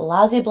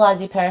 lazy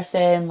blasey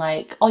person,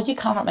 like, oh, you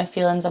can't hurt my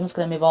feelings, I'm just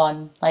going to move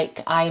on.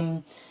 Like,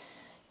 I'm,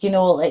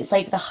 it's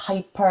like the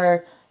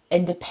hyper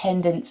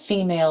independent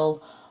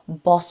female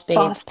boss babe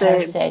Boss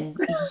babe. person.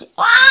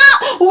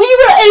 We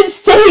were in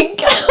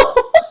sync.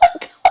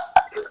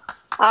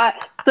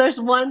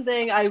 There's one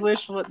thing I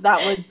wish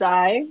that would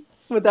die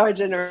with our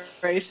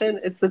generation.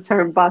 It's the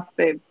term boss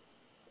babe.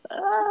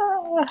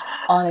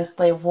 Ah,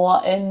 Honestly,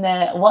 what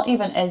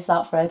even is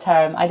that for a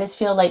term? I just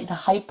feel like the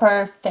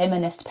hyper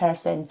feminist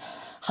person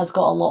has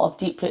got a lot of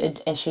deep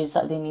rooted issues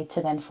that they need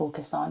to then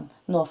focus on.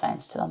 No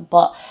offense to them,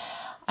 but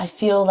I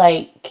feel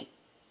like,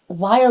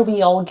 why are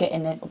we all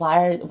getting it?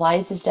 Why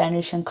is this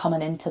generation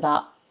coming into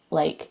that,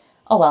 like,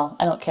 oh well,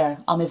 I don't care,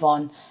 I'll move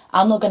on.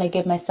 I'm not gonna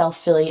give myself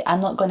fully. I'm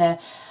not gonna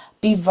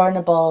be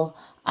vulnerable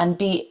and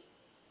be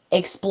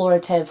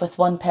explorative with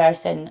one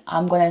person.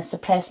 I'm going to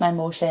suppress my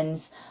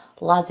emotions,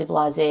 laissez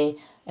blase.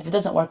 If it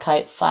doesn't work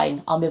out,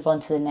 fine, I'll move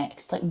on to the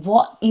next. Like,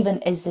 what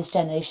even is this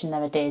generation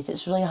nowadays?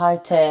 It's so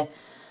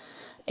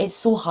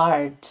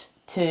hard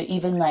to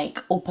even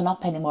like open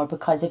up anymore,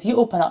 because if you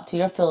open up to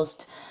your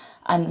fullest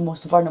and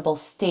most vulnerable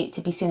state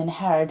to be seen and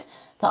heard,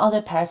 the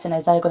other person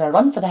is either going to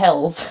run for the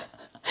hills,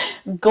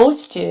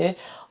 ghost you,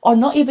 or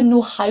not even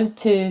know how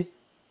to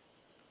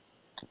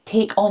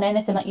take on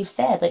anything that you've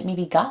said, like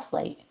maybe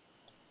gaslight.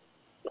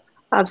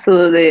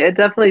 absolutely. It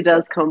definitely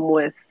does come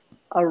with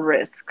a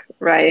risk,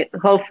 right?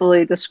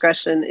 Hopefully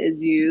discretion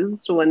is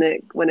used when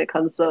it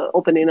comes to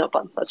opening up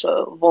on such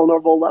a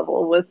vulnerable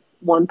level with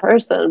one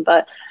person.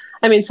 But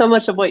I mean, so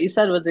much of what you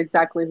said was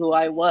exactly who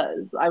I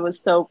was. I was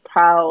so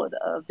proud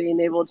of being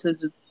able to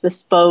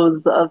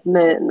dispose of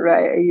men,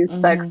 right? I used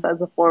sex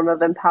as a form of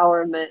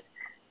empowerment.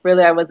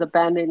 Really, I was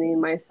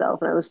abandoning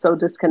myself, and I was so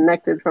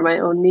disconnected from my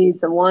own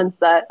needs and wants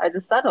that I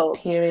just settled,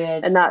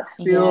 Period. and Yeah.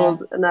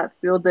 that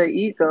fueled the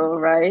ego,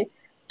 right?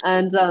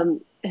 And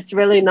it's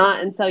really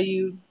not until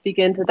you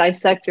begin to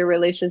dissect your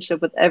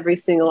relationship with every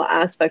single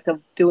aspect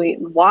of doing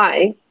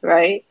why,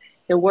 right?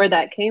 And where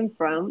that came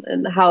from,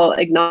 and how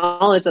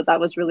acknowledge that that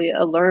was really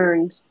a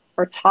learned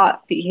or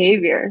taught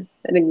behavior,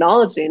 and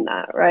acknowledging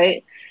that,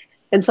 right?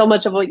 And so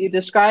much of what you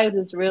described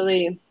is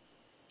really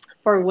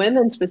for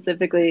women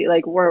specifically,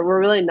 like we're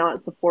really not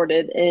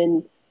supported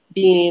in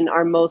being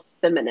our most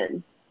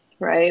feminine,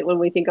 right? When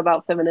we think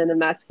about feminine and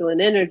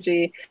masculine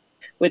energy,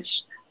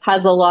 which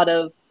has a lot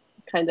of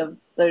kind of,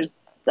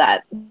 there's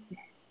that,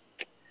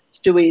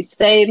 do we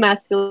say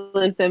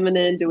masculine,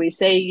 feminine? Do we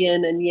say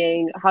yin and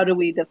yang? How do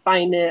we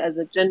define it as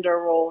a gender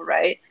role,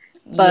 right?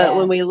 But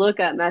when Yeah. we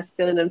look at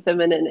masculine and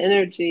feminine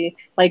energy,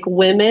 like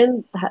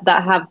women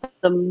that have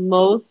the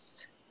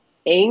most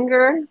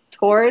anger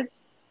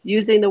towards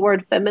using the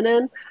word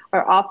feminine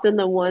are often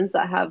the ones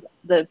that have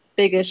the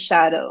biggest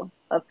shadow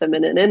of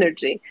feminine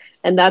energy.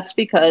 And that's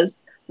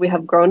because we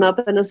have grown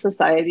up in a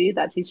society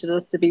that teaches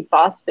us to be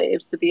boss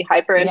babes, to be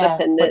hyper Yeah.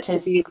 independent, Which to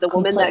is be the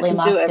woman that completely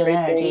can do masculine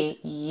everything. energy.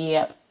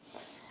 Yep. Yep.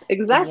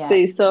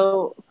 Exactly.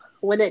 So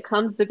when it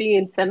comes to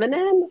being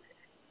feminine,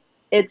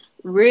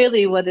 it's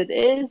really what it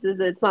is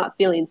it's not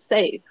feeling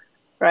safe,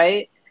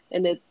 right?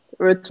 And it's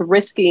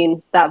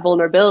risking that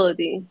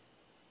vulnerability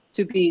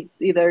to be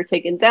either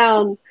taken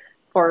down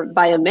for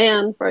by a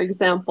man, for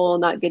example,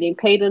 not getting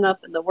paid enough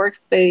in the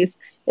workspace.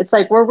 It's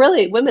like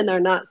women are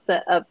not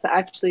set up to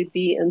actually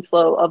be in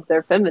flow of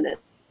their feminine.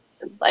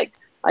 Like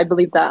I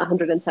believe that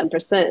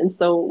 110%. And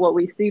so what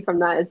we see from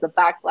that is the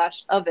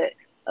backlash of it,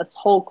 this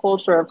whole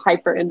culture of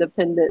hyper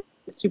independent,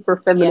 super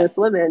Yep. feminist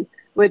women,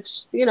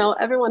 which,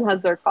 everyone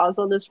has their cause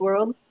on this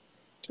world.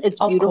 It's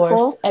Of course,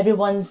 beautiful,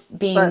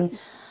 but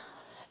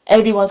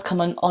everyone's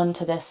coming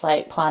onto this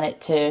like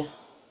planet to,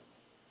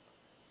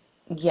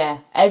 yeah,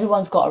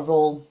 everyone's got a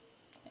role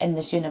in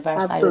this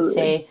universe, I would absolutely,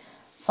 say.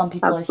 Some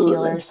people are absolutely.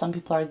 healers, some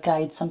people are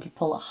guides, some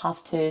people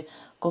have to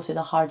go through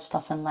the hard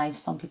stuff in life,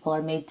 some people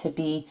are made to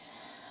be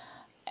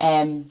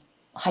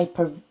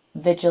hyper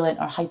vigilant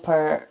or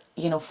hyper,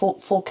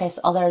 focus.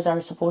 Others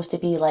are supposed to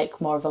be like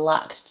more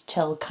relaxed,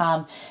 chill,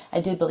 calm. I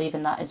do believe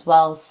in that as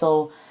well.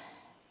 So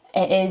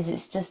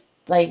it's just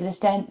like this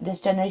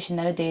generation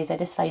nowadays, I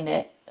just find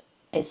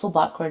it's so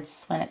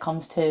backwards when it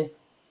comes to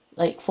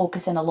like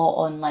focusing a lot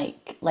on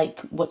like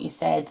what you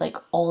said, like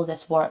all of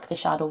this work, the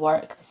shadow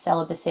work, the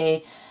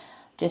celibacy,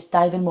 just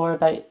diving more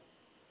about,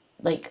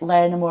 like,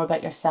 learning more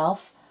about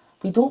yourself.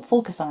 We don't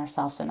focus on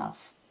ourselves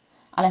enough.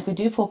 And if we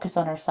do focus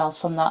on ourselves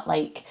from that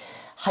like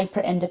hyper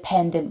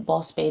independent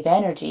boss babe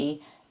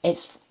energy,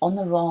 it's on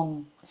the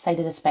wrong side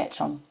of the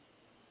spectrum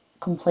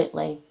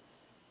completely.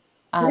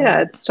 Yeah,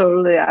 And it's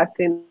totally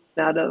acting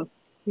out of,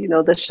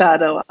 the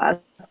shadow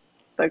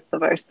aspects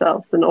of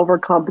ourselves and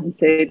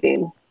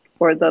overcompensating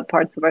for the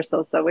parts of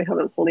ourselves that we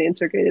haven't fully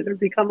integrated or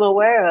become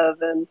aware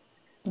of. And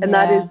And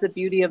that Yeah, is the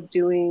beauty of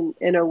doing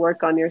inner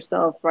work on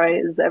yourself, right?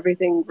 Is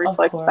everything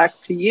of reflects back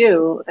to course.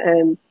 you.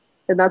 And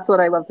that's what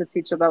I love to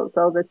teach about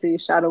celibacy,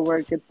 shadow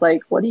work. It's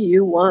like, what do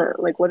you want?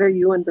 Like, what are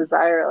you in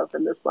desire of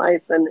in this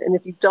life? And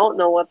if you don't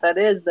know what that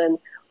is, then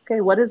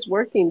okay, what is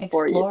working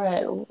for you? Explore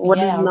it.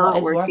 What is Yeah, or what not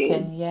is working?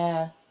 working.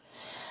 Yeah.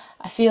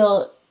 I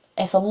feel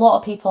if a lot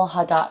of people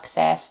had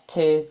access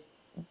to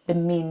the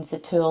means, the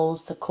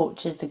tools, the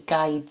coaches, the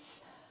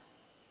guides,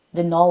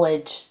 the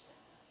knowledge,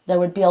 there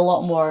would be a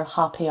lot more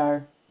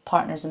happier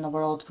partners in the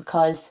world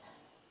because,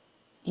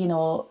 you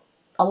know,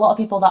 a lot of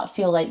people that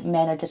feel like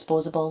men are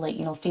disposable, like,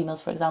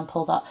 females, for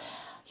example, that,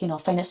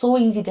 find it so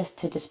easy just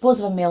to dispose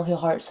of a male who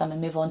hurts them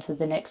and move on to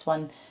the next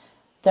one.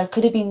 There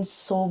could have been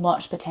so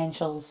much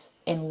potentials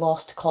in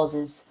lost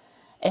causes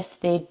if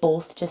they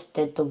both just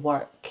did the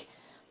work.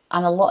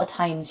 And a lot of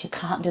times you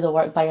can't do the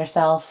work by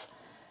yourself.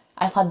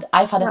 I've had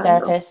a Yeah, no.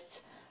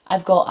 therapist.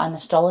 I've got an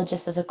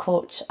astrologist as a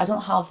coach. I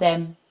don't have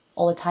them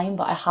all the time,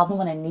 but I have them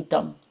when I need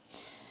them.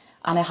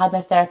 And I had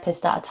my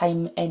therapist at a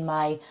time in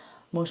my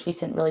most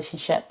recent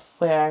relationship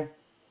where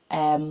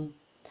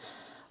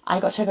I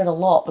got triggered a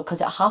lot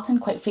because it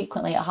happened quite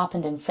frequently. It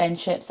happened in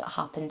friendships, it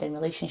happened in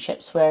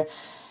relationships where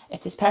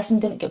if this person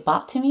didn't get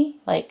back to me,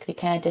 like they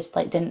kind of just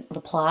like didn't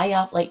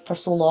reply like for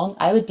so long,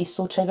 I would be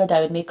so triggered.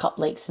 I would make up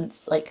like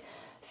since like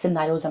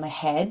scenarios in my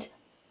head,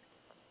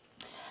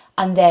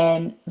 and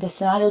then the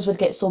scenarios would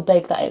get so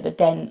big that it would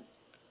then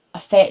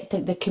affect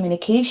the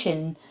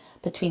communication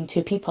between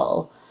two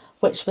people,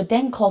 which would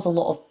then cause a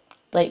lot of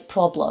like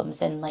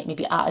problems and like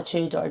maybe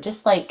attitude or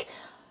just like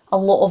a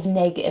lot of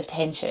negative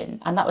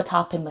tension. And that would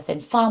happen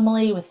within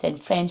family, within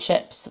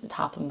friendships. It would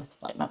happen with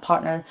like my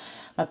partner.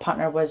 My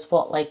partner was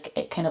what like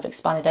it kind of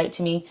expanded out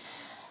to me.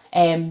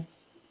 um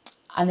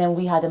and then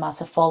we had a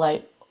massive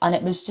fallout, and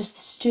it was just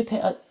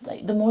stupid,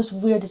 like the most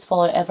weirdest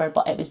fallout ever,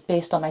 but it was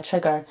based on my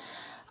trigger.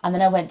 And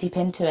then I went deep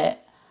into it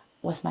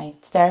with my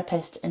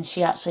therapist, and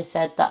she actually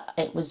said that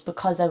it was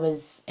because I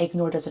was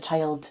ignored as a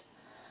child.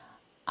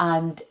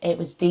 And it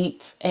was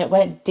deep, it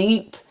went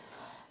deep,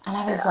 and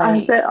I was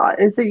like,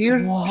 As it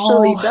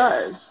usually whoa.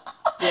 does.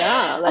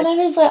 Yeah, And like I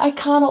was like, I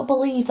cannot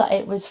believe that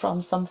it was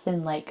from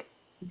something like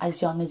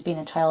as young as being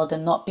a child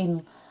and not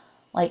being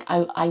like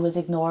I was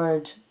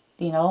ignored,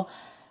 you know?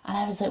 And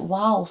I was like,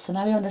 wow, so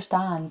now I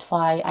understand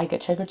why I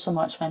get triggered so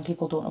much when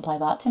people don't reply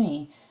back to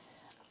me.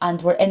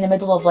 And we're in the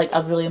middle of like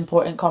a really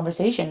important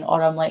conversation,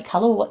 or I'm like,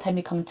 hello, what time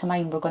you coming to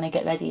mine? We're gonna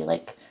get ready.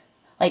 Like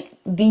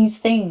these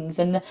things.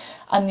 And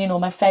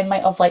my friend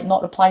might have like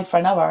not replied for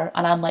an hour,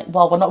 and I'm like,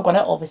 well, we're not going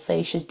out,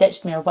 obviously, she's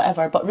ditched me or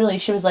whatever. But really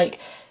she was like,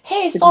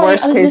 hey, sorry, I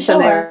worst was in the case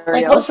shower,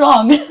 like scenario. what's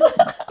wrong?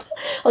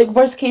 Like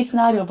worst case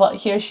scenario, but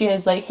here she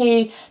is like,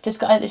 hey, just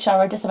got out of the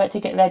shower, just about to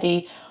get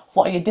ready,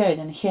 what are you doing?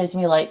 And here's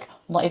me like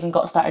not even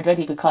got started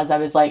ready because I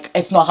was like,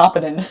 it's not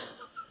happening.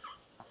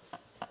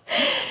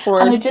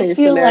 And I Worst just case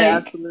feel scenario,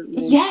 like, absolutely.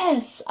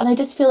 yes, and I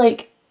just feel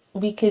like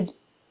we could,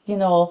 you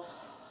know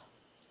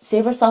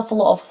save ourselves a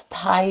lot of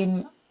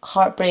time,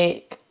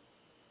 heartbreak,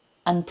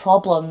 and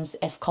problems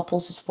if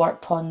couples just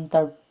worked on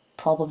their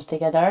problems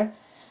together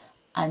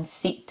and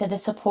seek to the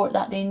support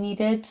that they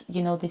needed.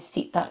 They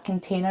seek that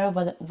container,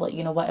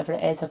 whatever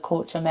it is, a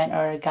coach, a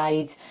mentor, a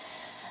guide,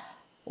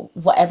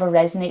 whatever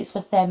resonates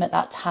with them at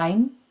that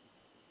time.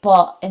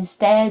 But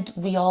instead,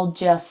 we all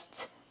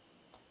just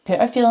put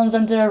our feelings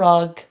under a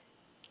rug,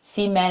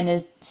 see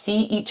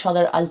each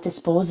other as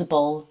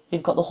disposable.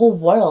 We've got the whole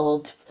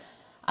world,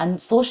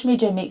 and social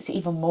media makes it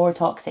even more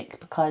toxic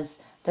because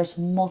there's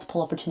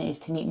multiple opportunities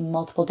to meet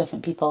multiple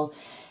different people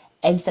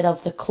instead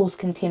of the close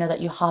container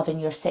that you have in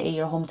your city,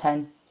 your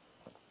hometown.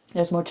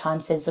 There's more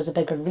chances, there's a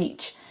bigger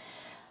reach.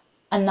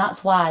 And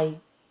that's why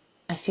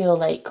I feel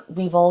like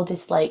we've all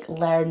just like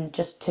learned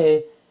just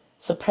to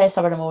suppress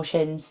our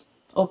emotions.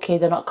 Okay,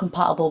 they're not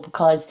compatible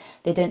because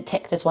they didn't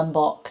tick this one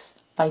box,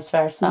 vice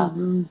versa.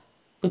 Hmm.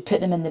 We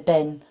put them in the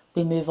bin,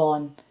 we move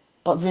on.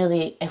 But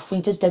really, if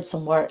we just did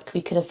some work,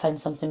 we could have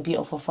found something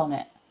beautiful from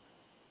it.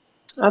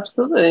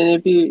 Absolutely. And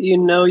if you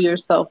know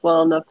yourself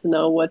well enough to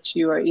know what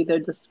you are either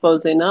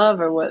disposing of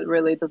or what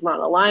really does not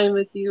align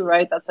with you,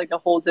 right? That's like a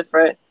whole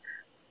different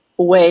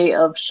way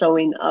of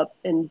showing up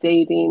in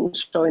dating,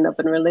 showing up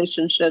in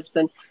relationships.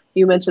 And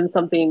you mentioned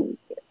something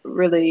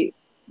really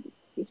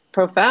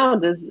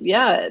profound is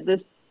yeah,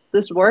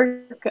 this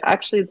work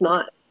actually is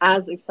not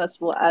as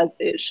accessible as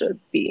it should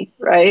be,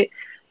 right?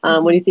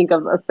 When you think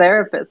of a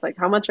therapist, like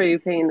how much are you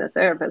paying a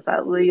therapist?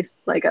 At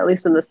least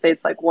in the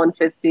States, like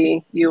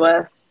 150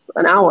 US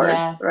an hour,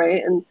 Yeah,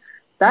 right? And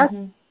that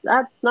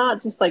that's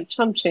not just like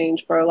chump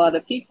change for a lot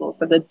of people.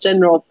 For the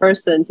general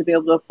person to be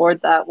able to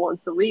afford that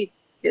once a week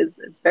is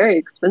it's very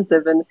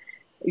expensive, and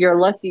you're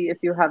lucky if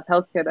you have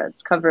healthcare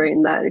that's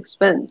covering that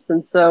expense.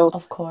 And so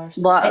of course.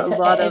 a It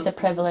lot is a of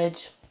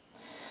privilege.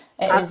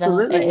 It is a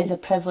absolutely.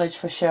 privilege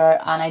for sure,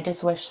 and I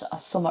just wish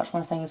so much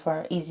more things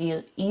were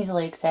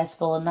easily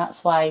accessible, and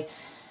that's why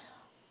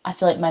I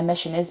feel like my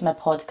mission is my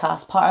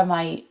podcast. Part of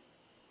my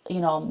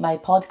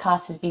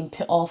podcast has been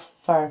put off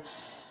for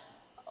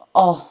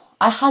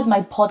I had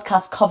my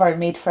podcast cover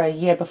made for a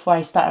year before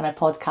I started my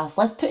podcast.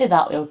 Let's put it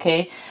that way,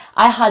 okay?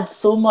 I had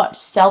so much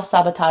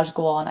self-sabotage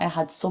go on. I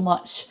had so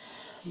much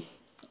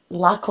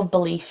lack of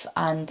belief,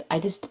 and I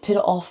just put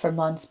it off for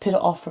months, put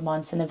it off for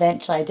months, and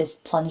eventually I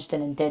just plunged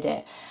in and did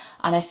it.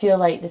 And I feel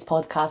like this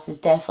podcast is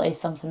definitely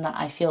something that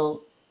I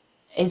feel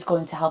is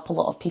going to help a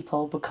lot of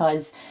people,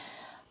 because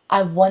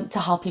I want to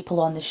have people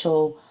on the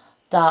show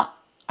that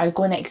are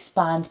going to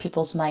expand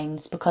people's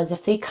minds, because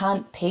if they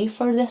can't pay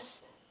for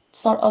this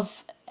sort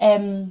of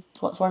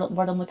what's the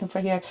word I'm looking for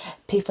here,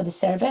 pay for the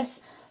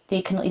service,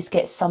 they can at least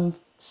get some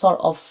sort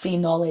of free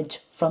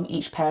knowledge from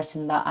each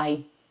person that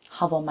I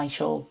have on my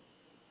show.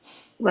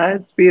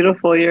 That's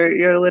beautiful.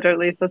 You're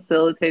literally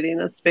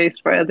facilitating a space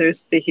for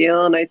others to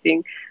heal, and I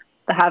think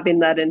having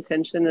that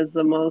intention is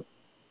the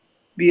most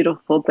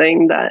beautiful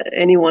thing that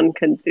anyone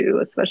can do,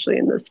 especially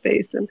in this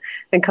space,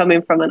 and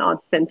coming from an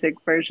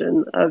authentic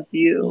version of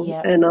you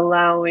Yep. and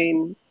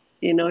allowing,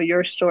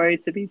 your story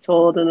to be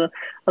told, and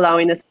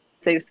allowing a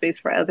safe space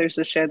for others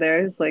to share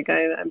theirs. Like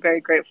I'm very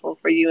grateful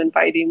for you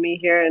inviting me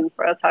here and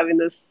for us having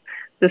this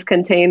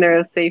container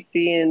of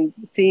safety and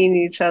seeing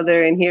each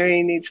other and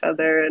hearing each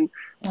other and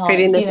Oh, it's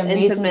creating been this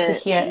amazing to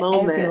intimate hear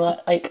moment. everyone,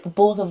 like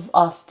both of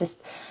us,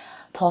 just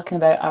talking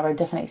about our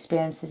different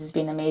experiences has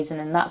been amazing.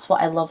 And that's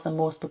what I love the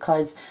most,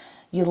 because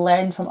you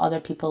learn from other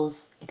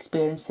people's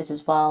experiences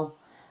as well.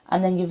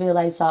 And then you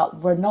realise that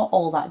we're not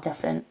all that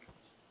different.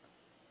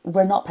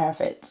 We're not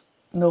perfect.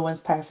 No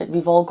one's perfect.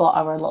 We've all got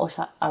our little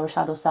our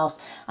shadow selves,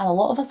 and a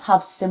lot of us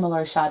have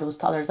similar shadows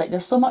to others. Like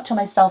there's so much of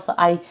myself that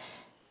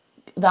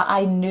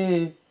I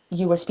knew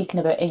you were speaking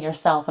about in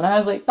yourself, and I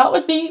was like, that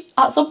was me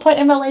at some point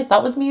in my life.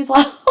 That was me as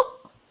well.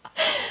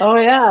 Oh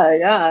yeah,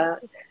 yeah.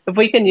 If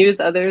we can use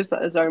others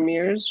as our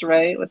mirrors,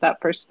 right, with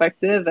that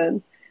perspective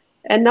and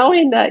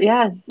knowing that,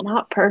 yeah,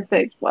 not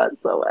perfect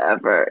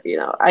whatsoever.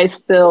 I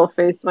still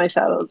face my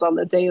shadows on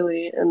the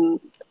daily, and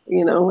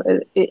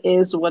it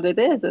is what it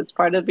is. It's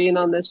part of being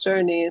on this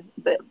journey.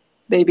 That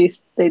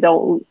babies, they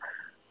don't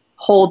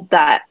hold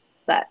that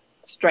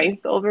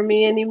strength over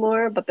me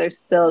anymore, but they're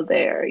still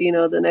there. The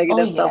Oh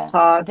negative yeah,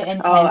 self-talk. the Oh,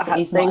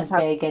 intensity is not things as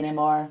have big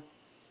anymore.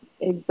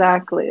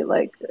 exactly.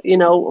 Like,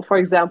 for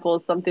example,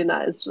 something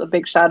that is a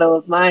big shadow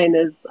of mine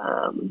is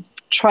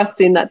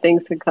trusting that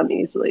things can come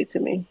easily to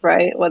me,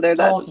 right? Whether Oh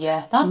that's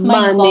yeah, that's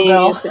mine as well, money,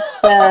 girl.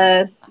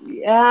 success.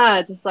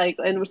 Yeah, just like,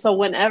 and so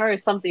whenever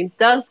something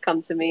does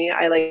come to me,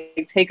 I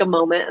like take a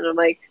moment and I'm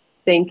like,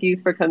 thank you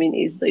for coming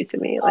easily to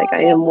me. Oh, Like, I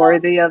I love am that.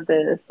 worthy of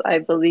this. I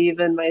believe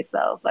in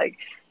myself. Like,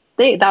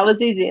 that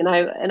was easy. And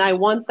I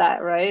want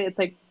that, right? It's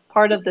like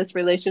part of this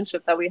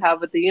relationship that we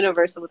have with the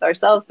universe and with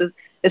ourselves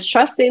is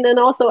trusting and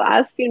also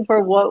asking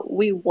for what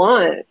we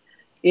want,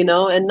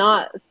 and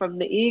not from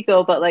the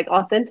ego, but like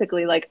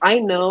authentically. Like I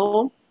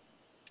know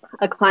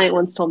a client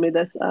once told me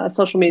this, a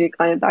social media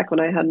client back when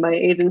I had my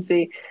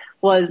agency,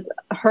 was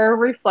her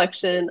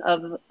reflection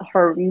of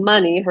her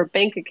money, her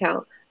bank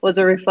account was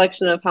a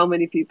reflection of how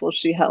many people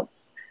she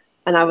helps.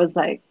 And I was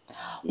like,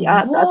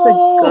 yeah, that's a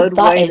Whoa, good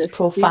that way is to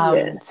see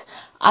it. profound.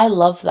 I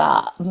love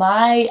that.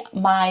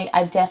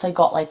 I've definitely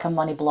got like a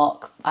money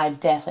block.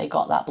 I've definitely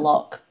got that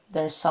block.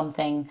 There's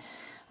something,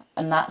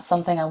 and that's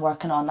something I'm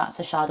working on. That's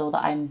a shadow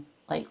that I'm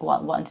like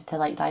wanting to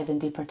like dive in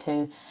deeper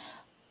to.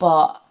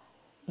 But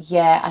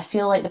yeah, I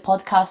feel like the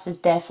podcast is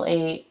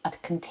definitely a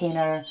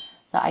container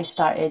that I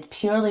started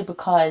purely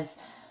because,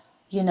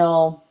 you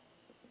know,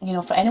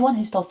 for anyone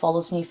who still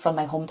follows me from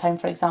my hometown,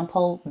 for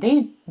example,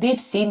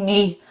 they've seen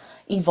me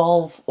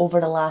evolve over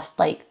the last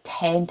like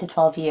 10 to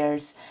 12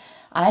 years.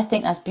 And I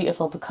think that's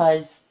beautiful,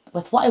 because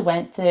with what I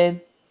went through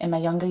in my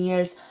younger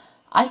years,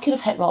 I could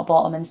have hit rock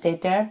bottom and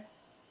stayed there.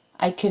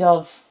 I could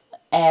have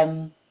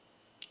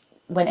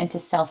went into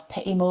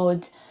self-pity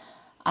mode.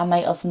 I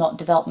might have not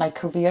developed my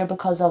career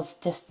because of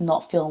just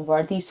not feeling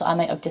worthy. So I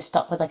might have just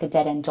stuck with like a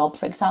dead end job,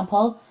 for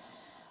example.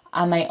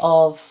 I might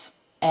have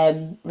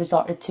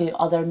resorted to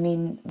other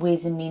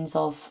ways and means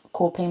of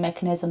coping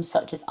mechanisms,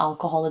 such as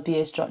alcohol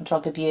abuse,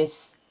 drug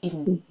abuse,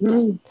 even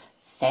just Mhm.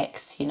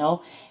 sex,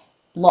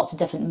 lots of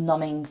different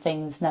numbing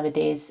things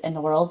nowadays in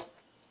the world.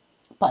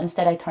 But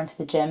instead, I turned to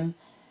the gym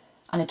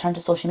and I turned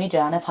to social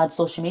media, and I've had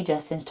social media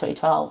since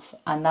 2012.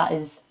 And that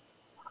is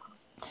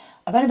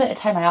around about the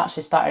time I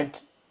actually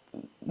started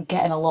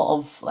getting a lot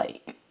of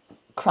like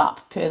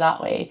crap, put it that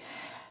way.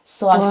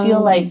 So I feel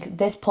Wow. like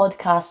this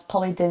podcast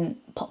probably didn't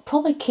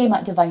probably came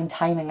at divine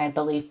timing, I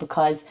believe,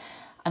 because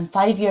I'm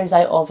 5 years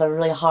out of a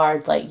really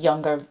hard like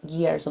younger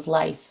years of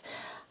life,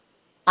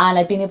 and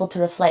I've been able to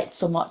reflect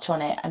so much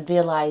on it and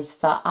realize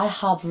that I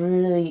have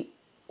really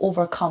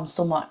overcome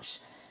so much,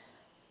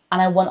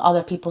 and I want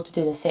other people to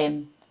do the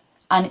same.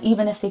 And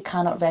even if they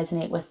cannot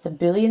resonate with the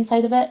bullying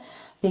side of it,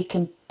 they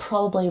can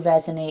probably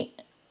resonate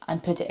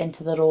and put it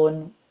into their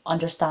own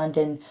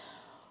understanding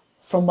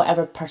from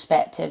whatever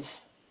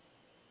perspective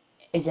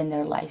is in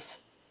their life.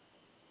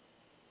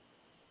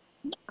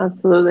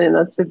 Absolutely. And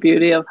that's the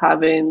beauty of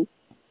having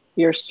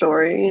your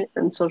story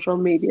and social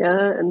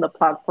media and the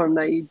platform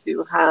that you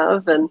do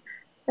have.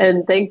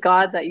 And thank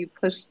God that you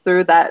pushed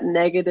through that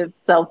negative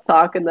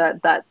self-talk and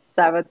that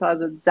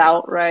sabotage of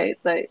doubt, right?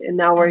 That and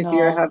now I we're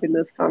here know. having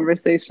this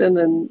conversation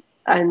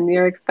and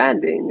you're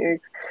expanding.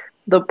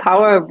 The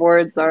power of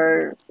words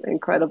are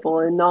incredible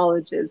and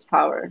knowledge is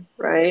power,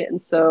 right?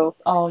 And so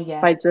Oh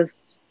yeah. by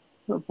just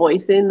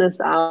voicing this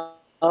out,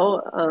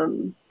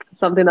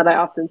 something that I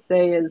often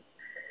say is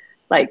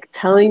like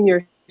telling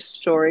your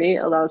story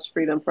allows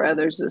freedom for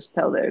others to just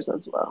tell theirs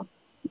as well.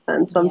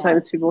 And Yeah.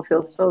 sometimes people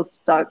feel so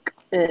stuck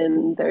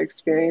in their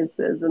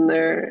experiences and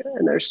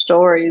their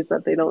stories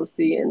that they don't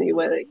see any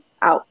way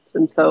out.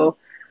 And so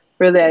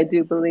really I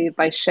do believe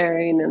by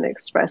sharing and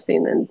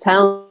expressing and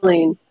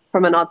telling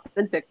from an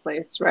authentic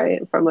place, right?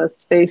 From a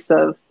space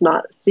of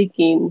not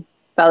seeking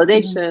Hmm.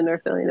 validation or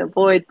filling a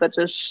void, but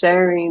just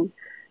sharing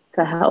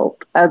to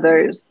help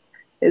others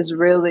is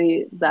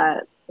really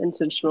that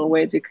intentional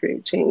way to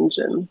create change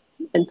and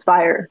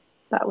inspire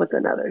that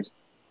within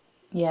others.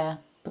 Yeah.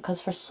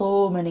 Because for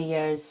so many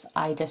years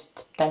I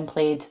just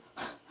downplayed.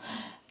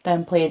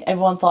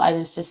 Everyone thought I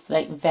was just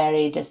like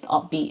very just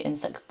upbeat and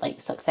like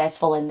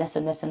successful in this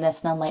and this and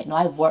this, and I'm like, no,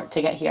 I've worked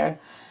to get here.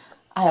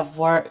 I have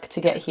work to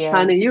get here.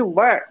 Honey, you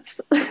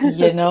worked.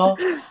 You know.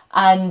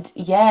 And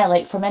yeah,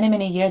 like for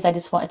many years I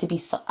just wanted to be,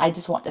 I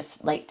just wanted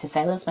to like to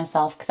silence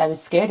myself because I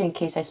was scared in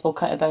case I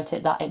spoke out about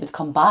it that it would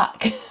come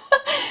back.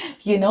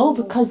 You know,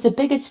 because the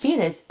biggest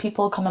fear is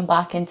people coming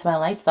back into my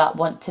life that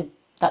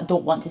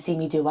don't want to see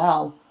me do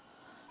well,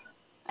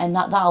 and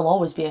that'll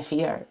always be a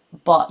fear.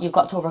 But you've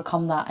got to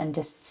overcome that and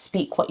just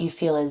speak what you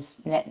feel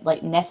is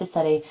like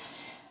necessary.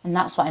 And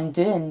that's what I'm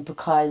doing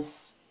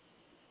because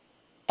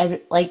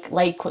like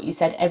what you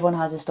said, everyone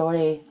has a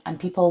story, and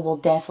people will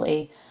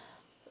definitely,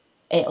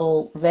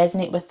 it'll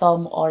resonate with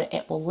them, or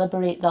it will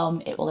liberate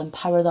them, it will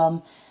empower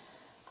them.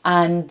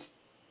 And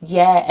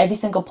yeah, every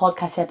single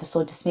podcast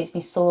episode just makes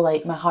me so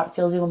like, my heart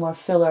feels even more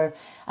fuller.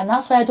 And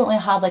that's why I don't really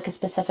have like a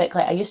specific,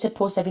 like I used to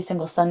post every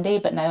single Sunday,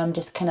 but now I'm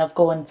just kind of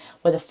going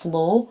with the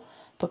flow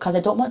because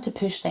I don't want to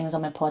push things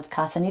on my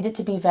podcast. I need it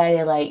to be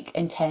very like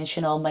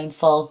intentional,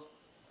 mindful.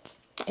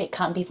 It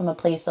can't be from a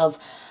place of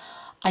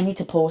I need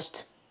to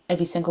post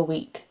every single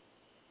week.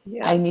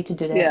 I need to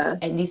do Yes, this.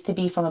 It needs yes. to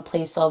be from a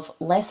place of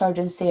less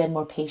urgency and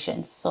more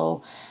patience.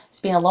 So it's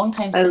been a long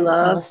time I since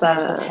my love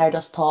listeners have that. heard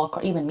us talk,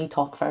 or even me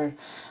talk for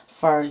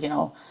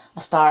a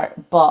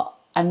start. But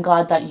I'm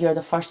glad that you're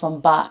the first one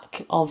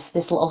back of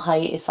this little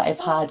hiatus that I've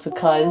had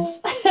because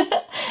Oh,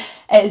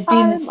 it has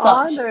been I'm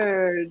such,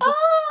 honored.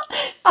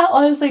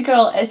 honestly,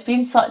 girl, it's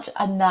been such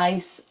a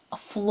nice,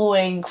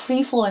 flowing,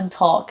 free flowing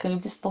talk. And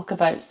we've just spoke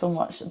about so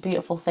much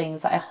beautiful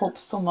things that I hope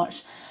so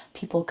much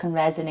people can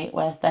resonate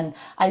with. And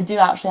I do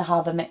actually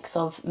have a mix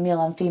of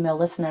male and female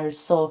listeners.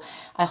 So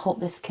I hope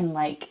this can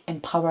like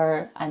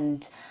empower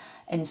and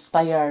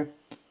inspire,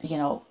 you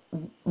know,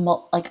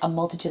 like a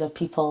multitude of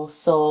people.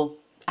 So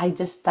I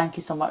just thank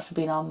you so much for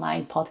being on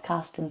my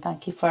podcast, and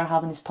thank you for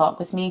having this talk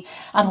with me.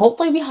 And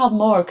hopefully we have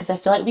more because I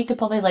feel like we could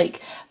probably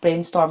like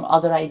brainstorm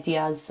other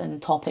ideas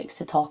and topics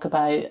to talk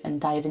about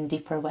and dive in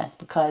deeper with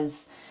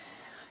because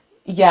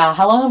yeah,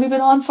 how long have we been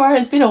on for?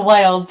 It's been a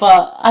while,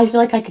 but I feel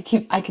like I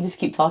could just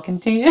keep talking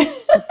to you.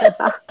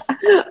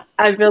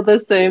 I feel the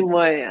same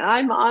way.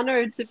 I'm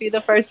honored to be the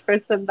first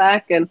person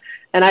back and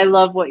I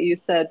love what you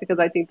said because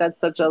I think that's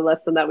such a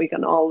lesson that we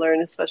can all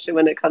learn, especially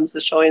when it comes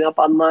to showing up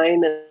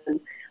online and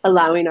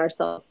allowing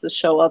ourselves to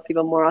show up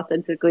even more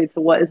authentically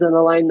to what is in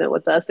alignment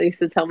with us. I used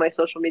to tell my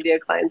social media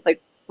clients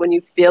like when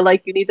you feel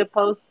like you need to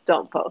post,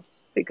 don't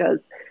post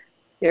because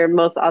your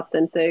most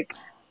authentic,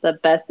 the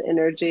best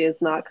energy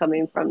is not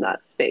coming from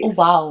that Oh space,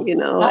 wow, you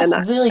know, that's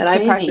really and I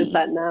practice crazy.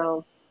 that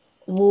now.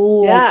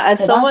 Whoa, Yeah, as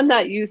now someone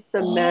that's, that used to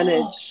oh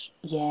manage,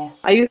 I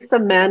yes. used to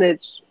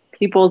manage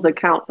people's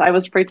accounts. I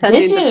was Did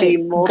pretending to be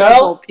you, multiple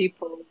girl?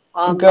 people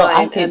Girl,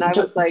 online, okay. and I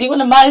was Do like, you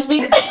want to manage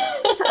me?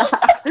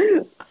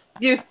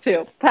 used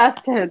to,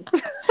 past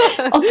tense.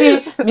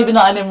 Okay, maybe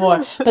not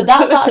anymore. But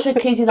that's actually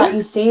crazy that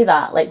you say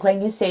that. Like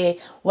when you say,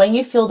 when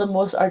you feel the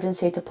most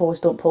urgency to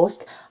post, don't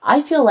post.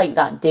 I feel like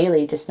that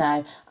daily just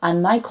now,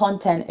 and my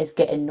content is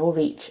getting no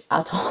reach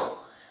at all.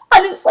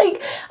 And it's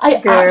like I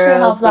actually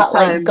Girl, have it's the that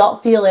like time.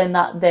 gut feeling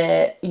that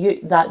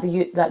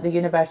the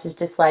universe is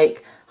just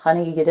like,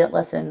 honey, you didn't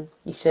listen.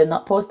 You should have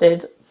not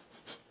posted.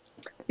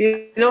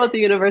 You know what the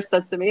universe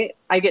does to me?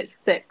 I get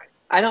sick.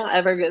 I don't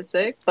ever get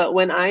sick, but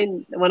when I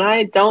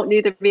don't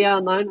need to be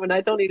online, when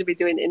I don't need to be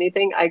doing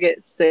anything, I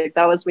get sick.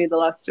 That was me the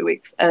last 2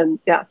 weeks. And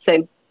yeah,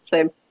 same.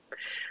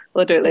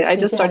 Literally. It's I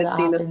just crazy how started that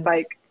seeing a happens.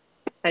 spike.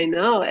 I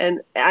know.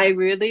 And I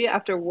really,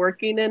 after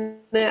working in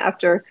it,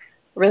 after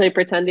really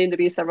pretending to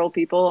be several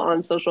people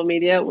on social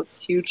media with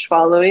huge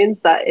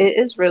followings, that it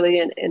is really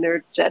an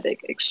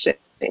energetic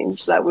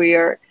exchange that we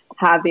are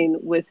having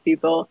with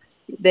people.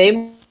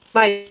 They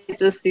might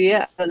just see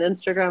it as an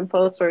Instagram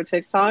post or a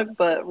TikTok,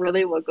 but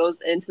really what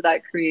goes into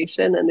that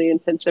creation and the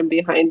intention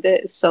behind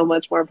it is so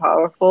much more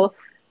powerful.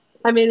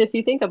 I mean, if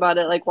you think about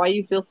it, like why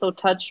you feel so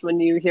touched when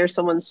you hear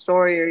someone's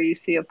story or you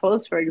see a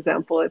post, for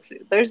example, it's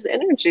there's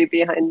energy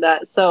behind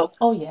that. So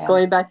Oh yeah.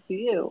 going back to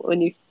you,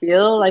 when you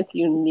feel like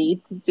you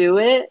need to do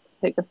it,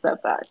 take a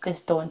step back.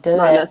 Just don't do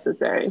Not it.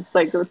 necessary. It's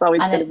like it's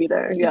always And going to be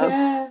there. Yeah.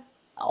 yeah,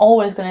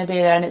 always going to be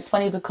there. And it's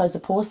funny because the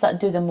posts that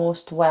do the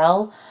most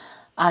well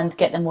and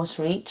get the most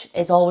reach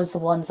is always the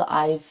ones that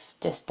I've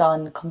just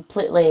done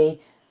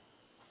completely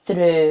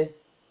through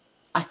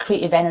a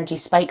creative energy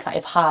spike that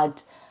I've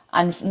had,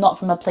 and not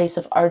from a place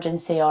of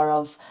urgency or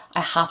of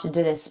I have to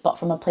do this, but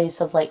from a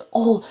place of like,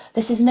 oh,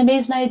 this is an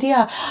amazing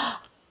idea,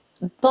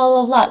 blah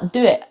blah blah,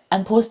 do it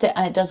and post it,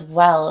 and it does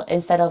well,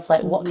 instead of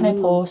like, what can I Hmm.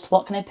 post,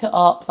 what can I put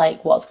up,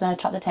 like what's going to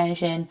attract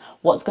attention,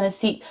 what's going to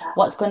see,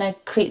 what's going to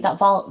create that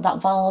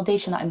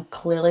validation that I'm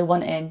clearly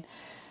wanting.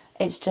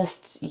 It's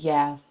just,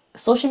 yeah,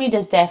 social media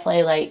is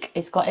definitely like,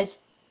 it's got its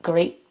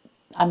great,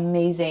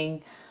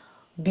 amazing,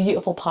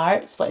 beautiful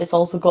parts, but it's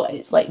also got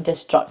its like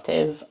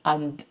destructive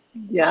and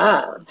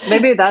Yeah.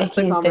 Maybe that's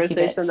the icky and sticky conversation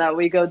bits. that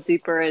we go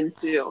deeper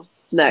into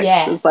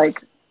next is like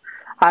Yes,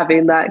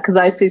 having that because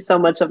I see so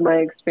much of my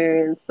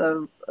experience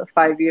of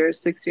 5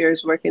 years, 6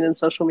 years working in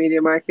social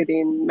media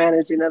marketing,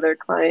 managing other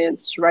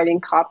clients,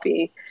 writing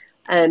copy,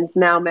 and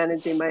now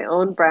managing my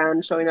own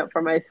brand, showing up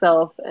for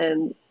myself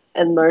and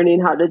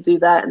learning how to do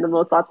that in the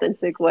most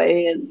authentic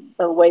way and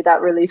the way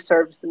that really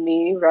serves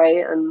me,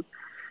 right? And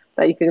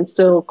that you can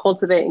still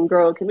cultivate and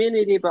grow a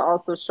community, but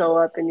also show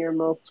up in your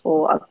most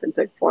full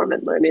authentic form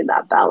and learning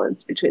that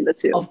balance between the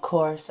two. of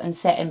course, and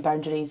setting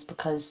boundaries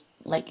because,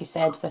 like you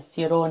said, with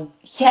your own,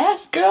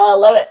 yes, girl, I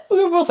love it.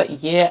 We were both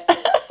like, yeah.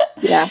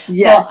 Yeah.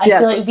 But Yes. I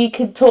feel Yes. like we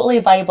could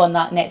totally vibe on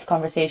that next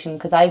conversation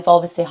because I've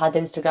obviously had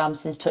Instagram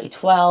since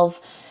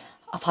 2012.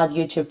 I've had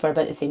YouTube for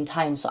about the same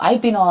time. So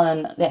I've been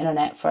on the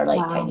internet for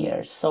like 10 Wow.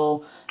 years.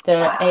 So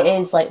there it Wow.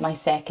 is like my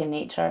second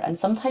nature. And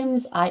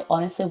sometimes I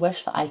honestly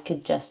wish that I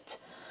could just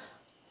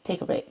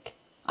take a break.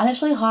 And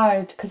it's really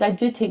hard because I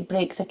do take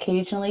breaks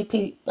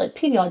occasionally, like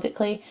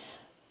periodically.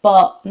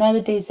 But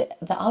nowadays,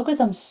 the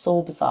algorithm's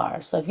so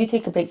bizarre. So if you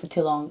take a break for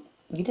too long,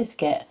 you just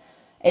get,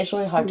 it's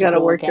really You hard to got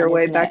to grow work your again,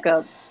 way isn't back it?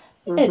 up.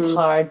 It's Hmm.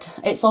 hard.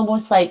 It's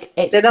almost like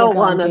it's They don't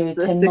want programmed us you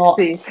to to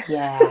succeed. not,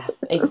 yeah,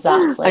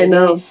 I exactly.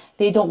 They know.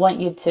 they don't want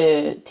you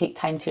to take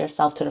time to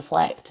yourself to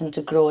reflect and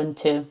to grow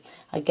into,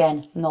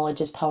 again,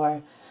 knowledge is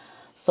power.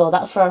 So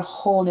that's for a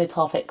whole new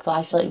topic that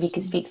I feel like we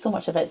could speak so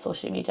much about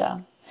social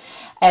media.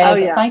 Oh,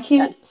 But yeah. thank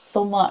you Yes.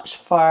 so much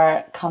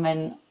for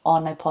coming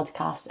on my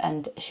podcast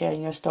and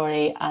sharing your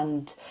story.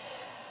 And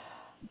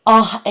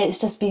oh, it's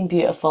just been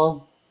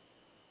beautiful.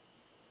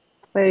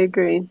 I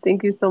agree.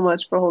 Thank you so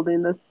much for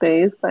holding this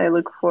space. I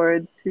look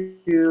forward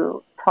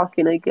to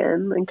talking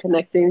again and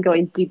connecting,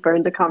 going deeper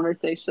into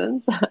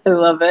conversations. I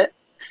love it.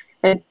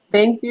 And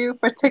thank you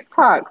for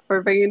TikTok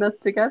for bringing us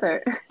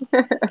together.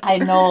 I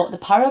know the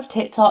power of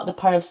TikTok, the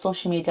power of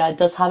social media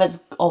does have its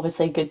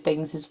obviously good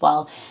things as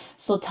well.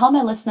 So tell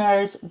my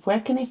listeners,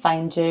 where can they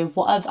find you?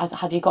 What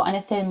have you got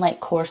anything like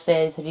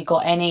courses? Have you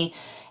got any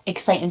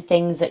exciting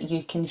things that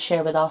you can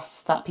share with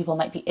us that people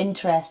might be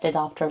interested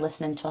after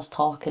listening to us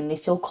talk and they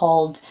feel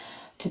called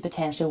to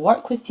potentially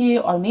work with you,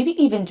 or maybe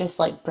even just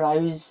like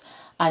browse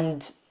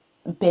and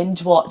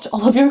binge watch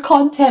all of your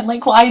content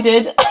like what I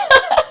did?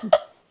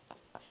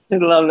 I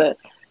love it.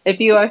 If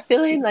you are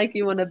feeling like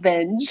you want to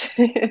binge,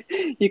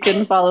 you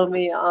can follow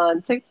me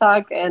on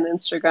TikTok and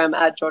Instagram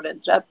at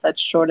Jordan Jeppe.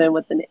 That's Jordan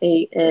with an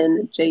ANJEPPE.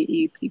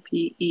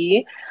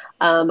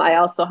 I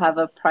also have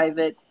a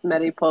private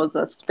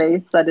Mariposa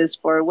space that is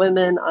for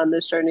women on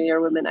this journey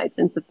or women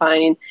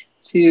identifying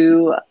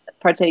to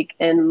partake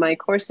in my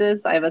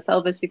courses. I have a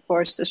celibacy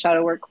course, a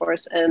shadow work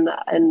course, and the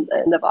end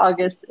of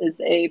August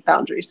is a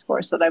boundaries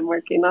course that I'm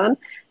working on.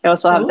 I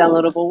also have Ooh,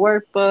 downloadable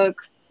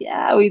workbooks.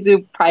 Yeah, we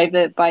do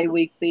private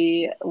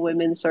bi-weekly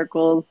women's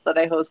circles that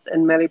I host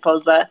in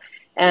Mariposa.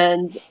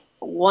 And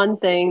one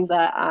thing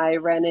that I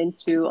ran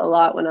into a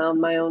lot when on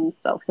my own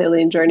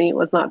self-healing journey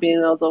was not being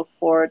able to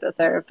afford a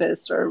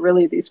therapist or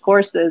really these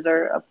courses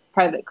or a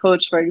private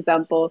coach, for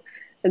example.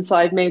 And so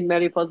I've made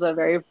Mariposa a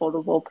very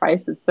affordable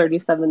price. It's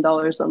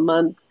 $37 a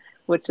month,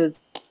 which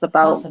is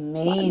that's about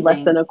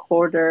less than amazing. a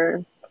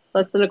quarter,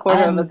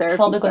 of a I'm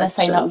therapy probably going to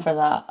sign up session. for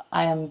that.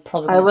 I am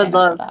probably I going to sign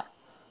up for that.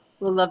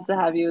 would love to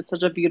have you. It's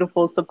such a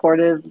beautiful,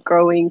 supportive,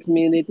 growing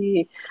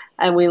community,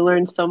 and we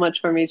learn so much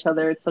from each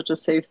other. It's such a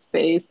safe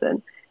space,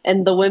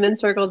 and the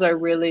women's circles are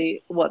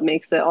really what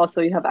makes it.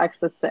 Also, you have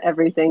access to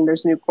everything.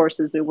 There's new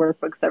courses, new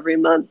workbooks every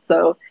month,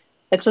 so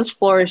it's just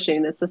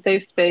flourishing. It's a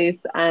safe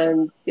space,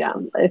 and yeah,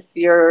 if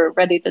you're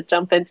ready to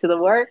jump into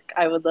the work,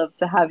 I would love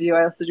to have you.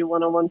 I also do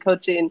one-on-one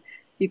coaching.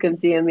 You can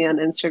DM me on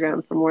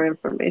Instagram for more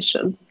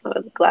information. I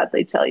would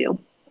gladly tell you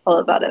all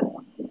about it.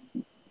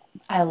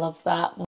 I love that.